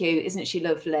she cute? Isn't she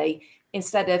lovely?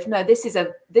 Instead of, no, this is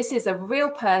a real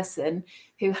person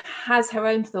who has her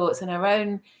own thoughts and her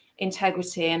own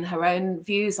integrity and her own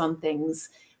views on things.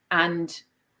 And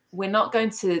we're not going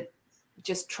to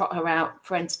just trot her out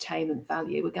for entertainment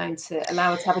value. We're going to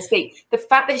allow her to have a speak. The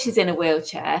fact that she's in a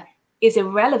wheelchair is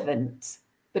irrelevant,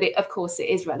 but of course it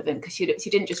is relevant, because she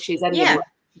didn't just choose anyone,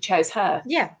 she chose her.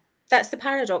 Yeah, that's the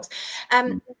paradox.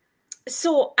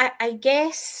 So I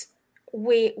guess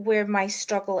where my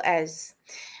struggle is,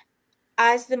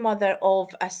 as the mother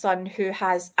of a son who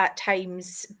has at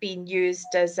times been used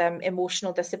as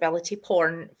emotional disability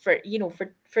porn for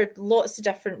lots of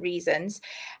different reasons,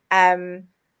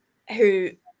 who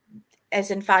is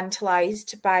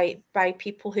infantilized by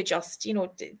people who just,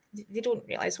 they don't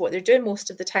realize what they're doing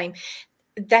most of the time.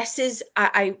 This is,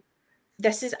 I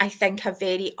think, a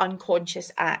very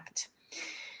unconscious act.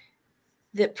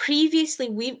 That previously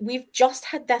we've just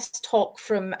had this talk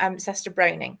from Sister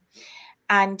Browning,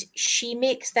 and she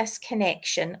makes this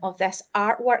connection of this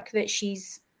artwork that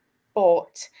she's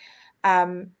bought.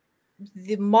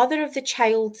 The mother of the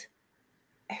child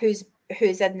who's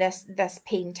in this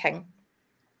painting,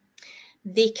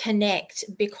 they connect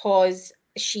because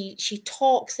she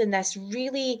talks in this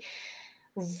really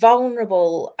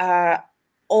vulnerable,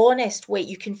 honest way.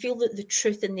 You can feel the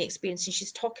truth in the experience. And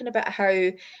she's talking about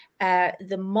how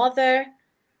the mother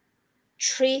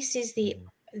traces the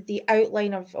the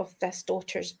outline of this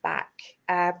daughter's back,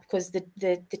 because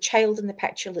the child in the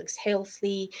picture looks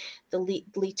healthy.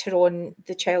 Later on,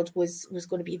 the child was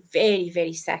going to be very,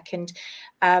 very sick, and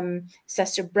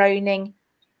Sister Browning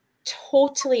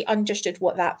totally understood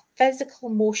what that physical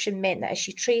motion meant, that as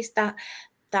she traced that,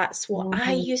 that's what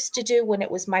I used to do when it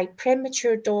was my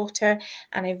premature daughter,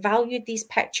 and I valued these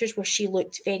pictures where she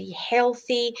looked very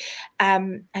healthy,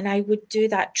 and I would do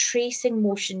that tracing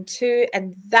motion too,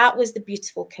 and that was the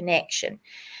beautiful connection.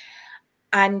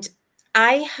 And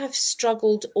I have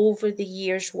struggled over the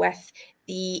years with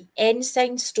the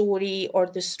ensign story, or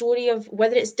the story of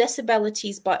whether it's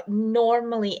disabilities, but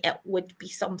normally it would be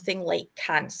something like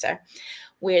cancer,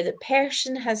 where the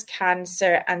person has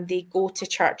cancer and they go to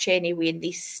church anyway, and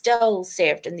they still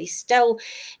served, and they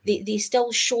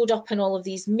still showed up in all of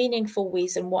these meaningful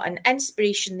ways, and what an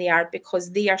inspiration they are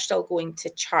because they are still going to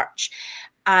church.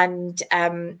 And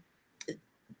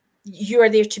you're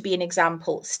there to be an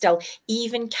example still.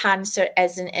 Even cancer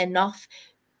isn't enough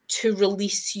to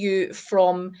release you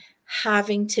from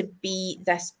having to be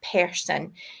this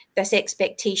person, this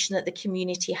expectation that the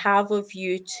community have of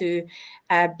you to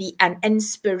be an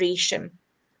inspiration.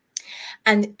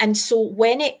 And so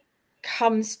when it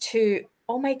comes to,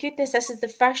 oh my goodness, this is the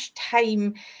first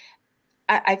time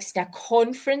I've seen a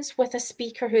conference with a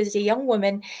speaker who's a young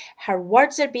woman, her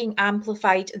words are being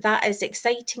amplified, that is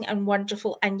exciting and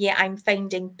wonderful, and yet I'm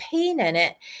finding pain in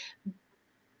it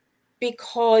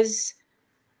because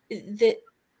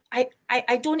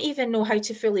I don't even know how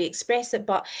to fully express it,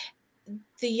 but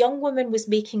the young woman was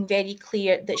making very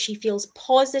clear that she feels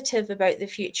positive about the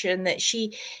future, and that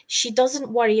she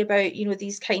doesn't worry about,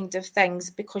 these kind of things,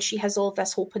 because she has all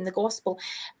this hope in the gospel.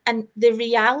 And the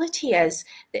reality is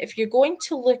that if you're going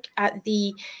to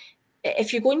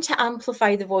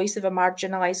amplify the voice of a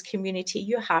marginalized community,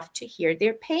 you have to hear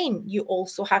their pain. You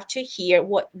also have to hear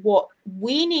what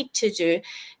we need to do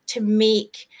to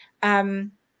make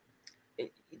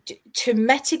to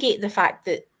mitigate the fact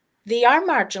that they are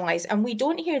marginalized and we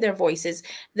don't hear their voices,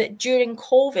 that during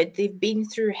COVID they've been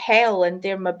through hell and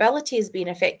their mobility has been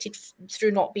affected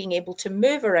through not being able to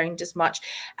move around as much,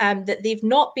 that they've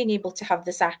not been able to have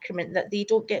the sacrament, that they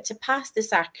don't get to pass the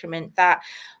sacrament, that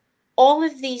all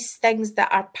of these things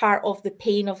that are part of the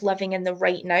pain of living in the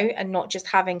right now and not just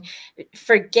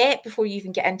forget before you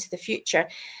even get into the future.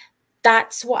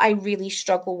 That's what I really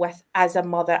struggle with as a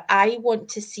mother. I want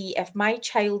to see if my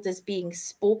child is being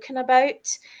spoken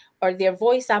about or their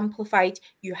voice amplified.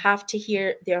 You have to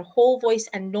hear their whole voice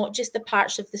and not just the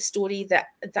parts of the story that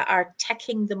are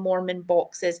ticking the Mormon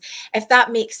boxes, if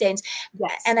that makes sense.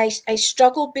 Yes. And I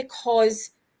struggle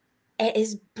because it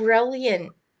is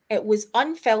brilliant. It was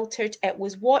unfiltered. It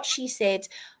was what she said,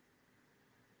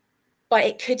 but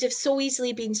it could have so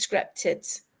easily been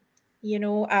scripted,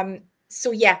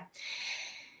 So yeah,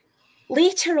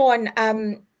 later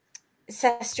on,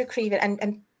 Sister Craven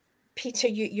and Peter,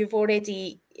 you've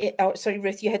already,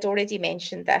 Ruth, you had already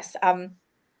mentioned this.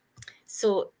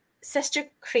 So Sister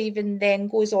Craven then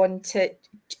goes on to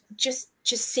just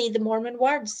say the Mormon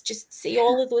words, just say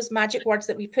all of those magic words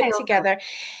that we put together.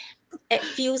 It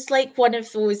feels like one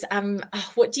of those,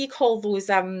 what do you call those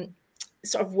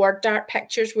sort of word art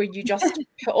pictures where you just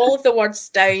put all of the words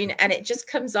down and it just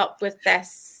comes up with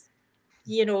this,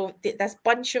 this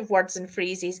bunch of words and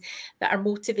phrases that are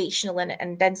motivational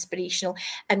and inspirational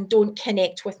and don't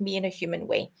connect with me in a human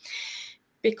way.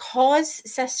 Because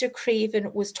Sister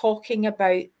Craven was talking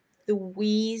about the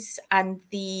we's and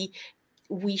the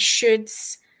we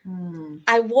shoulds,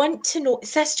 I want to know,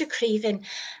 Sister Craven,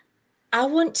 I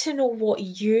want to know what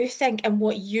you think and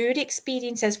what your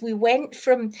experience is. We went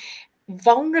from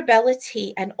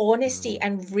vulnerability and honesty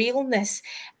and realness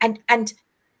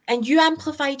and you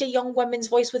amplified a young woman's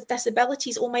voice with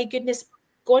disabilities. Oh my goodness,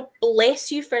 God bless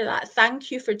you for that.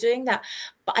 Thank you for doing that.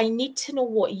 But I need to know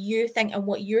what you think and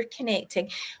what you're connecting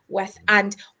with,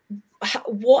 and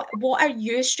what are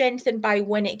you strengthened by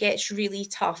when it gets really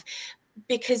tough?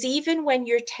 Because even when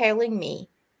you're telling me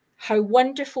how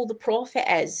wonderful the prophet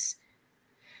is,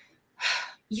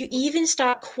 you even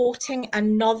start quoting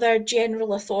another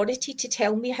general authority to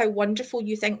tell me how wonderful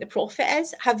you think the prophet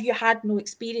is. Have you had no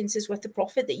experiences with the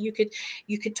prophet that you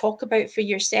could talk about for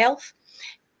yourself?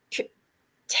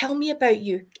 Tell me about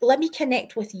you. Let me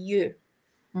connect with you.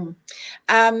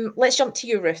 Let's jump to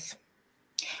you, Ruth.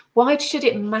 Why should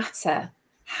it matter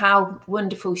how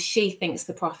wonderful she thinks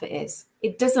the prophet is?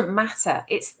 It doesn't matter.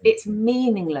 It's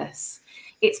meaningless.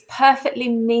 It's perfectly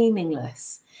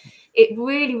meaningless. It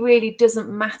really, really doesn't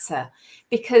matter,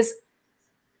 because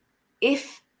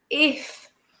if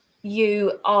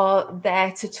you are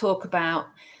there to talk about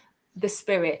the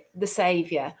Spirit, the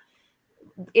Savior,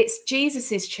 it's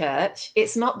Jesus's church.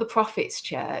 It's not the prophet's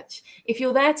church. If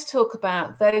you're there to talk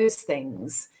about those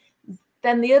things,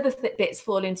 then the other bits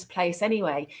fall into place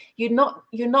anyway. You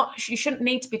shouldn't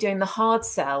need to be doing the hard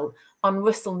sell on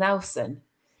Russell Nelson.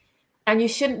 And you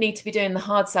shouldn't need to be doing the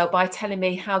hard sell by telling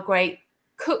me how great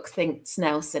Cook thinks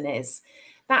Nelson is.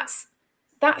 That's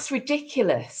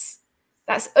ridiculous.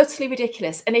 That's utterly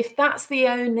ridiculous. And if that's the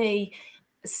only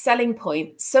selling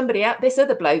point, somebody out, this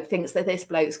other bloke thinks that this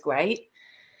bloke's great.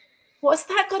 What's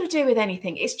that got to do with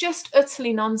anything? It's just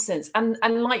utterly nonsense. And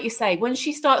like you say, when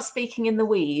she starts speaking in the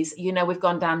we's, we've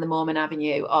gone down the Mormon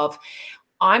avenue of,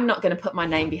 I'm not going to put my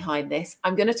name behind this.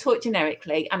 I'm going to talk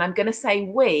generically, and I'm going to say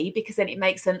we, because then it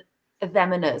makes a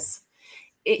them and us.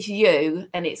 It's you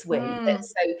and it's we.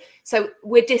 So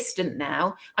we're distant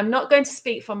now. I'm not going to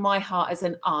speak from my heart as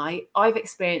an I. I've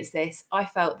experienced this. I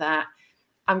felt that.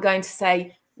 I'm going to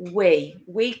say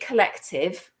we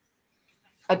collective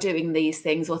are doing these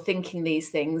things or thinking these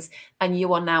things, and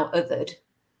you are now othered.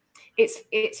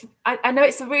 I know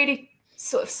it's a really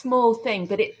sort of small thing,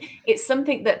 but it's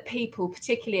something that people,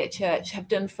 particularly at church, have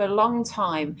done for a long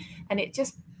time, and it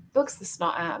just bugs the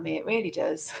snot out of me. It really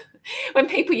does. When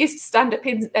people used to stand up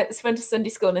at the front of Sunday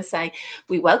school and say,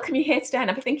 "We welcome you here today," and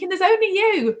I'm thinking, there's only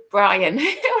you, Brian.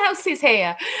 Who else is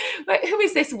here? Who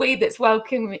is this we that's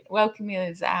welcoming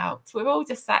us out? We're all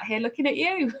just sat here looking at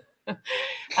you.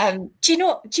 Do you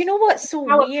know what's so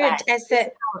weird is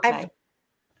that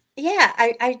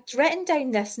I'd written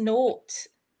down this note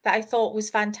that I thought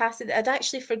was fantastic that I'd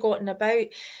actually forgotten about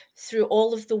through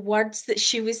all of the words that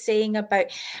she was saying about.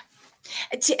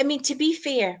 To be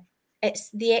fair,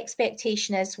 it's the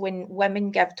expectation is when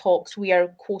women give talks, we are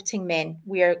quoting men.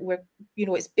 We're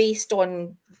it's based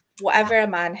on whatever a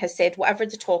man has said, whatever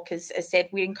the talk has said.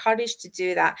 We're encouraged to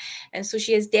do that, and so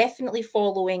she is definitely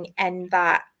following in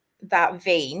that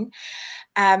vein.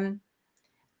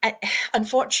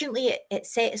 Unfortunately, it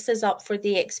sets us up for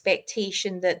the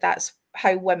expectation that that's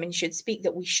how women should speak,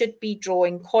 that we should be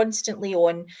drawing constantly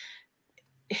on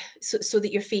so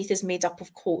that your faith is made up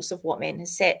of quotes of what men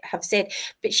have said.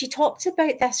 But she talked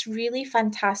about this really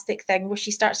fantastic thing where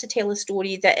she starts to tell a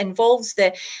story that involves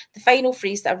the final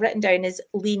phrase that I've written down is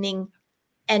leaning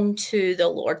into the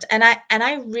Lord. And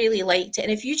I really liked it.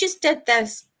 And if you just did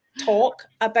this talk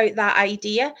about that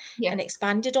idea and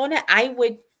expanded on it, I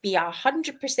would be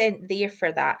 100% there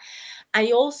for that.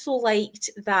 I also liked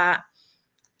that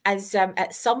as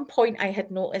at some point I had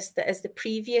noticed that as the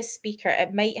previous speaker,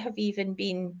 it might have even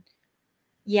been,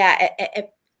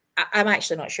 I'm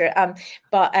actually not sure,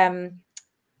 but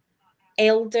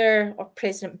Elder or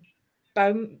President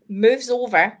Baum moves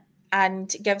over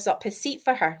and gives up his seat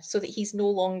for her so that he's no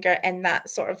longer in that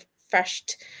sort of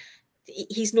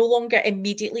he's no longer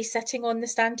immediately sitting on the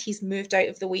stand. He's moved out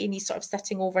of the way and he's sort of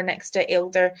sitting over next to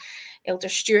Elder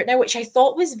Stewart now, which I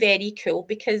thought was very cool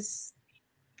because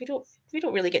we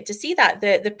don't really get to see that.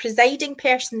 The presiding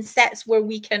person sits where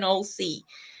we can all see.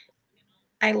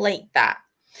 I like that.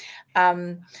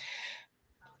 But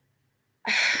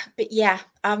yeah,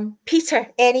 Peter,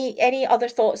 any other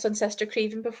thoughts on Sister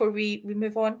Craven before we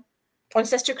move on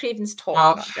Sister Craven's talk,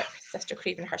 not Sister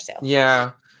Craven herself?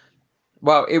 Yeah.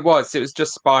 Well, it was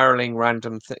just spiraling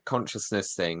random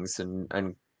consciousness things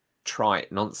and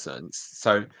trite nonsense.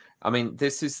 So, I mean,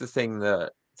 this is the thing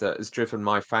that has driven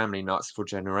my family nuts for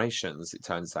generations, it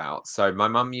turns out. So my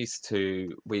mum used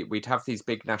to, we'd have these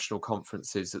big national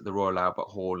conferences at the Royal Albert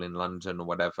Hall in London or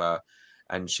whatever.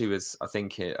 And she was, I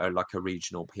think, like a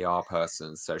regional PR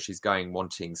person. So she's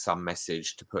wanting some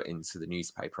message to put into the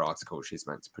newspaper article she's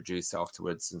meant to produce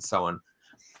afterwards and so on.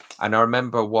 And I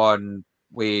remember one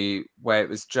where it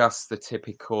was just the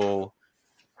typical,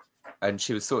 and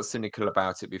she was sort of cynical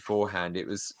about it beforehand. It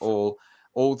was all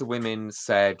the women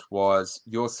said was,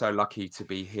 "You're so lucky to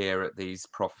be here at these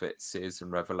prophets'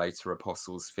 and revelator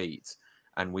apostles' feet,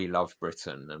 and we love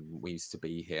Britain, and we used to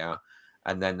be here."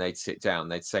 And then they'd sit down,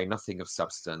 they'd say nothing of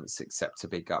substance except to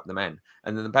big up the men.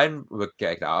 And then the men would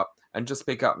get up and just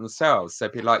big up themselves.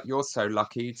 They'd be like, "You're so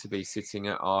lucky to be sitting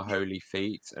at our holy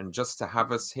feet and just to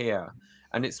have us here."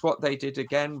 And it's what they did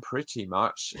again, pretty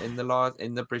much in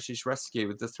the British Rescue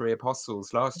with the 3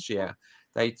 apostles last year.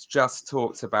 They just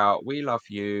talked about, "We love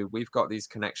you. We've got these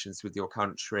connections with your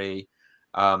country.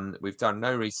 We've done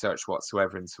no research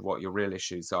whatsoever into what your real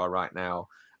issues are right now,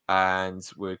 and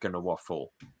we're going to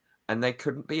waffle." And they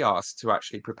couldn't be asked to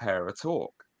actually prepare a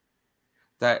talk.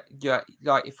 Like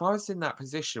if I was in that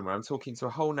position where I'm talking to a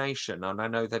whole nation and I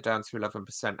know they're down to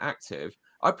 11% active,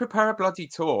 I'd prepare a bloody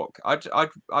talk. I'd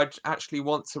actually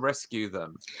want to rescue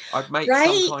them. I'd make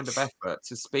some kind of effort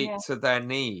to speak to their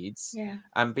needs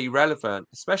and be relevant,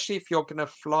 especially if you're going to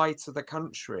fly to the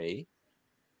country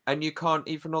And you can't,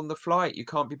 even on the flight, you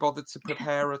can't be bothered to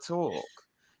prepare a talk.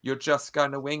 You're just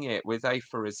going to wing it with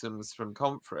aphorisms from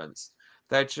conference.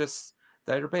 They're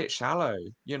a bit shallow.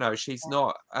 You know, she's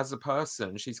not, as a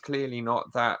person, she's clearly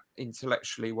not that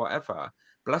intellectually whatever.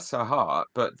 Bless her heart,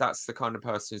 but that's the kind of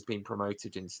person who's been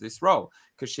promoted into this role,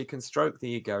 because she can stroke the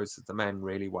egos of the men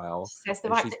really well. And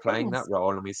she's playing that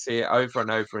role, and we see it over and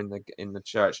over in the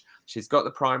church. She's got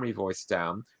the primary voice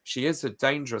down. She is a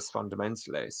dangerous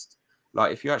fundamentalist.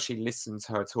 Like, if you actually listen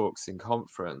to her talks in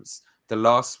conference, the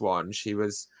last one, she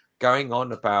was going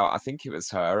on about, I think it was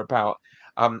her, about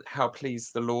how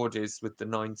pleased the Lord is with the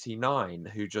 99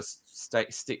 who just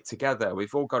stick together.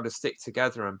 We've all got to stick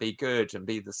together and be good and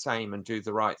be the same and do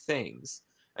the right things.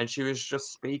 And she was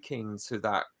just speaking to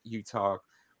that Utah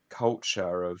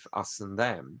culture of us and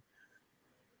them,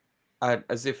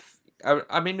 as if,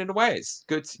 I mean, in a way, it's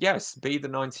good. Yes, be the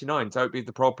 99. Don't be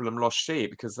the problem lost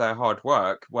sheep, because they're hard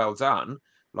work. Well done.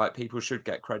 Like, people should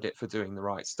get credit for doing the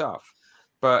right stuff.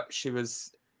 But she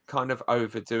was kind of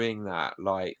overdoing that.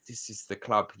 Like, this is the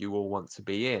club you all want to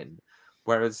be in.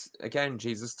 Whereas, again,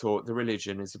 Jesus taught the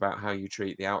religion is about how you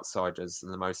treat the outsiders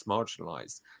and the most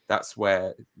marginalized. That's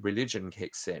where religion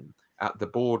kicks in, at the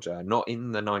border, not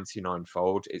in the 99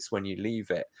 fold. It's when you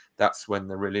leave it, that's when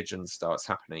the religion starts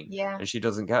happening. Yeah. And she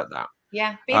doesn't get that.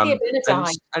 Yeah, be the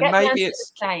Abinadi. And maybe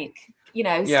it's stake. You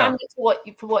know, stand up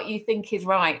for what you think is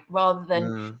right, rather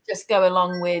than just go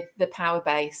along with the power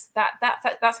base.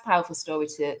 That's a powerful story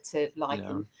to like.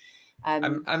 Yeah.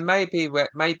 And maybe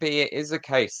it is a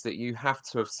case that you have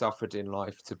to have suffered in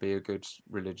life to be a good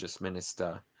religious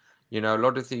minister. You know, a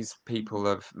lot of these people,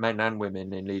 of men and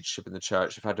women in leadership in the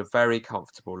church, have had a very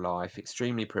comfortable life,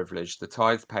 extremely privileged. The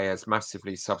tithe payers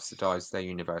massively subsidized their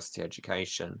university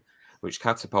education, which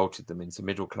catapulted them into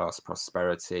middle-class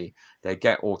prosperity. They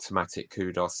get automatic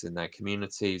kudos in their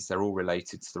communities. They're all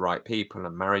related to the right people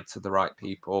and married to the right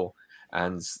people,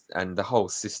 and the whole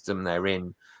system they're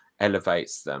in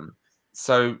elevates them.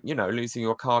 So, you know, losing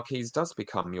your car keys does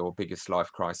become your biggest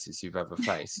life crisis you've ever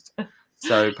faced.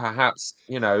 So perhaps,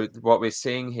 you know, what we're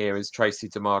seeing here is Tracy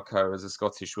DeMarco, as a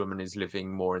Scottish woman, is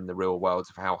living more in the real world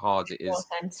of how hard it is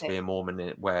to be a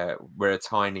Mormon, where we're a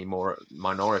tiny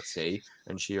minority,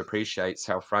 and she appreciates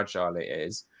how fragile it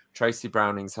is. Tracy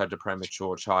Browning's had a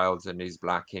premature child and is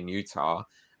Black in Utah.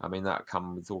 I mean, that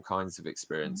comes with all kinds of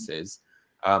experiences.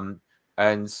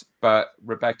 But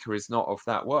Rebecca is not of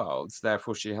that world,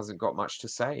 therefore she hasn't got much to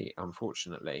say,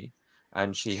 unfortunately.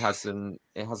 And it hasn't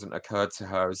occurred to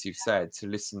her, as you've said, to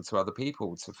listen to other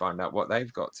people to find out what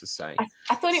they've got to say.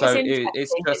 I thought it was interesting.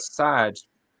 It's just sad.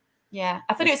 Yeah,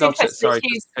 I thought it was interesting. Sorry,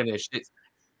 just finish.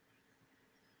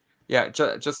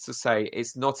 Just to say,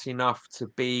 it's not enough to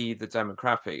be the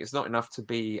demographic. It's not enough to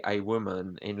be a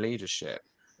woman in leadership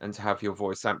and to have your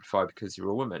voice amplified because you're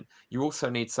a woman. You also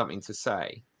need something to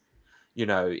say. You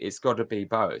know, it's got to be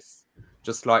both.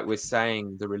 Just like we're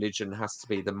saying, the religion has to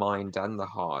be the mind and the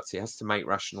heart. It has to make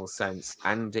rational sense,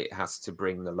 and it has to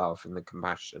bring the love and the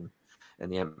compassion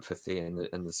and the empathy and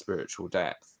the spiritual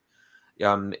depth.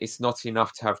 It's not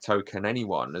enough to have token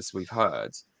anyone, as we've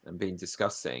heard and been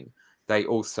discussing. They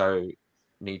also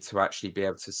need to actually be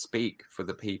able to speak for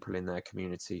the people in their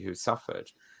community who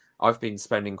suffered. I've been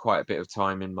spending quite a bit of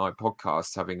time in my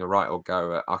podcast having a right old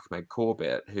go at Ahmed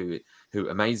Corbett, who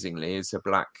amazingly is a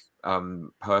Black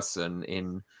person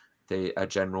in a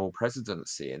general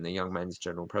presidency, in the Young Men's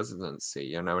General Presidency,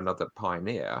 you know, another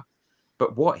pioneer.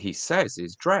 But what he says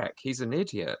is dreck. He's an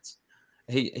idiot.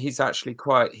 He's actually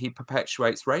he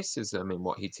perpetuates racism in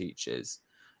what he teaches.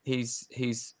 He's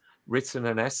written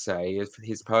an essay of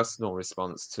his personal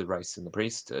response to race in the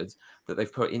priesthood that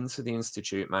they've put into the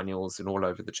Institute manuals and all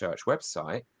over the church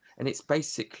website. And it's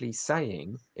basically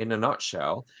saying, in a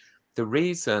nutshell, the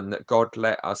reason that God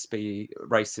let us be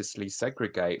racistly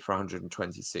segregate for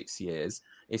 126 years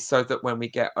is so that when we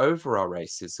get over our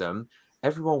racism,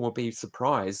 everyone will be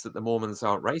surprised that the Mormons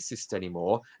aren't racist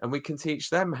anymore, and we can teach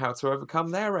them how to overcome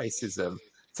their racism.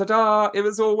 Ta-da! It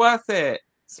was all worth it.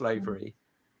 Slavery.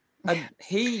 And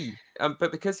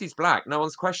but because he's Black, no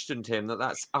one's questioned him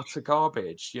that's utter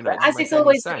garbage. You know, as is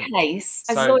always the case,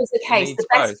 the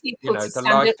best people to stand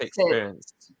up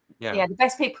experience. The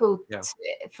best people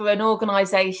for an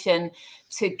organisation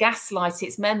to gaslight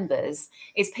its members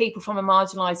is people from a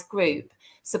marginalised group.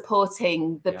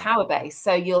 supporting the power base.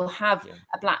 So you'll have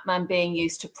a black man being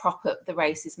used to prop up the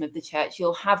racism of the church.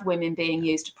 You'll have women being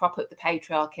used to prop up the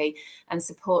patriarchy and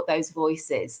support those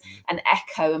voices and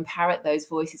echo and parrot those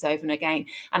voices over and again.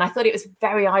 And I thought it was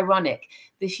very ironic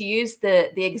that she used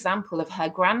the example of her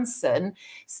grandson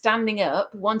standing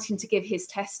up, wanting to give his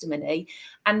testimony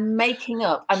and making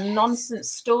up a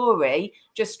nonsense story,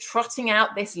 just trotting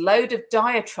out this load of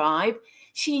diatribe.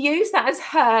 She used that as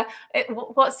her,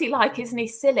 what's he like, isn't he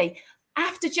silly?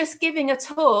 After just giving a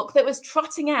talk that was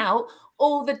trotting out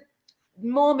all the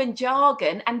Mormon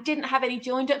jargon and didn't have any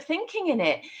joined up thinking in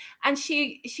it. And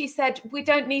she said, we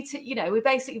don't need to, you know, we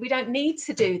don't need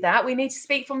to do that. We need to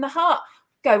speak from the heart.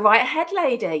 Go right ahead,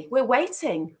 lady. We're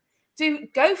waiting.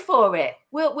 Go for it.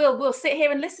 We'll sit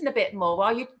here and listen a bit more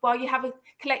while you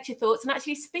collect your thoughts and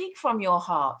actually speak from your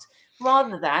heart,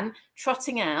 rather than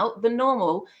trotting out the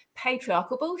normal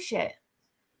patriarchal bullshit.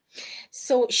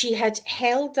 So she had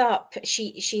held up,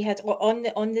 she had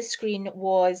on the screen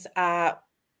was a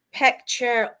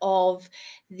picture of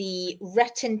the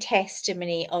written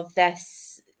testimony of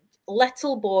this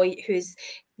little boy who's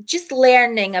just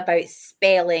learning about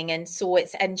spelling, and so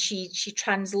she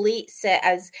translates it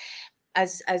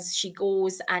as she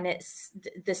goes, and it's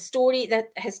the story that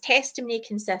his testimony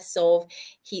consists of.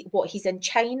 He's in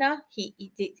China.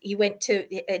 He went to,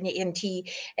 and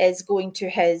he is going to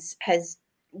his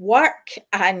work,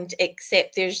 and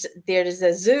except there is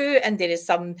a zoo and there is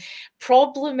some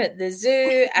problem at the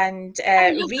zoo, and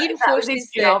reinforces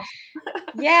the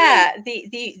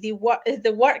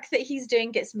work that he's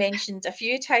doing gets mentioned a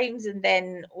few times, and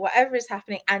then whatever is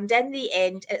happening, and in the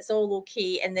end it's all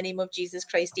okay in the name of Jesus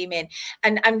Christ, amen.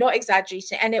 And I'm not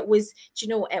exaggerating, and it was, do you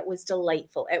know, it was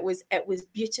delightful, it was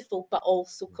beautiful, but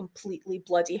also completely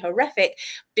bloody horrific,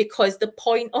 because the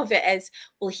point of it is,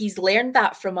 well, he's learned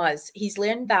that from us. He's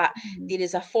learned that there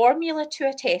is a formula to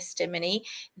a testimony.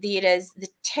 There is the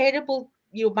terrible,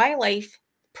 my life,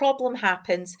 problem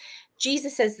happens,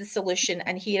 Jesus is the solution,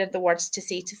 and here are the words to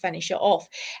say to finish it off.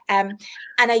 And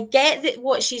I get that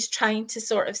what she's trying to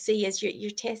sort of say is your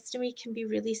testimony can be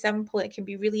really simple, it can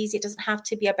be really easy, it doesn't have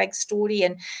to be a big story,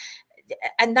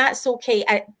 and that's okay.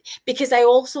 Because I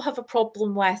also have a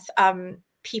problem with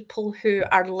people who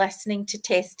are listening to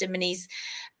testimonies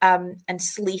and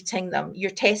slating them. Your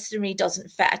testimony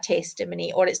doesn't fit a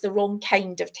testimony, or it's the wrong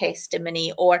kind of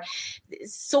testimony, or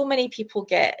so many people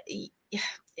get...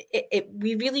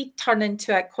 we really turn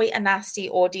into quite a nasty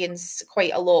audience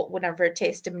quite a lot whenever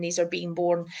testimonies are being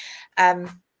born.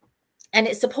 And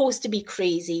it's supposed to be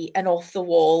crazy and off the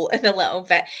wall and a little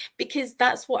bit, because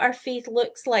that's what our faith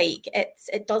looks like.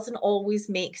 It doesn't always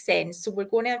make sense. So we're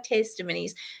going to have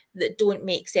testimonies that don't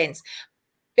make sense.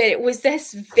 But it was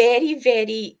this very,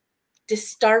 very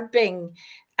disturbing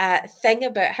thing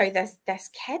about how this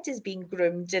kid is being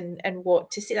groomed and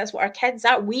what to say. That's what our kids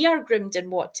are. We are groomed in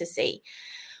what to say.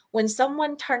 When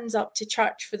someone turns up to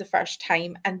church for the first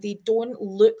time and they don't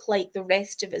look like the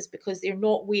rest of us because they're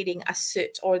not wearing a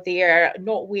suit, or they're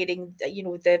not wearing,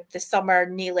 the summer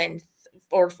knee length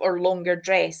or longer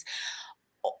dress,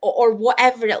 or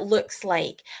whatever it looks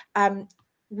like,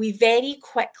 we very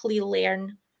quickly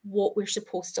learn what we're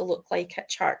supposed to look like at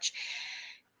church.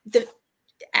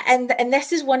 And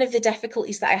this is one of the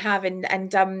difficulties that I have,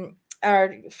 and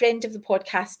our friend of the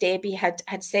podcast, Debbie,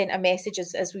 had sent a message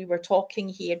as we were talking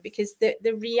here, because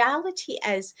the reality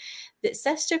is that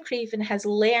Sister Craven has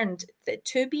learned that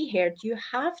to be heard, you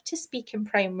have to speak in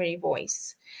primary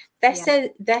voice. This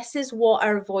is what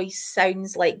our voice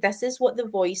sounds like. This is what the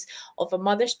voice of a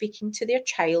mother speaking to their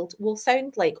child will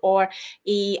sound like, or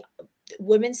a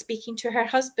woman speaking to her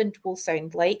husband will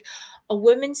sound like. A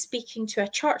woman speaking to a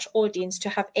church audience, to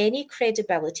have any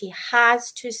credibility,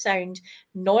 has to sound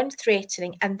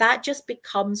non-threatening, and that just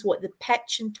becomes what the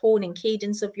pitch and tone and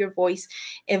cadence of your voice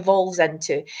evolves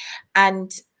into.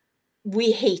 And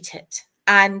we hate it,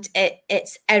 and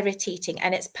it's irritating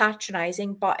and it's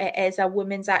patronizing, but it is a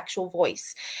woman's actual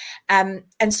voice. And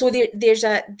so there's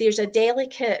a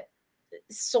delicate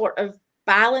sort of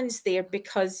balance there,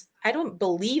 because I don't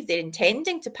believe they're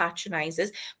intending to patronize us,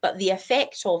 but the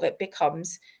effect of it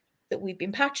becomes that we've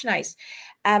been patronized.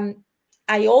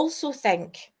 I also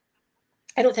think,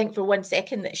 I don't think for one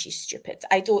second that she's stupid.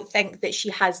 I don't think that she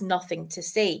has nothing to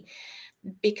say,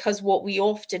 because what we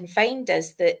often find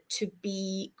is that to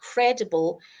be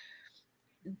credible,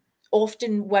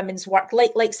 often women's work,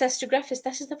 like Sister Griffiths,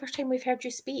 this is the first time we've heard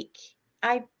you speak.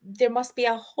 There must be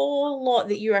a whole lot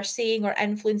that you are saying or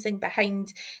influencing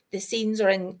behind the scenes, or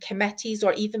in committees,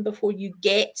 or even before you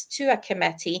get to a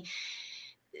committee,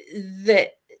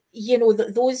 that you know,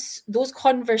 those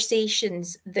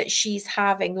conversations that she's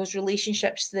having, those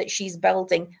relationships that she's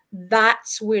building,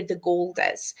 that's where the gold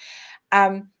is.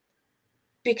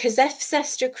 Because if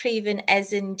Sister Craven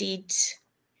is indeed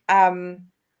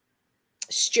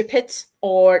stupid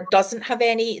or doesn't have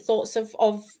any thoughts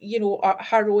of you know,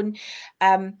 her own,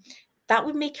 that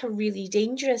would make her really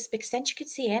dangerous, because then she could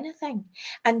say anything,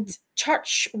 and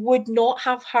church would not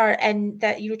have her in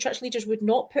that, you know, church leaders would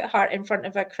not put her in front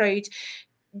of a crowd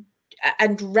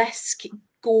and risk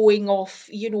going off,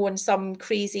 you know, on some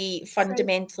crazy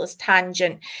fundamentalist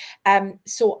tangent.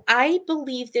 So I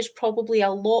believe there's probably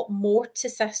a lot more to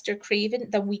Sister Craven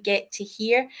than we get to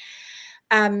hear.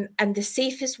 And the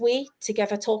safest way to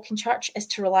give a talk in church is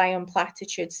to rely on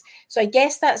platitudes. So I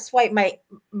guess that's why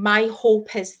my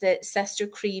hope is that Sister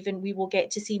Craven, we will get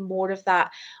to see more of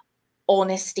that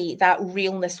honesty, that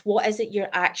realness. What is it you're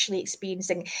actually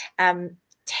experiencing?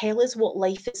 Tell us what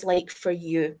life is like for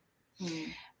you.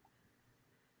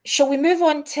 Shall we move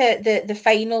on to the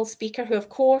final speaker, who of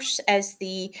course is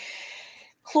the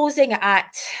closing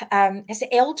act? Is it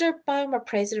Elder Baum or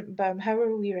President Baum? How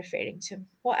are we referring to him?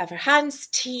 Whatever. Hans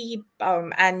T.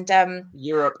 Baum. And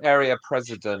Europe area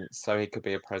president, so he could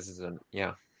be a president.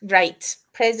 Yeah. Right.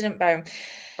 President Baum.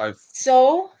 Both.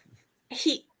 So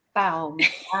he Bum.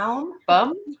 Yes.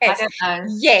 I don't know.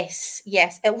 Yes.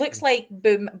 It looks like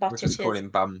Boom, but We'll just call him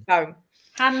Bum. Baum.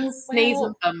 Hands, knees,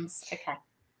 and thumbs. Okay.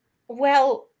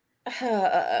 Well,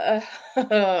 do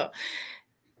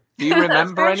you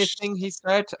remember anything he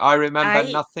said? I remember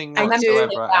nothing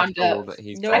whatsoever at all that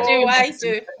he said. I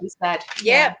do. He said,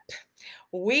 yep,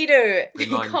 we do.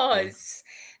 Remind Because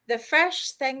the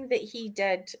first thing that he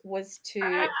did was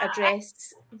to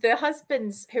address the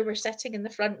husbands who were sitting in the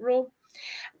front row.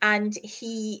 And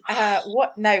he,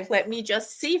 what now? Let me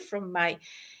just see from my...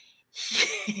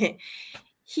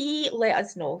 He let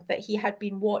us know that he had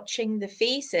been watching the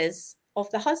faces of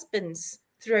the husbands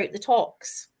throughout the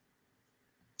talks.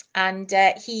 And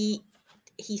he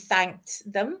thanked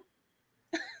them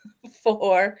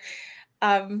for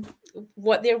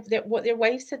what their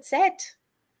wives had said.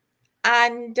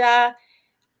 And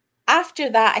after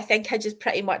that, I think I just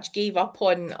pretty much gave up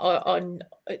on all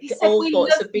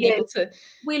thoughts of being able to.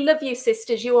 We love you,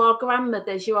 sisters. You are our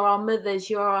grandmothers. You are our mothers.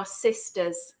 You are our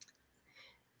sisters.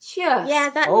 Cheers.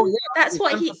 Yeah, that's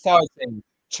what he.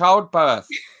 Childbirth.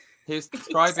 He's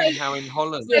describing how in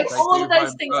Holland. All of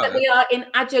those things that we are in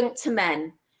adjunct to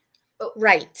men.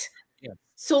 Right. Yeah.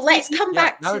 So let's come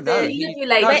back to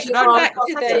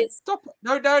the. Stop.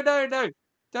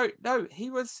 No.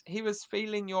 He was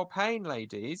feeling your pain,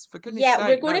 ladies. For goodness sake.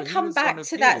 We're going to come back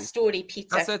to that story,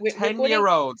 Peter. As a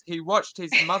 10-year-old, he watched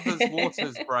his mother's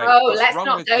waters break. Oh, let's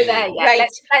not go there yet. Right.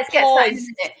 Let's get started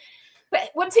in it.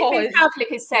 But once it's been Catholic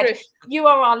has said, you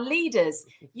are our leaders,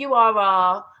 you are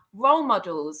our role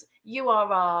models, you are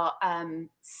our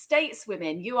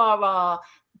stateswomen, you are our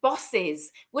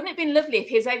bosses. Wouldn't it have been lovely if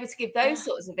he was able to give those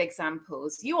sorts of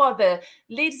examples? You are the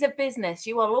leaders of business,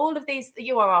 you are all of these,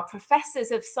 you are our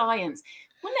professors of science.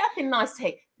 Wouldn't it have been nice to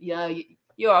say,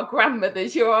 you're our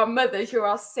grandmothers, you're our mothers, you're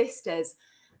our sisters,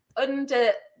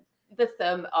 under the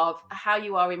thumb of how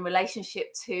you are in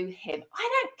relationship to him?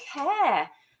 I don't care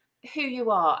who you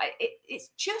are. It's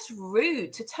just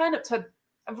rude to turn up to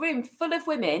a room full of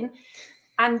women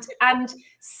and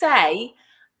say,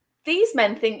 these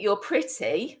men think you're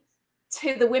pretty,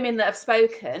 to the women that have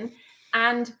spoken,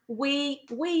 and we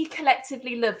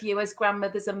collectively love you as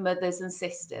grandmothers and mothers and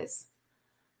sisters.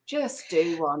 Just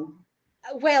do one.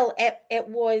 Well, it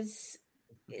was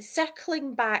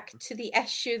circling back to the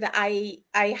issue that I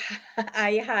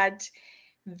had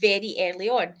very early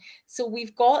on. So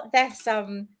we've got this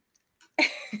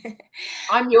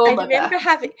I'm your mother. Remember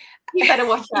having. You better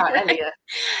watch out, Elliot.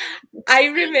 I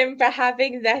remember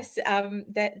having this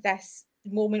this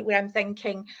moment where I'm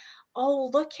thinking, oh,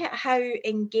 look at how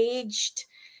engaged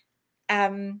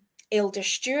Elder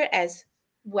Stewart is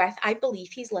with. I believe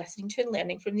he's listening to and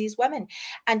learning from these women.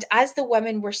 And as the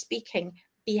women were speaking,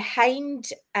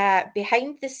 behind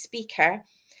the speaker,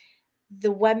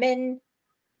 the women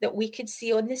that we could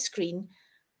see on the screen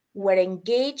were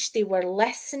engaged, they were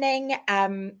listening.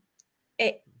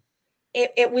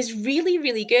 It was really,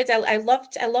 really good. I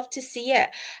loved to see it.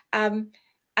 And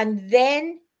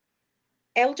then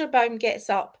Elder Baum gets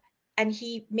up and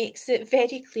he makes it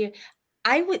very clear.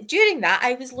 During that,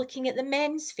 I was looking at the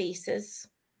men's faces.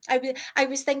 I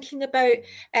was thinking about,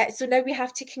 so now we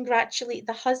have to congratulate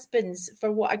the husbands for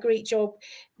what a great job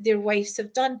their wives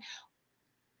have done.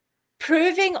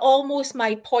 Proving almost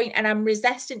my point, and I'm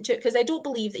resistant to it because I don't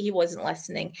believe that he wasn't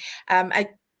listening.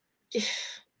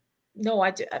 no,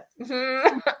 I do.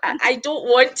 I don't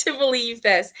want to believe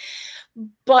this,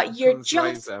 but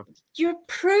you're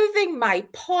proving my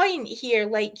point here.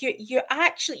 Like you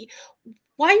actually,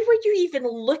 why were you even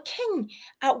looking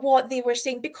at what they were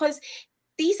saying? Because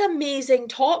these amazing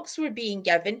talks were being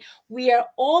given. We are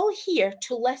all here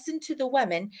to listen to the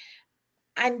women,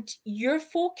 and your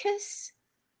focus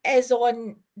is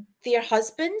on their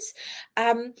husbands.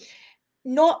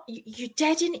 You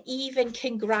didn't even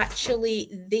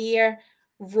congratulate their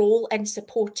role in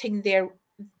supporting their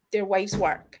wives'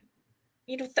 work.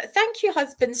 You know, thank you,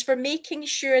 husbands, for making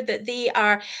sure that they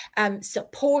are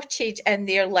supported in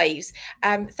their lives.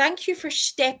 Thank you for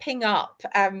stepping up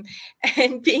and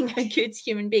being a good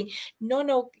human being.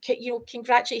 No, you know,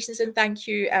 congratulations and thank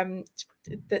you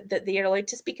that they are allowed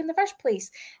to speak in the first place.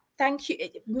 Thank you,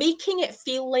 making it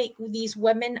feel like these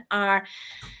women are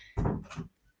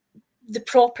the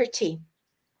property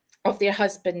of their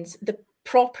husbands, the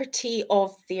property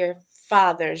of their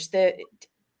fathers, they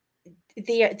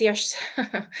are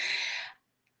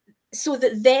so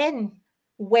that then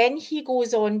when he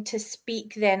goes on to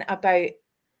speak then about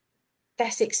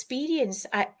this experience,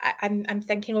 I'm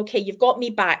thinking, okay, you've got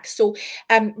me back. So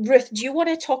Ruth, do you want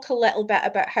to talk a little bit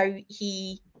about how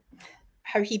he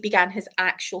began his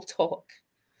actual talk?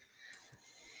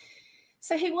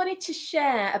 So he wanted to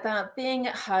share about being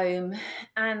at home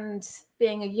and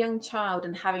being a young child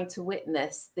and having to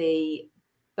witness the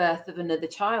birth of another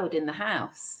child in the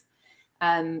house.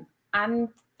 And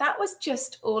that was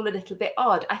just all a little bit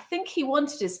odd. I think he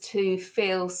wanted us to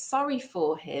feel sorry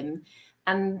for him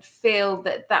and feel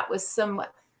that was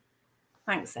somewhat,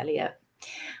 thanks, Elliot,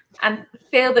 and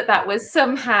feel that was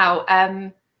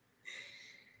somehow,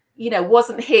 you know,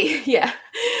 wasn't he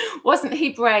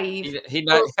brave?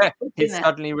 He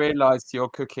suddenly realised you're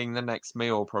cooking the next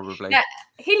meal, probably. Yeah,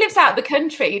 he lives out of the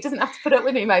country. He doesn't have to put up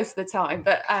with me most of the time.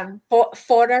 But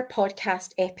for our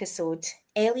podcast episode,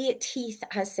 Elliot Heath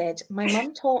has said, my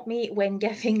mum taught me when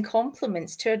giving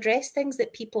compliments to address things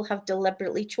that people have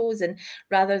deliberately chosen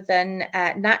rather than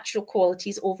natural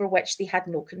qualities over which they had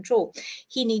no control.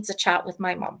 He needs a chat with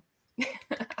my mum.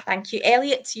 Thank you,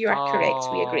 Elliot. You are correct.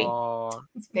 We agree.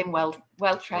 He's been well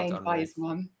trained by his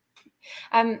mum.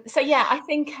 So yeah, I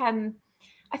think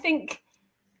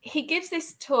he gives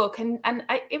this talk, and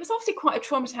it was obviously quite a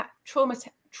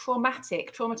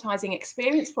traumatizing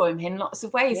experience for him in lots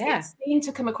of ways. Yeah. It seemed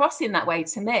to come across in that way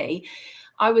to me.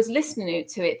 I was listening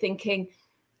to it thinking,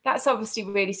 that's obviously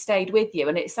really stayed with you,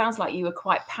 and it sounds like you were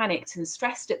quite panicked and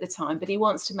stressed at the time, but he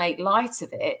wants to make light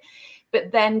of it,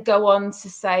 but then go on to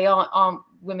say, aren't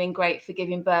women great for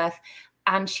giving birth?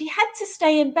 And she had to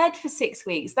stay in bed for 6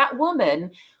 weeks. That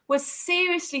woman was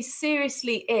seriously,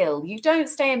 seriously ill. You don't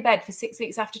stay in bed for 6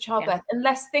 weeks after childbirth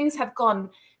unless things have gone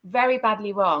very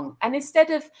badly wrong. And instead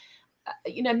of,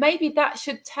 you know, maybe that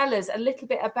should tell us a little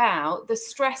bit about the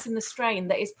stress and the strain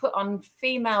that is put on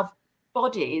female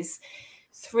bodies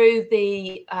through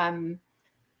the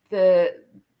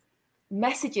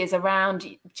messages around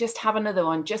just have another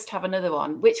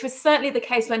one, which was certainly the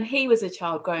case when he was a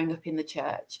child growing up in the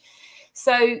church.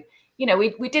 So, you know,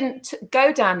 we didn't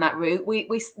go down that route.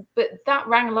 But that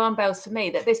rang alarm bells for me,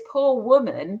 that this poor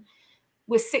woman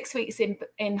was 6 weeks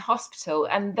in hospital,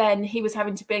 and then he was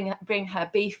having to bring her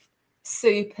beef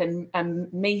soup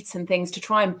and meat and things to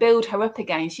try and build her up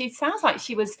again. She sounds like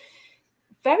she was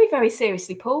very, very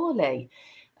seriously poorly.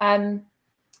 And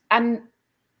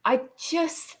I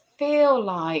just feel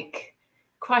like,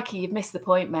 crikey, you've missed the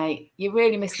point, mate. You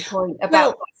really missed the point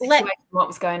about what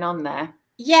was going on there.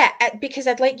 Yeah, because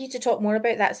I'd like you to talk more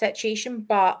about that situation,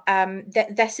 but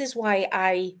this is why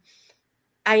I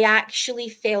actually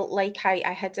felt like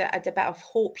I had a bit of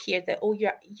hope here that,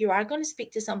 you are going to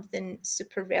speak to something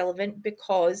super relevant,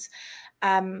 because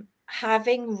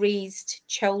having raised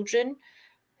children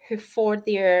who, for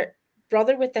their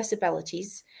brother with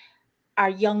disabilities, are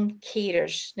young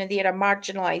carers. Now, they are a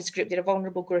marginalised group. They're a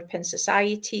vulnerable group in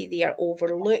society. They are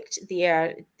overlooked. They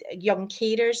are young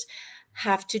carers,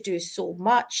 have to do so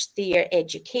much. Their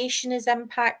education is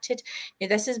impacted. Now,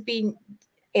 this has been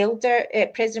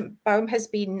President Baum has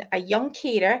been a young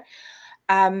carer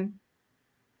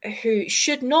who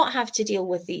should not have to deal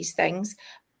with these things,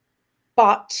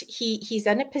 but he's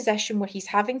in a position where he's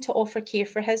having to offer care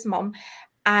for his mum,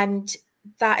 and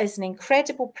that is an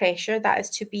incredible pressure. That is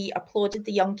to be applauded.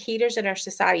 The young carers in our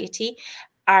society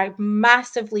are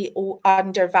massively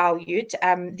undervalued.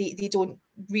 They don't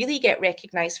really get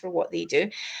recognised for what they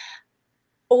do.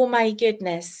 Oh my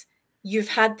goodness, you've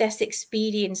had this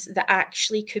experience that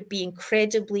actually could be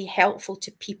incredibly helpful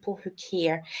to people who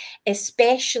care,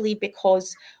 especially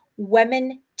because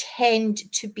women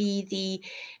tend to be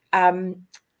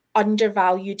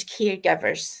undervalued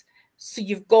caregivers. So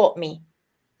you've got me.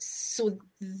 So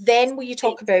then will you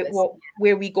talk about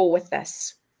where we go with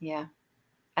this? Yeah.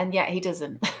 And yet he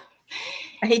doesn't.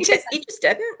 He just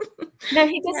didn't. No,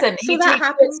 he doesn't. Yeah. So that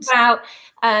happens about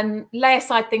lay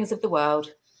aside things of the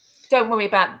world. Don't worry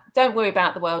about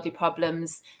the worldly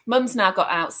problems. Mum's now got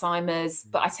Alzheimer's,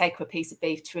 but I take her a piece of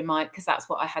beef to remind, because that's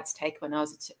what I had to take when I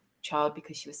was a child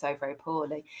because she was so very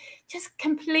poorly. Just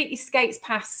completely skates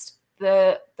past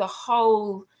the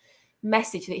whole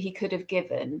message that he could have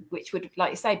given, which would,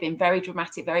 like you say, been very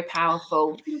dramatic, very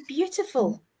powerful,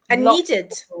 beautiful, and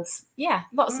needed. Yeah,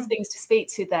 lots of things to speak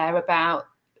to there about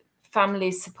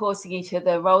families supporting each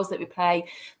other, roles that we play,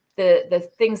 the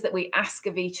things that we ask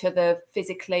of each other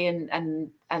physically,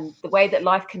 and the way that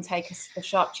life can take us a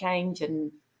sharp change.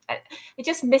 And it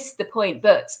just missed the point,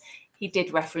 but he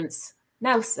did reference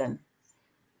Nelson,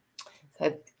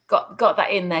 so got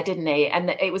that in there, didn't he? And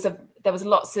there was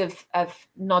lots of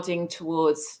nodding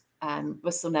towards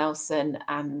Russell Nelson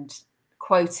and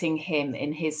quoting him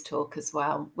in his talk as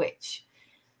well, which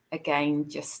again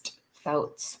just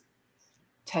felt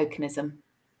tokenism.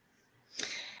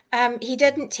 He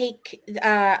didn't take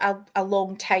a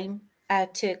long time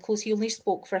to close. He only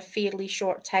spoke for a fairly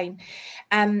short time.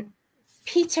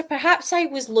 Peter, perhaps I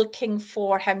was looking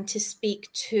for him to speak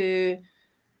to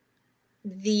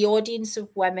the audience of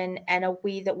women in a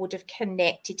way that would have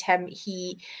connected him.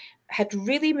 He had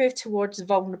really moved towards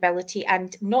vulnerability,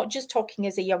 and not just talking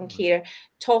as a young carer,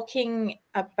 talking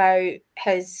about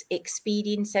his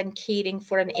experience in caring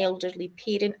for an elderly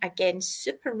parent. Again,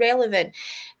 super relevant.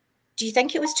 Do you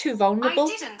think it was too vulnerable?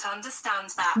 I didn't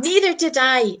understand that. Neither did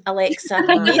I, Alexa.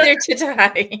 Neither did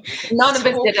I. None of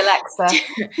us did, Alexa.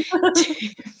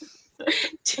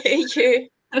 Do you?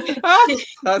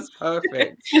 That's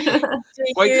perfect.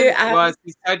 As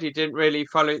he said, he didn't really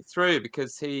follow it through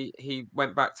because he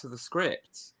went back to the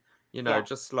script,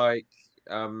 just like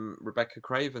Rebecca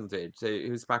Craven did.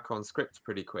 He was back on script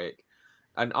pretty quick.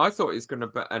 And I thought he was going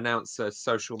to announce a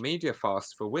social media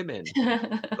fast for women,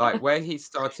 like where he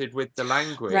started with the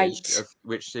language, right,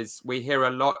 which is, we hear a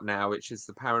lot now, which is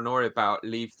the paranoia about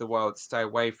leave the world, stay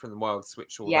away from the world,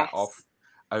 switch all that off,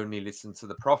 only listen to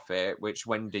the prophet, which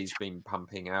Wendy's been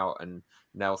pumping out and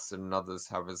Nelson and others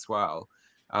have as well.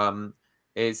 I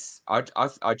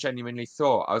genuinely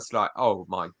thought, I was like, oh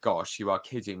my gosh, you are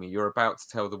kidding me. You're about to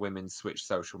tell the women switch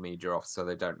social media off so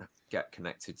they don't get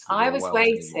connected to the real world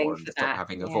anymore and stop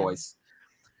having a voice.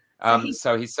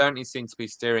 So he certainly seemed to be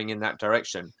steering in that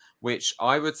direction, which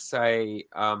I would say,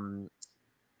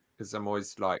 because I'm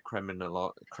always like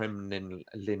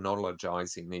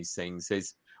criminologizing these things,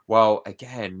 is, well,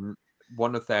 again,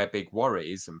 one of their big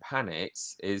worries and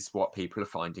panics is what people are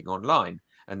finding online,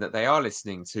 and that they are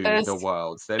listening to the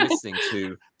world. They're listening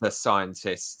to the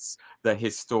scientists, the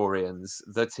historians,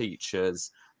 the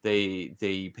teachers, the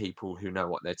people who know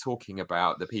what they're talking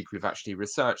about, the people who've actually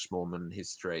researched Mormon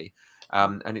history.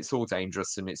 And it's all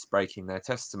dangerous and it's breaking their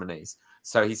testimonies.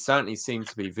 So he certainly seemed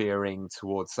to be veering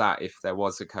towards that, if there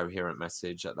was a coherent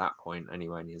message at that point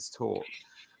anyway in his talk.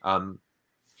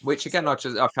 Which again, I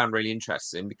found really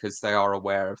interesting, because they are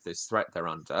aware of this threat they're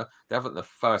under. They haven't the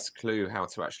first clue how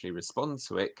to actually respond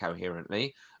to it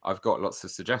coherently. I've got lots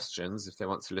of suggestions if they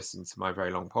want to listen to my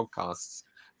very long podcasts.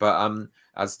 But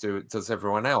as does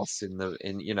everyone else in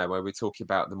where we're talking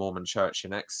about the Mormon Church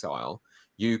in exile.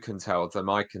 You can tell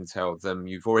them, I can tell them.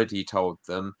 You've already told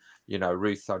them.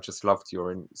 Ruth, I just loved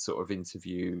your sort of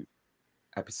interview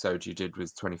episode you did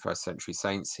with 21st Century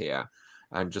Saints here.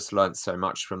 And just learned so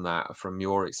much from that, from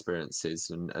your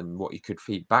experiences and what you could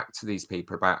feed back to these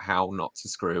people about how not to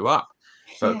screw up.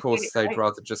 But of course, they'd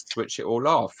rather just switch it all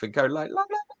off and go like, la,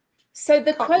 la. So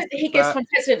the quote that he gives from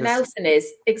President Nelson is,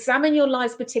 examine your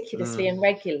lives meticulously and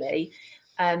regularly,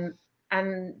 and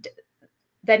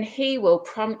then he will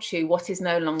prompt you what is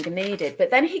no longer needed. But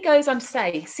then he goes on to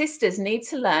say, sisters need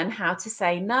to learn how to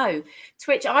say no, to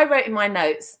which I wrote in my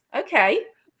notes, okay,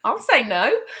 I'll say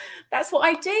no. That's what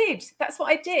I did.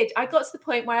 I got to the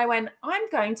point where I went, I'm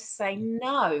going to say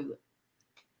no.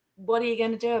 What are you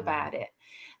going to do about it?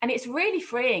 And it's really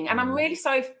freeing. And I'm really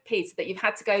sorry, Peter, that you've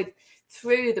had to go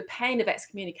through the pain of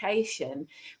excommunication.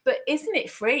 But isn't it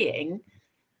freeing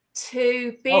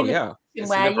to be in a position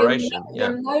where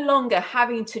you're no longer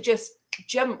having to just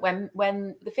jump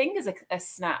when the fingers are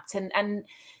snapped and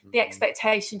the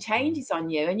expectation changes on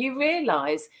you, and you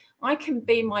realise, I can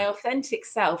be my authentic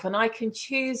self and I can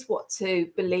choose what to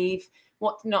believe,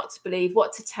 what not to believe,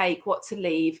 what to take, what to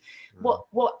leave,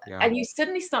 and you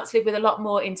suddenly start to live with a lot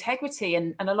more integrity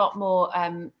and a lot more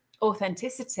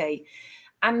authenticity.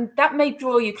 And that may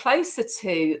draw you closer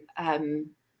to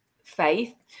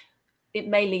faith, it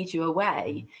may lead you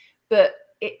away, but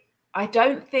I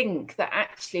don't think that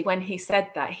actually when he said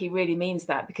that, he really means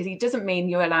that, because he doesn't mean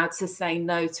you're allowed to say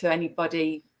no to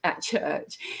anybody at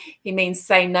church. He means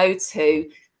say no to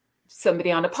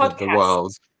somebody on a podcast, the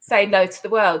world. Say no to the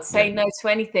world, say no to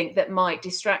anything that might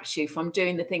distract you from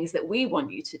doing the things that we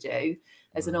want you to do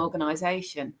as an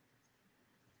organisation.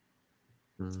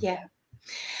 Yeah.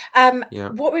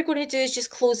 What we're going to do is just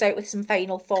close out with some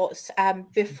final thoughts.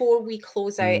 Before we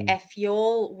close out, if you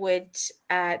all would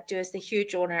do us the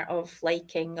huge honour of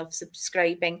liking, of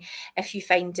subscribing, if you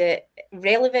find it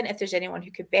relevant, if there's anyone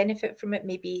who could benefit from it,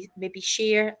 maybe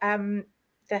share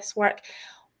this work.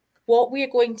 What we're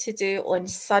going to do on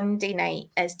Sunday night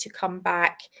is to come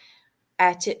back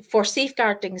for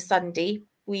Safeguarding Sunday.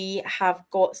 We have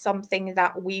got something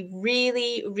that we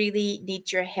really, really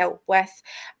need your help with.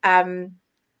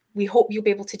 We hope you'll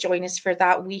be able to join us for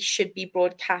that. We should be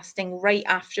broadcasting right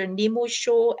after Nemo's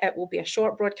show. It will be a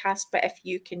short broadcast, but if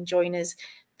you can join us,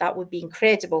 that would be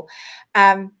incredible.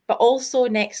 But also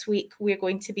next week, we're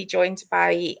going to be joined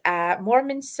by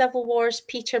Mormon Civil Wars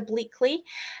Peter Bleakley.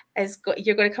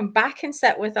 You're going to come back and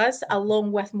sit with us,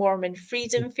 along with Mormon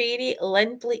Freedom Fairy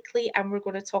Lynn Bleakley, and we're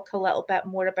going to talk a little bit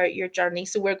more about your journey.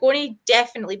 So we're going to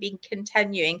definitely be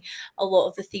continuing a lot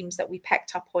of the themes that we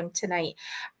picked up on tonight.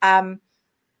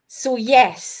 So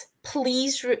yes,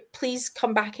 please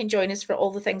come back and join us for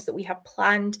all the things that we have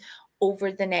planned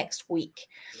over the next week.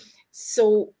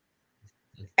 So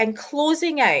in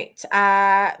closing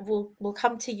out, we'll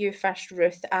come to you first,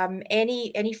 Ruth.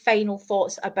 Any final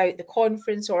thoughts about the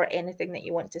conference or anything that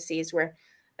you want to say as we're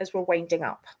winding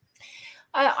up?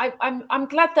 I'm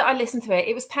glad that I listened to it.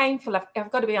 It was painful,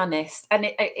 I've got to be honest, and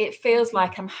it feels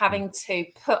like I'm having to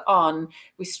put on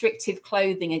restrictive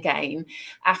clothing again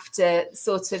after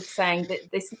sort of saying that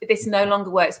this no longer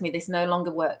works for me, this no longer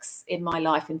works in my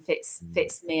life and fits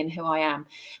me and who I am.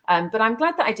 But I'm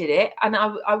glad that I did it, and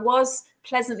I was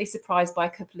pleasantly surprised by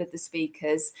a couple of the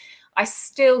speakers. I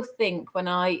still think when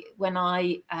I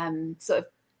sort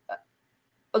of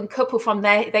uncouple from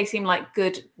there, they seem like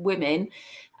good women.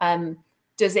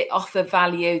 Does it offer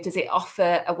value? Does it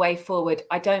offer a way forward?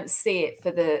 I don't see it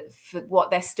for what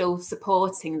they're still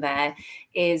supporting there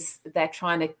is they're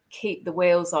trying to keep the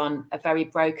wheels on a very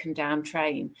broken down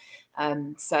train.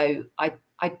 So I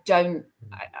don't,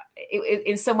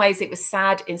 in some ways it was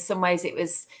sad. In some ways it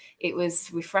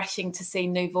was refreshing to see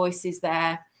new voices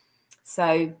there.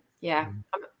 So yeah,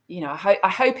 I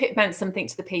hope it meant something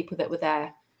to the people that were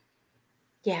there.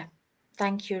 Yeah.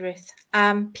 Thank you, Ruth.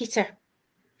 Peter.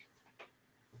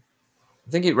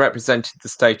 I think it represented the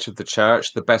state of the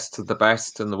church, the best of the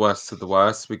best and the worst of the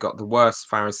worst. We got the worst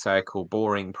pharisaical,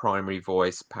 boring primary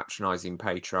voice, patronizing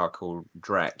patriarchal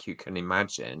dreck you can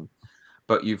imagine.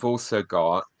 But you've also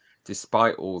got,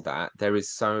 despite all that, there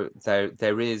is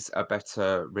a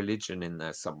better religion in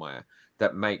there somewhere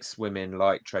that makes women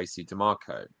like Tracy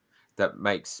DeMarco, that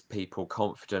makes people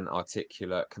confident,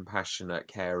 articulate, compassionate,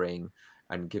 caring,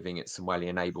 and giving it some way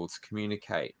and able to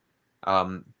communicate.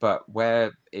 But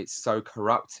where it's so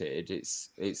corrupted,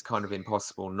 it's kind of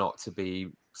impossible not to be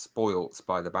spoilt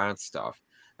by the bad stuff.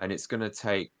 And it's going to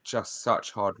take just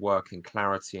such hard work and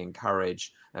clarity and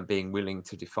courage and being willing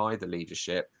to defy the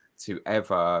leadership to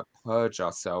ever purge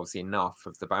ourselves enough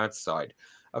of the bad side.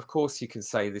 Of course, you can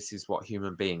say this is what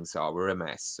human beings are. We're a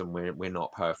mess and we're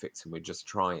not perfect and we're just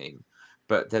trying.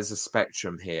 But there's a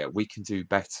spectrum here. We can do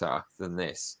better than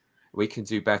this. We can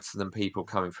do better than people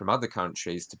coming from other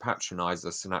countries to patronize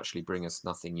us and actually bring us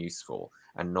nothing useful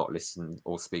and not listen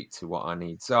or speak to what our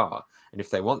needs are. And if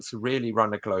they want to really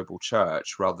run a global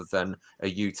church rather than a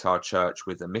Utah church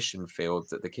with a mission field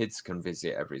that the kids can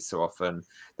visit every so often,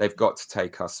 they've got to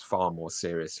take us far more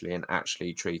seriously and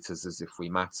actually treat us as if we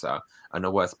matter and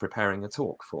are worth preparing a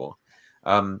talk for.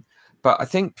 But I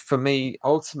think for me,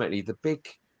 ultimately, the big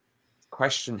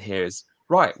question here is,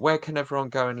 right, where can everyone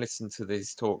go and listen to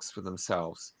these talks for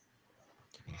themselves?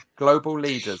 Global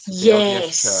leaders of the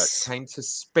LDS Church came to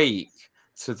speak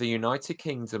to the United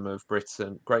Kingdom of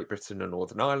Britain, Great Britain and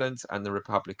Northern Ireland, and the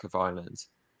Republic of Ireland.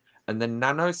 And the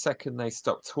nanosecond they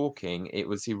stopped talking, it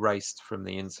was erased from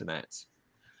the internet.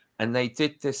 And they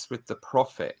did this with the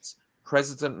prophet,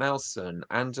 President Nelson,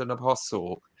 and an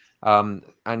apostle,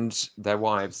 and their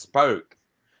wives spoke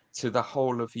to the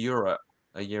whole of Europe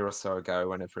a year or so ago,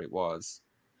 whenever it was.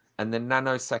 And the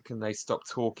nanosecond they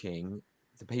stopped talking,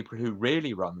 the people who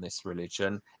really run this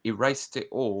religion erased it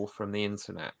all from the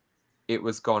internet. It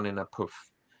was gone in a poof.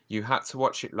 You had to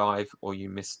watch it live or you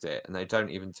missed it. And they don't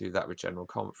even do that with General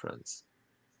Conference.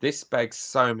 This begs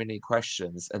so many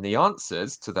questions. And the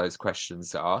answers to those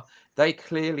questions are, they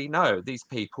clearly know these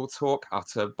people talk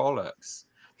utter bollocks.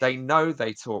 They know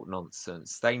they talk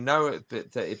nonsense. They know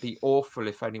that it'd be awful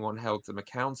if anyone held them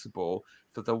accountable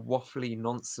for the waffly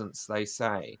nonsense they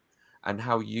say and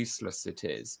how useless it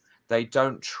is. They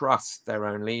don't trust their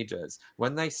own leaders.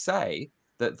 When they say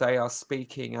that they are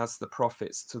speaking as the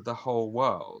prophets to the whole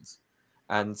world,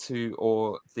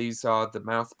 or these are the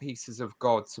mouthpieces of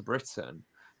God to Britain,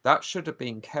 that should have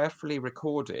been carefully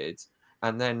recorded.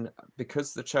 And then,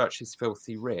 because the church is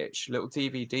filthy rich, little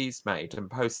DVDs made and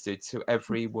posted to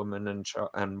every woman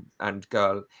and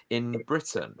girl in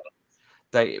Britain.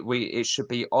 It should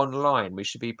be online. We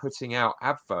should be putting out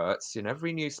adverts in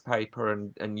every newspaper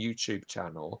and YouTube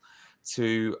channel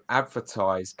to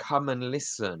advertise, come and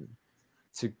listen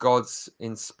to God's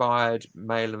inspired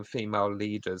male and female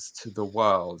leaders to the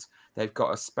world. They've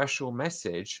got a special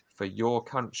message for your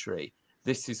country.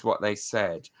 This is what they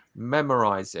said.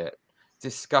 Memorize it,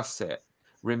 discuss it,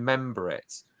 remember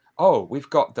it. Oh, we've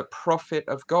got the prophet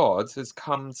of God has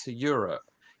come to Europe.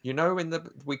 You know,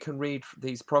 we can read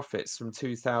these prophets from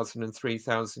 2,000 and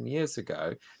 3,000 years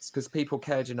ago. It's because people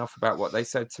cared enough about what they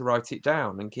said to write it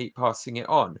down and keep passing it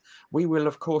on. We will,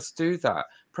 of course, do that.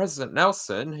 President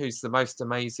Nelson, who's the most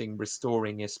amazing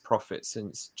restoringist prophet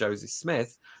since Joseph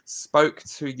Smith, spoke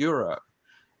to Europe.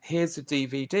 Here's a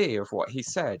DVD of what he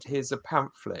said. Here's a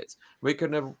pamphlet.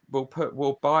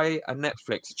 We'll buy a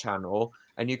Netflix channel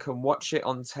and you can watch it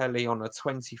on telly on a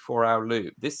 24-hour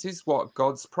loop. This is what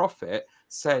God's prophet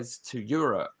says to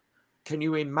Europe. Can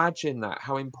you imagine that?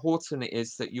 How important it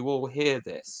is that you all hear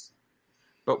this?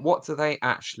 But what do they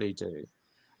actually do?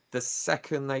 The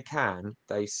second they can,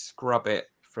 they scrub it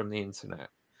from the internet.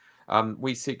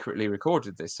 We secretly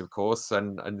recorded this, of course,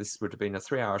 and this would have been a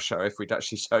 3-hour show if we'd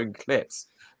actually shown clips.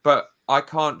 But I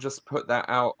can't just put that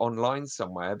out online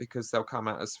somewhere because they'll come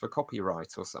at us for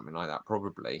copyright or something like that,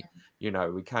 probably. You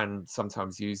know, we can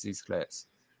sometimes use these clips.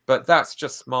 But that's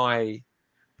just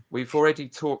we've already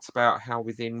talked about how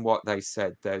within what they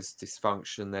said, there's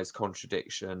dysfunction, there's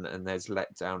contradiction, and there's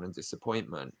letdown and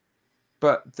disappointment.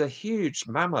 But the huge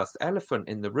mammoth elephant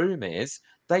in the room is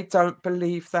they don't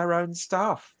believe their own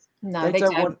stuff. No, they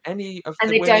don't want any of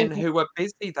the women who were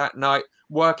busy that night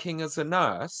working as a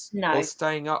nurse or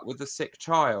staying up with a sick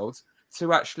child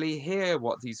to actually hear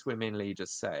what these women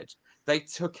leaders said. They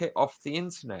took it off the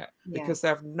internet because they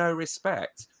have no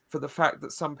respect for the fact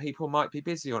that some people might be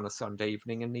busy on a Sunday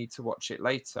evening and need to watch it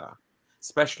later,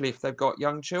 especially if they've got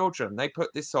young children. They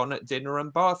put this on at dinner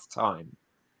and bath time.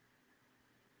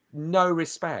 No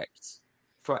respect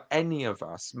for any of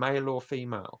us, male or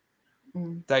female.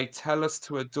 They tell us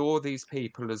to adore these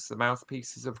people as the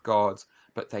mouthpieces of God,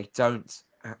 but they don't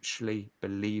actually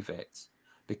believe it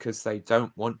because they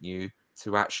don't want you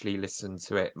to actually listen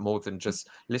to it more than just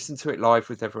listen to it live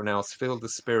with everyone else, feel the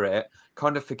spirit,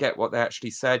 kind of forget what they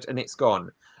actually said, and it's gone.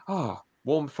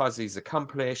 Warm fuzzies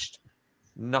accomplished,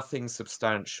 nothing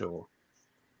substantial.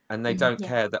 And they don't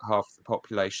care that half the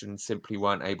population simply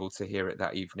weren't able to hear it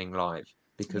that evening live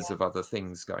because of other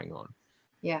things going on.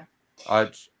 Yeah.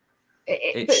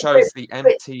 It shows the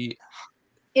empty.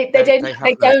 They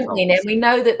don't mean it. We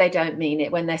know that they don't mean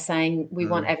it when they're saying we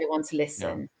want everyone to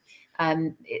listen.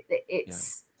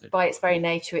 It's by its very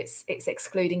nature, it's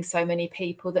excluding so many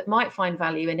people that might find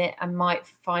value in it and might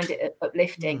find it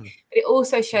uplifting. But it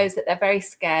also shows that they're very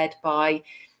scared by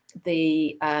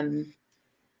the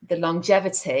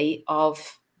longevity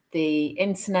of the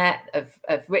internet,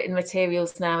 of written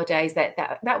materials nowadays.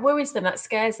 That worries them, that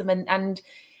scares them, and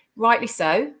rightly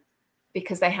so,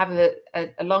 because they have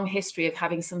a long history of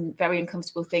having some very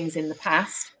uncomfortable things in the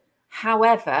past.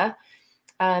 However,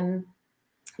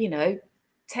 you know,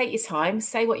 take your time,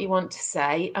 say what you want to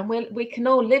say, and we can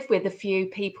all live with a few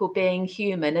people being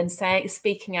human and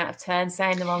speaking out of turn,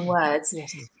 saying the wrong words.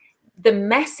 Yes. The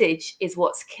message is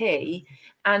what's key,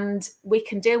 and we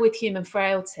can deal with human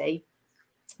frailty.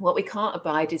 What we can't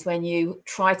abide is when you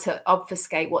try to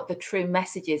obfuscate what the true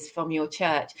message is from your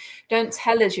church. Don't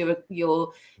tell us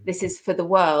this is for the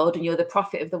world and you're the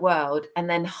prophet of the world, and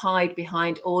then hide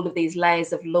behind all of these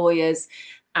layers of lawyers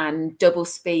and double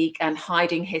speak and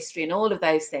hiding history and all of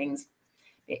those things.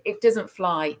 It doesn't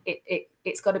fly.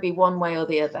 It's got to be one way or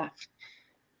the other.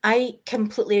 I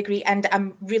completely agree, and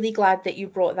I'm really glad that you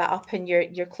brought that up in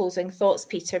your closing thoughts,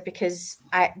 Peter, because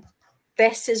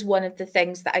this is one of the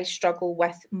things that I struggle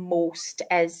with most,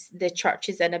 is the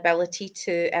church's inability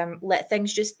to let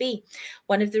things just be.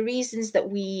 One of the reasons that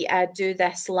we do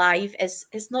this live is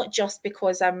not just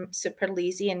because I'm super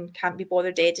lazy and can't be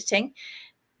bothered editing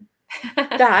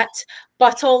that,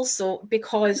 but also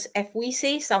because if we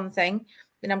say something,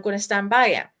 then I'm going to stand by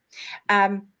it.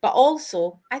 But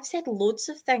also, I've said loads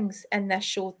of things in this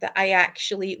show that I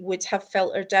actually would have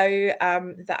filtered out,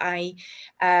 that I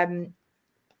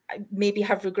maybe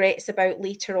have regrets about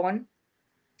later on.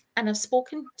 And I've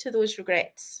spoken to those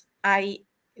regrets.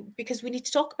 Because we need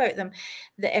to talk about them.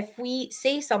 That if we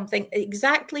say something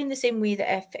exactly in the same way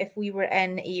that if we were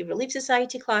in a Relief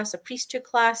Society class, a priesthood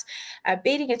class,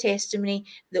 bearing a testimony,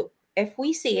 that if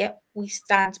we say it, we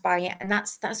stand by it. And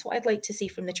that's what I'd like to see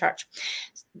from the church.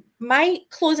 My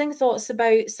closing thoughts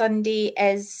about Sunday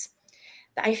is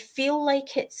that I feel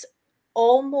like it's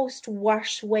almost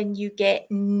worse when you get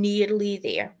nearly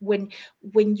there, when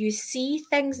you see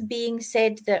things being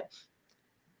said that,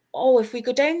 oh, if we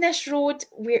go down this road,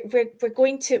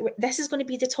 this is going to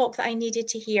be the talk that I needed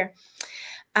to hear.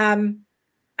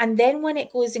 And then when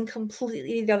it goes in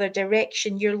completely the other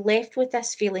direction, you're left with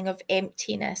this feeling of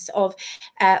emptiness, of,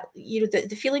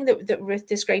 the feeling that Ruth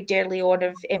described early on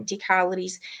of empty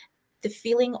calories, the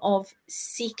feeling of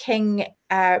seeking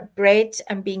bread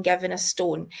and being given a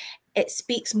stone. It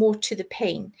speaks more to the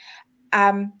pain.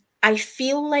 I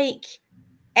feel like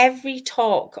every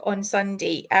talk on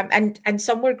Sunday, and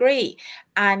some were great,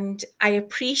 and I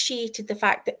appreciated the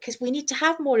fact that, because we need to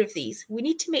have more of these, we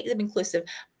need to make them inclusive,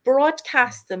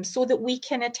 broadcast them so that we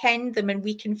can attend them and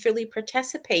we can fully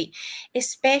participate,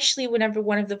 especially whenever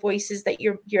one of the voices that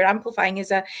you're amplifying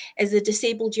is a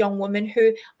disabled young woman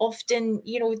who often,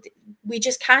 we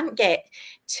just can't get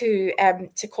to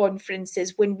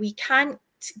conferences, when we can't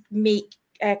make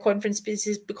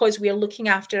conferences because we are looking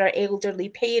after our elderly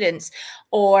parents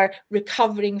or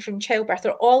recovering from childbirth,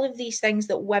 or all of these things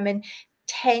that women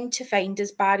tend to find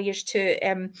as barriers to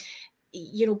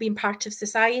being part of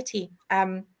society.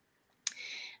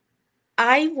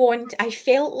 I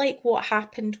felt like what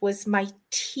happened was my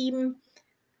team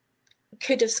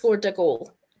could have scored a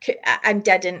goal and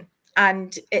didn't.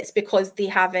 And it's because they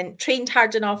haven't trained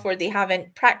hard enough, or they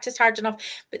haven't practiced hard enough,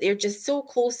 but they're just so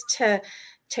close to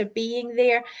being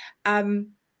there.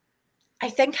 I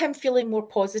think I'm feeling more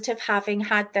positive having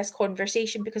had this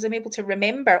conversation, because I'm able to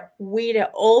remember where it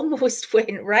almost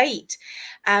went right.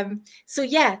 So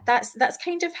yeah, that's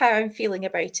kind of how I'm feeling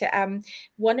about it.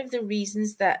 One of the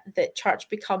reasons that church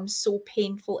becomes so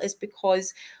painful is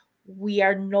because we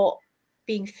are not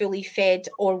being fully fed,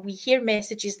 or we hear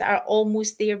messages that are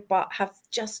almost there but have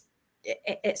just,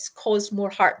 it's caused more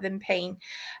hurt than pain,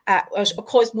 or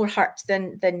caused more hurt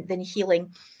than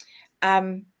healing.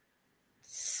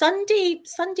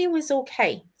 Sunday was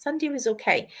okay. Sunday was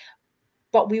okay,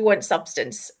 but we want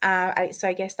substance. So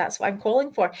I guess that's what I'm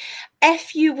calling for.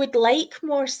 If you would like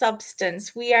more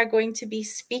substance, we are going to be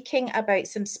speaking about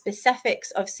some specifics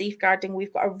of safeguarding.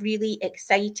 We've got a really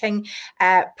exciting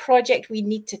project we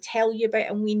need to tell you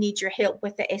about, and we need your help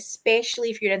with it,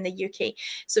 especially if you're in the UK.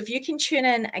 So if you can tune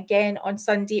in again on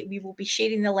Sunday, we will be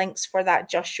sharing the links for that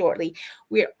just shortly.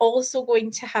 We're also going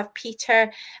to have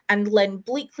Peter and Lynn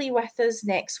Bleakley with us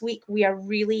next week. We are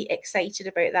really excited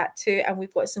about that too, and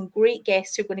we've got some great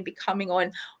guests who are going to be coming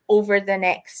on over the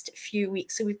next few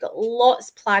weeks. So we've got lots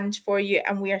planned for you,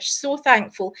 and we are so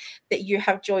thankful that you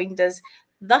have joined us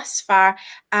thus far.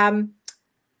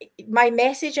 My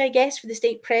message, I guess, for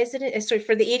the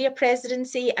for the area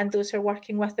presidency and those who are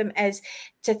working with them, is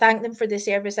to thank them for the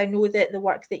service. I know that the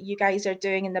work that you guys are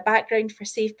doing in the background for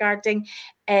safeguarding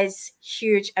is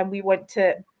huge, and we want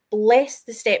to bless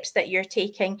the steps that you're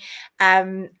taking,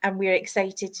 and we're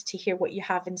excited to hear what you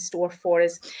have in store for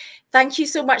us. Thank you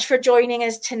so much for joining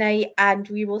us tonight, and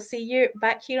we will see you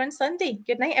back here on Sunday.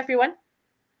 Good night, everyone.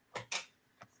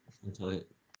 Good night.